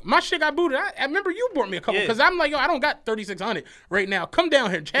 My shit got booted. I remember you bought me a couple because I'm like, yo, I don't got $3,600 right now. Come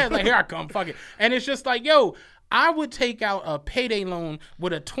down here, Chad's like, here I come, fuck it. And it's just like, yo, I would take out a payday loan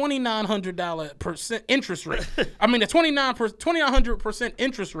with a $2,900% interest rate. I mean, a 2,900%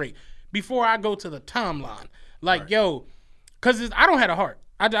 interest rate. Before I go to the timeline, like, yo, because I don't have a heart.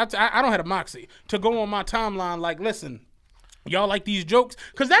 I don't have a moxie to go on my timeline like, listen, y'all like these jokes?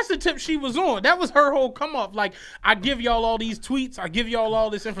 Because that's the tip she was on. That was her whole come off. Like, I give y'all all these tweets. I give y'all all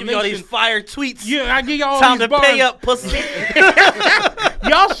this information. Give y'all these fire tweets. Yeah, I give y'all all time these to pay up, pussy.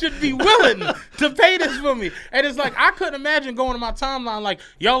 should be willing to pay this for me. And it's like, I couldn't imagine going to my timeline like,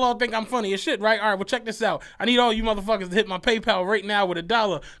 y'all all think I'm funny as shit, right? All right, well, check this out. I need all you motherfuckers to hit my PayPal right now with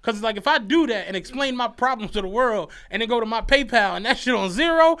 $1. Because it's like, if I do that and explain my problems to the world and then go to my PayPal and that shit on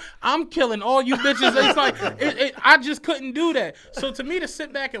zero, I'm killing all you bitches. It's like, I just couldn't do that. So to me, to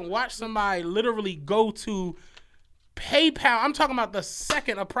sit back and watch somebody literally go to PayPal, I'm talking about the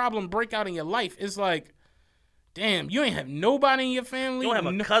second a problem break out in your life, it's like, damn, you ain't have nobody in your family. You don't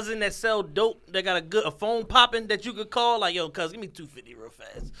have a cousin that sell dope that got a phone popping that you could call like, yo, cuz, give me $250 real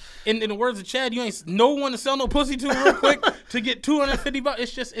fast. In the words of Chad, you ain't no one to sell no pussy to real quick to get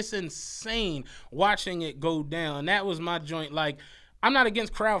 $250. It's insane watching it go down. That was my joint. Like, I'm not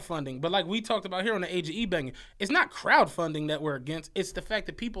against crowdfunding, but like we talked about here on the Age of E-Banging, it's not crowdfunding that we're against. It's the fact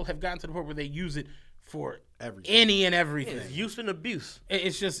that people have gotten to the point where they use it for any and everything. It's use and abuse.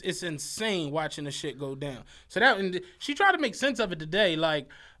 It's insane watching the shit go down. So and she tried to make sense of it today, like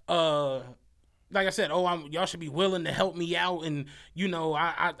I said, y'all should be willing to help me out, and you know,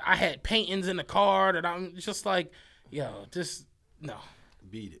 I had paintings in the car that I'm just like, yo, just no,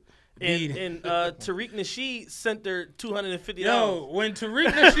 beat it. And Tariq Nasheed sent her $250. Yo, when Tariq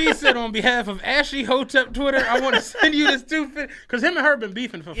Nasheed said on behalf of Ashley Hotep Twitter, I want to send you this $250, because him and her been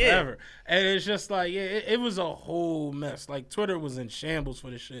beefing for forever. And it's just like, yeah, it was a whole mess. Like, Twitter was in shambles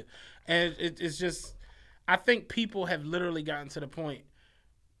for this shit. And it's just, I think people have literally gotten to the point,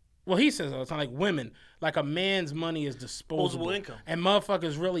 well, he says all the time, like women, like a man's money is disposable income. And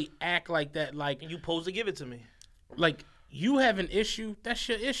motherfuckers really act like that. Like, and you supposed to give it to me. Like, you have an issue, that's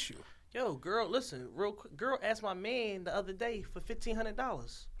your issue. Yo, girl, listen, real quick. Girl asked my man the other day for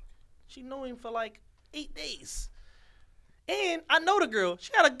 $1,500. She knew him for like 8 days. And I know the girl.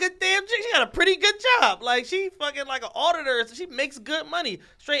 She got a good damn chick. She got a pretty good job. Like, she fucking like an auditor. So she makes good money.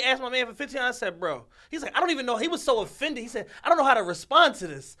 Straight asked my man for $1,500. I said, bro. He's like, I don't even know. He was so offended. He said, I don't know how to respond to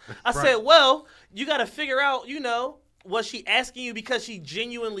this. I said, well, you got to figure out, you know, was she asking you because she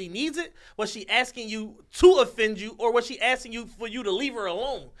genuinely needs it? Was she asking you to offend you? Or was she asking you for you to leave her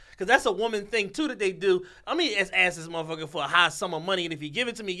alone? Because that's a woman thing, too, that they do. I mean, ask this motherfucker for a high sum of money, and if he give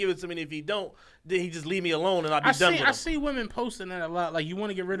it to me, give it to me. And if he don't, then he just leave me alone, and I'll be done with him. I see women posting that a lot. Like, you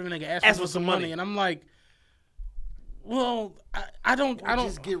want to get rid of a nigga, ask for some money. And I'm like, well, I don't.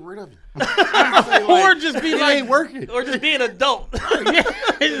 Just get rid of it. Or just be like, ain't working. Or just be an adult.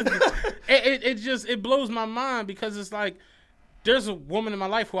 It blows my mind, because it's like, there's a woman in my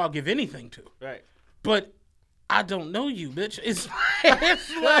life who I'll give anything to. Right. But I don't know you, bitch. It's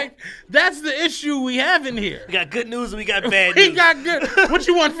like, that's the issue we have in here. We got good news and we got bad news. We got good. What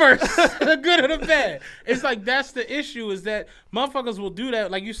you want first? The good or the bad? It's like, that's the issue, is that motherfuckers will do that,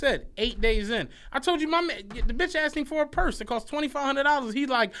 like you said, 8 days in. I told you, my man, the bitch asked him for a purse that cost $2,500. He's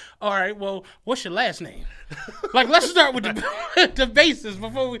like, all right, well, what's your last name? Like, let's start with the basics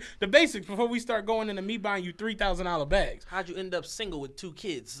before we start going into me buying you $3,000 bags. How'd you end up single with 2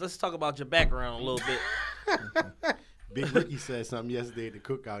 kids? Let's talk about your background a little bit. Big Ricky said something yesterday at the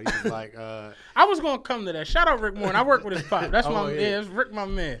cookout. He was like, I was gonna come to that. Shout out Rick Moore. I work with his pop. That's that's Rick, my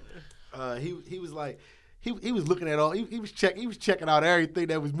man. He was like, he was looking at all. He was checking out everything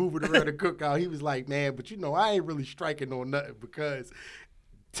that was moving around the cookout. He was like, man, but you know, I ain't really striking on nothing, because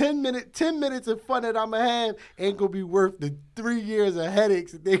 10 minutes of fun that I'ma have ain't gonna be worth the 3 years of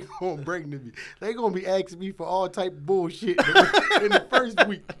headaches that they gonna bring to me. They gonna be asking me for all type of bullshit in the first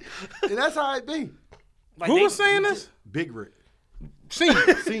week, and that's how it be. Like, who was saying this? Big Rick.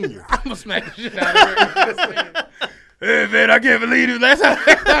 Senior. I'm gonna smack the shit out of Rick. Hey, man, I can't believe it. That's how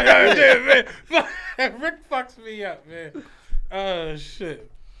man. Rick fucks me up, man. Oh,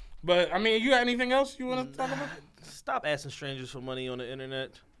 shit. But, I mean, you got anything else you want to talk about? Stop asking strangers for money on the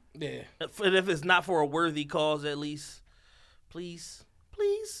internet. Yeah. If it's not for a worthy cause, at least. Please.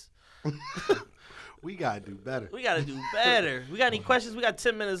 We gotta do better. We got any questions? We got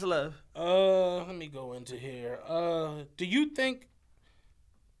 10 minutes left. Let me go into here. Do you think?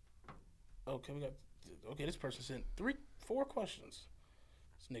 Okay, this person sent 4 questions.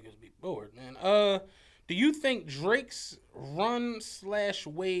 This niggas be bored, man. Do you think Drake's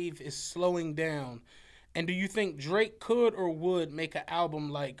run/wave is slowing down? And do you think Drake could or would make an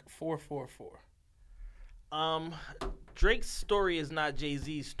album like 444? Drake's story is not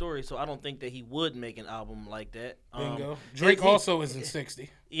Jay-Z's story, so I don't think that he would make an album like that. Bingo. Drake also isn't 60.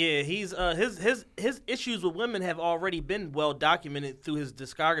 Yeah, he's his issues with women have already been well documented through his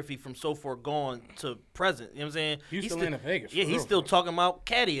discography from So Far Gone to present. You know what I'm saying? He's still in Vegas. Yeah, he's still talking about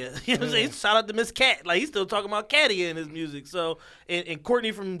Katia. You know what I'm saying? Shout out to Miss Cat. Like, he's still talking about Katia in his music. So, and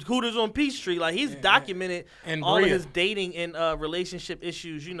Courtney from Hooters on Peachtree, like, he's documented and all Bria. of his dating and relationship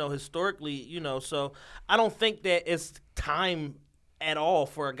issues, you know, historically, you know. So I don't think that it's time at all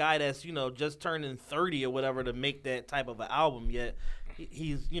for a guy that's, just turning 30 or whatever to make that type of an album yet.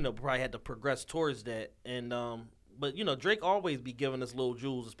 He's, probably had to progress towards that. And, but, Drake always be giving us little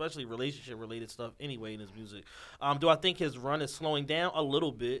jewels, especially relationship-related stuff anyway in his music. Do I think his run is slowing down? A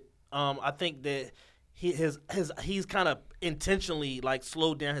little bit. I think that he's kind of intentionally like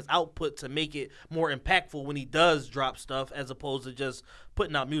slowed down his output to make it more impactful when he does drop stuff, as opposed to just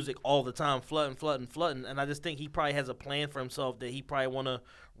putting out music all the time, flooding. And I just think he probably has a plan for himself that he probably want to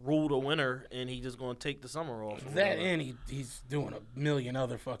rule the winter, and he just going to take the summer off. That and he's doing a million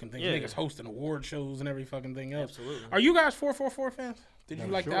other fucking things. Yeah. Niggas hosting award shows and every fucking thing else. Absolutely. Are you guys 444 fans? Did you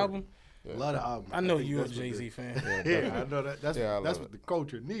like the album? A lot of albums. I know think you a that's what Jay-Z fan. Yeah, I know that. That's Yeah, I that's love what the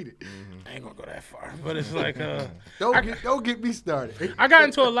culture needed. I ain't gonna go that far, but it's like Don't get me started. I got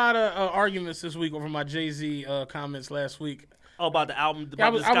into a lot of arguments this week over my Jay-Z comments last week. Oh, about the album? Yeah,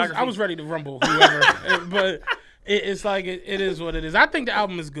 About I was ready to rumble whoever, but it's like it is what it is. I think the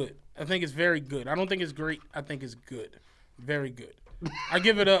album is good. I think it's very good. I don't think it's great. I think it's good, very good. I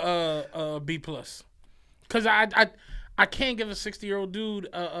give it a B plus, because I can't give a 60-year-old dude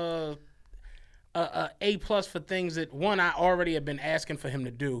a A plus for things that, one, I already have been asking for him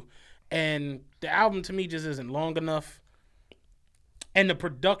to do, and the album to me just isn't long enough, and the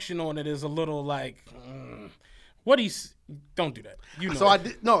production on it is a little like, don't do that. So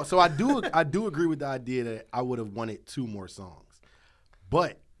I do agree with the idea that I would have wanted 2 more songs,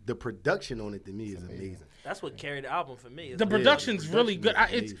 but the production on it to me is amazing. That's what carried the album for me. The production's really good.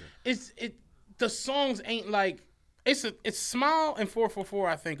 is The songs ain't like it's Smile and 444.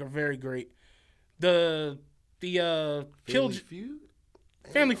 I think are very great. The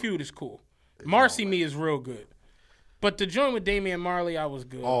Family Feud is cool. Marcy Me is real good, but the joint with Damian Marley, I was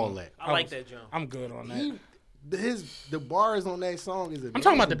good. All that. I like that joint. I'm good on that. The bars on that song is amazing. I'm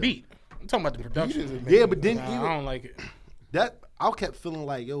talking about the beat. I'm talking about the production. Yeah, but then Nah, I don't like it. that I kept feeling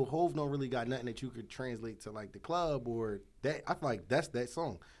like, yo, Hove don't really got nothing that you could translate to like the club or that. I feel like that's that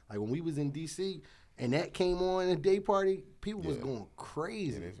song. Like when we was in DC and that came on a day party, people was going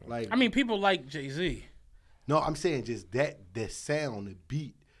crazy. Like, I mean, people like Jay-Z. no, I'm saying just the sound, the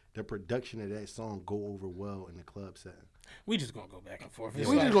beat, the production of that song go over well in the club setting. We just gonna go back and forth. We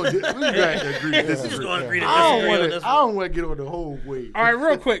just gonna agree to disagree. just gonna agree to I disagree on this I don't want to get on the whole wave. All right,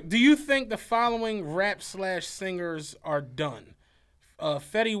 real quick. Do you think the following rap/singers are done?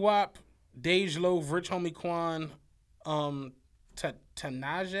 Fetty Wap, Dej Loaf, Rich Homie Quan,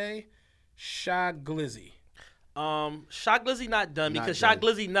 Tanaje, Shy Glizzy. Shy Glizzy not done because Shy Not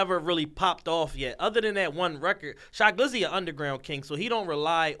done. Glizzy never really popped off yet. Other than that one record, Shy Glizzy an underground king, so he don't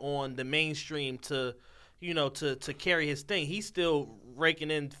rely on the mainstream to carry his thing. He's still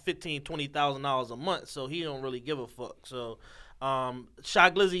raking in $15,000-$20,000 a month, so he don't really give a fuck. So, Shy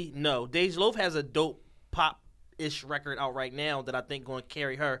Glizzy, no. Dej Loaf has a dope pop-ish record out right now that I think going to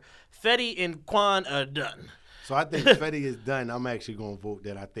carry her. Fetty and Quan are done. So I think Fetty is done. I'm actually going to vote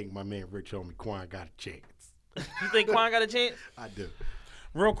that I think my man Rich Homie Quan got a chance. You think Quan got a chance? I do.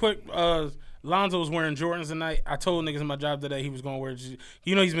 Real quick, Lonzo's wearing Jordans tonight. I told niggas in my job today he was going to wear.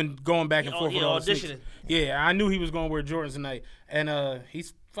 He's been going back and forth with all the auditioning. sneakers. Yeah, I knew he was going to wear Jordans tonight, and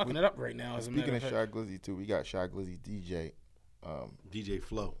he's fucking it up right now. As a Speaking matter of of fact. Shy Glizzy too, we got Shy Glizzy DJ. DJ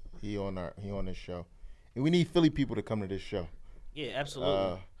Flow. He on this show, and we need Philly people to come to this show. Yeah,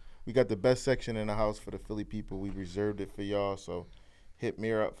 absolutely. We got the best section in the house for the Philly people. We reserved it for y'all, so hit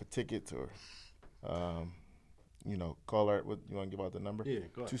Mirror up for tickets or, call her. What you want to give out the number? Yeah,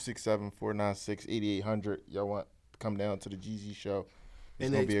 go ahead. 267-496-8800. Y'all want to come down to the GZ show? It's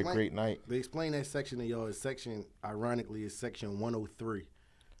And gonna they be a explain- great night. They explain that section to y'all. Ironically, is section 103.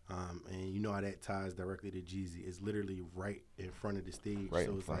 And you know how that ties directly to Jeezy. It's literally right in front of the stage. Right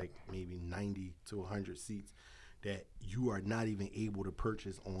so in it's front. like maybe 90 to 100 seats that you are not even able to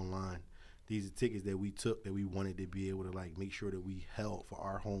purchase online. These are tickets that we took that we wanted to be able to like make sure that we held for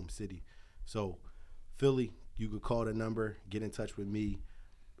our home city. So Philly, you could call the number, get in touch with me.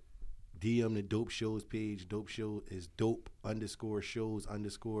 DM the Dope Shows page. Dope Show is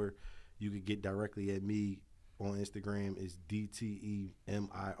dope_shows_. You could get directly at me on Instagram. It's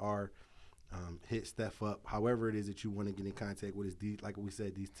DTEMIR. Hit Steph up. However it is that you want to get in contact with us. Like we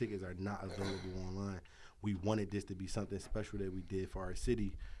said, these tickets are not available online. We wanted this to be something special that we did for our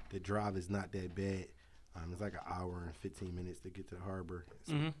city. The drive is not that bad. It's like an hour and 15 minutes to get to the harbor. It's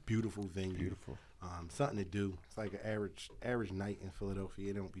a beautiful venue. Beautiful. Something to do. It's like an average night in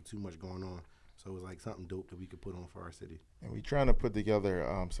Philadelphia. It don't be too much going on. So it's like something dope that we could put on for our city. And we trying to put together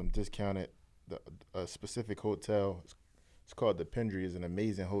some discounted, a specific hotel. It's called the Pendry. It's an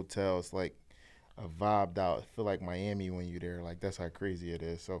amazing hotel. It's like a vibed out. I feel like Miami when you're there. Like that's how crazy it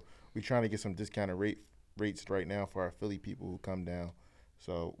is. So we trying to get some discounted rates right now for our Philly people who come down.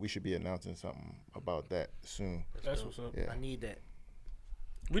 So we should be announcing something about that soon. That's what's up. Yeah. I need that.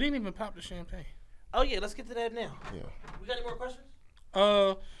 We didn't even pop the champagne. Oh yeah, let's get to that now. Yeah. We got any more questions?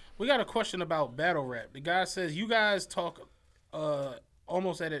 We got a question about battle rap. The guy says you guys talk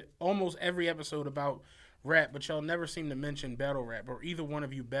almost every episode about rap, but y'all never seem to mention battle rap, or either one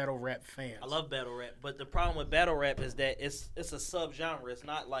of you battle rap fans. I love battle rap, but the problem with battle rap is that it's a subgenre. It's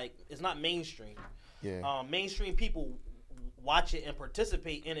not mainstream. Yeah. Mainstream people watch it and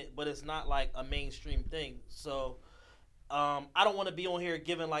participate in it, but it's not like a mainstream thing. So I don't want to be on here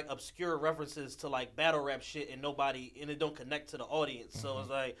giving like obscure references to like battle rap shit and it don't connect to the audience. So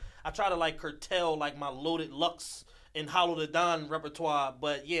it's like I try to like curtail like my Loaded Lux and Hollow the Don repertoire,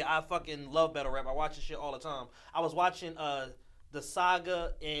 but yeah, I fucking love battle rap. I watch this shit all the time. I was watching the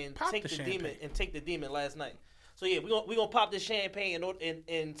Saga and Take the Demon last night. So yeah, we gonna pop this champagne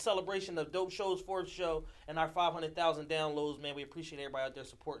in celebration of Dope Show's 4th show and our 500,000 downloads. Man, we appreciate everybody out there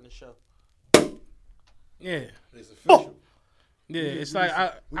supporting the show. Yeah. It's official. Yeah, it's We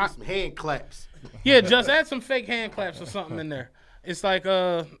like need some hand claps. yeah, just add some fake hand claps or something in there. It's like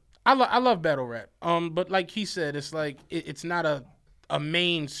I love battle rap. But like he said, it's like it's not a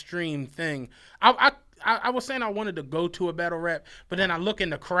mainstream thing. I was saying I wanted to go to a battle rap, but then I look in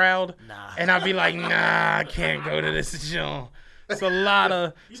the crowd and I'd be like, nah, I can't go to this joint. It's a lot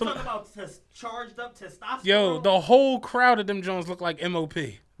of. You talking about charged up testosterone? Yo, the whole crowd of them Jones look like MOP.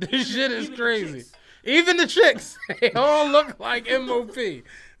 This shit is crazy. Even the chicks, they all look like MOP.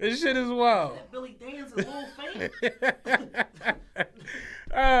 This shit is wild. That Billy Dan's a little fake.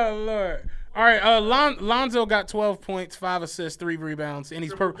 Oh Lord! All right, Lonzo got 12 points, 5 assists, 3 rebounds, and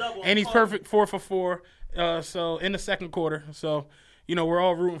he's perfect 4 for 4. So in the second quarter, so we're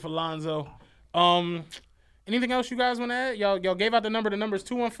all rooting for Lonzo. Anything else you guys want to add? Y'all gave out the number. The number is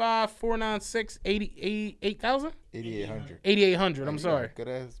 215-496-8000? 8,800. 8,800. I'm sorry. Good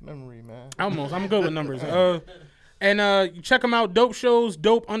ass memory, man. I'm good with numbers. And you check them out. Dope shows.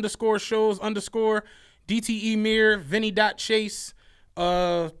 Dope_shows_ DTE Mirror. Vinny.Chase.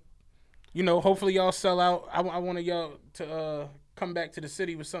 Hopefully y'all sell out. I want y'all to come back to the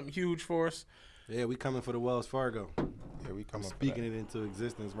city with something huge for us. Yeah, we coming for the Wells Fargo. Yeah, we I'm coming speaking it into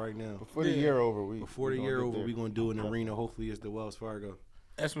existence right now. before the year over. We're gonna do an arena. Hopefully, it's the Wells Fargo.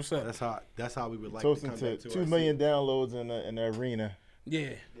 That's what's up. That's how we would like Toasting to come back to 2 million downloads in the arena. Yeah.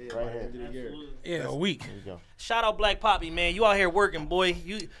 Right here. Yeah, a week. There you go. Shout out Black Poppy, man. You out here working, boy.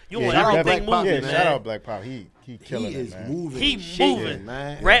 You want shout out everything Black moving, Pop. man. Shout out Black Pop. He killing He it, is man. moving. He shaking, moving,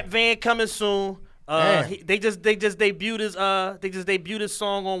 man. Rap Van coming soon. Damn. They just debuted his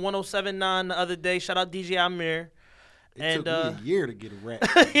song on 107.9 the other day. Shout out DJ Amir. It took me a year to get a rap.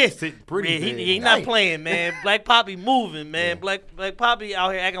 Sitting pretty Yeah, bad. he not playing, man. Black Poppy moving, man. Black Poppy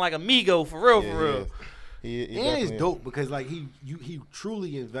out here acting like amigo for real, for real. He And it's definitely- dope because like he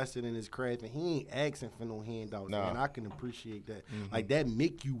truly invested in his craft and he ain't asking for no handouts. Nah. And I can appreciate that. Like that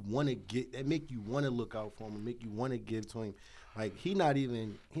make you want to look out for him and make you want to give to him. Like he not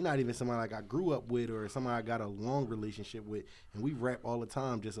even somebody like I grew up with or somebody I got a long relationship with, and we rap all the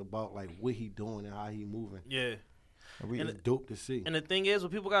time just about like what he doing and how he moving. Yeah. It's dope to see. And the thing is,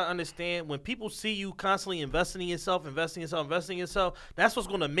 what people gotta understand, when people see you constantly investing in yourself, that's what's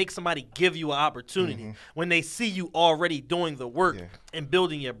gonna make somebody give you an opportunity. When they see you already doing the work and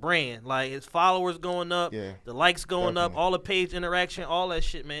building your brand, like his followers going up, the likes going up, all the page interaction, all that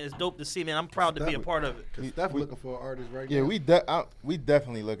shit, man. It's dope to see, man. I'm proud to be a part of it. Cause Steph looking for an artist right now. Yeah, we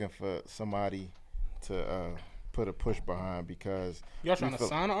definitely looking for somebody to put a push behind because Y'all trying to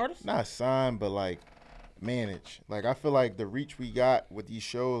sign an artist? not sign, but like manage. Like I feel like the reach we got with these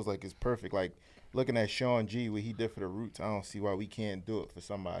shows like is perfect. Like looking at Sean G, what he did for the Roots, I don't see why we can't do it for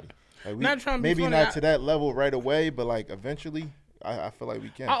somebody. Like Not trying to be maybe funny, not to that level right away, but like eventually, I feel like we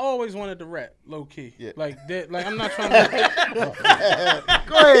can. I always wanted to rap, low key. Yeah. Like that. Like I'm not trying to.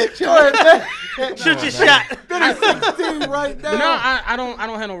 Go ahead. Shoot your shot. right now. No, I don't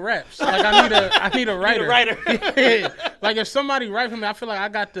have no raps. Like I need a writer. Like if somebody write for me, I feel like I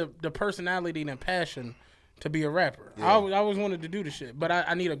got the personality and the passion to be a rapper. I always wanted to do the shit, but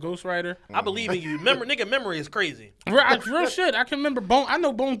I need a ghostwriter. I believe in you. Nigga memory is crazy. Real shit. I can remember I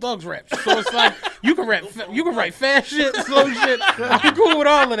know Bone Thugs raps, so it's like you can rap. You can write fast shit, slow shit. I'm cool with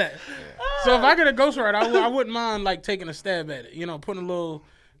all of that. So if I get a ghostwriter, I wouldn't mind like taking a stab at it. Putting a little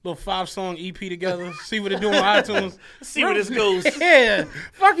 5-song EP together, see what it do on iTunes. See where this goes. Yeah,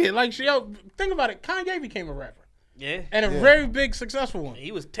 fuck it. Like, think about it. Kanye became a rapper. Yeah. And a very big, successful one.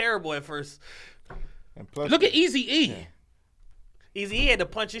 He was terrible at first. And plus, Look at Eazy-E. Eazy-E had to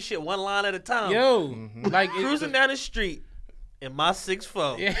punch his shit one line at a time. Yo, like Cruising down the street. in my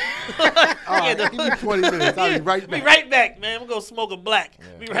 6'4". Yeah. All right, give me 20 minutes. I'll be right back. Be right back, man. We're going to smoke a black.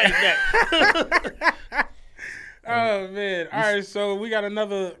 Be right back. Oh, man. All right, so we got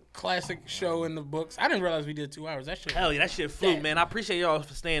another classic show in the books. I didn't realize we did 2 hours. That shit. Hell yeah, that shit flew, man. I appreciate y'all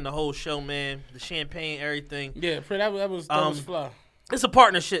for staying the whole show, man. The champagne, everything. Yeah, that was fly. It's a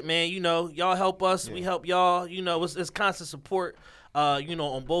partnership, man. You know, y'all help us. We help y'all. You know, it's constant support, you know,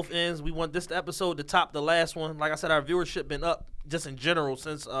 on both ends. We want this episode to top the last one. Like I said, our viewership been up just in general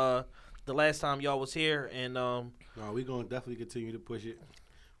since the last time y'all was here. And no, we're going to definitely continue to push it.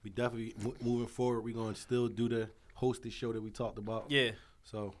 We definitely, moving forward, we're going to still do the hosted show that we talked about. Yeah.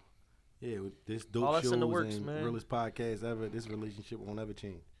 So, yeah, with this dope all that's shows in the works, and man. realest podcast ever, this relationship won't ever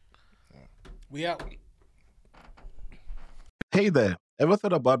change. We out. Hey there, ever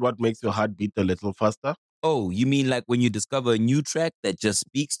thought about what makes your heart beat a little faster? Oh, you mean like when you discover a new track that just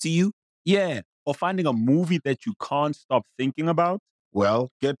speaks to you? Yeah, or finding a movie that you can't stop thinking about?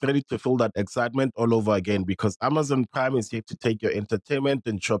 Well, get ready to feel that excitement all over again because Amazon Prime is here to take your entertainment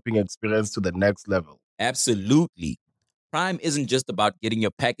and shopping experience to the next level. Absolutely. Prime isn't just about getting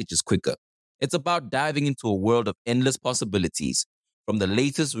your packages quicker. It's about diving into a world of endless possibilities, from the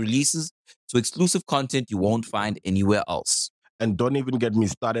latest releases to exclusive content you won't find anywhere else. And don't even get me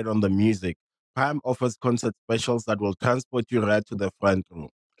started on the music. Prime offers concert specials that will transport you right to the front row.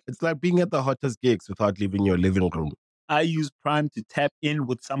 It's like being at the hottest gigs without leaving your living room. I use Prime to tap in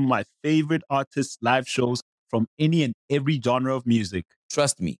with some of my favorite artists' live shows from any and every genre of music.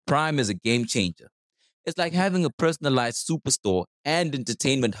 Trust me, Prime is a game changer. It's like having a personalized superstore and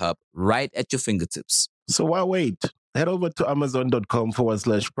entertainment hub right at your fingertips. So why wait? Head over to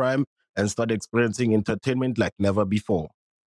amazon.com/Prime and start experiencing entertainment like never before.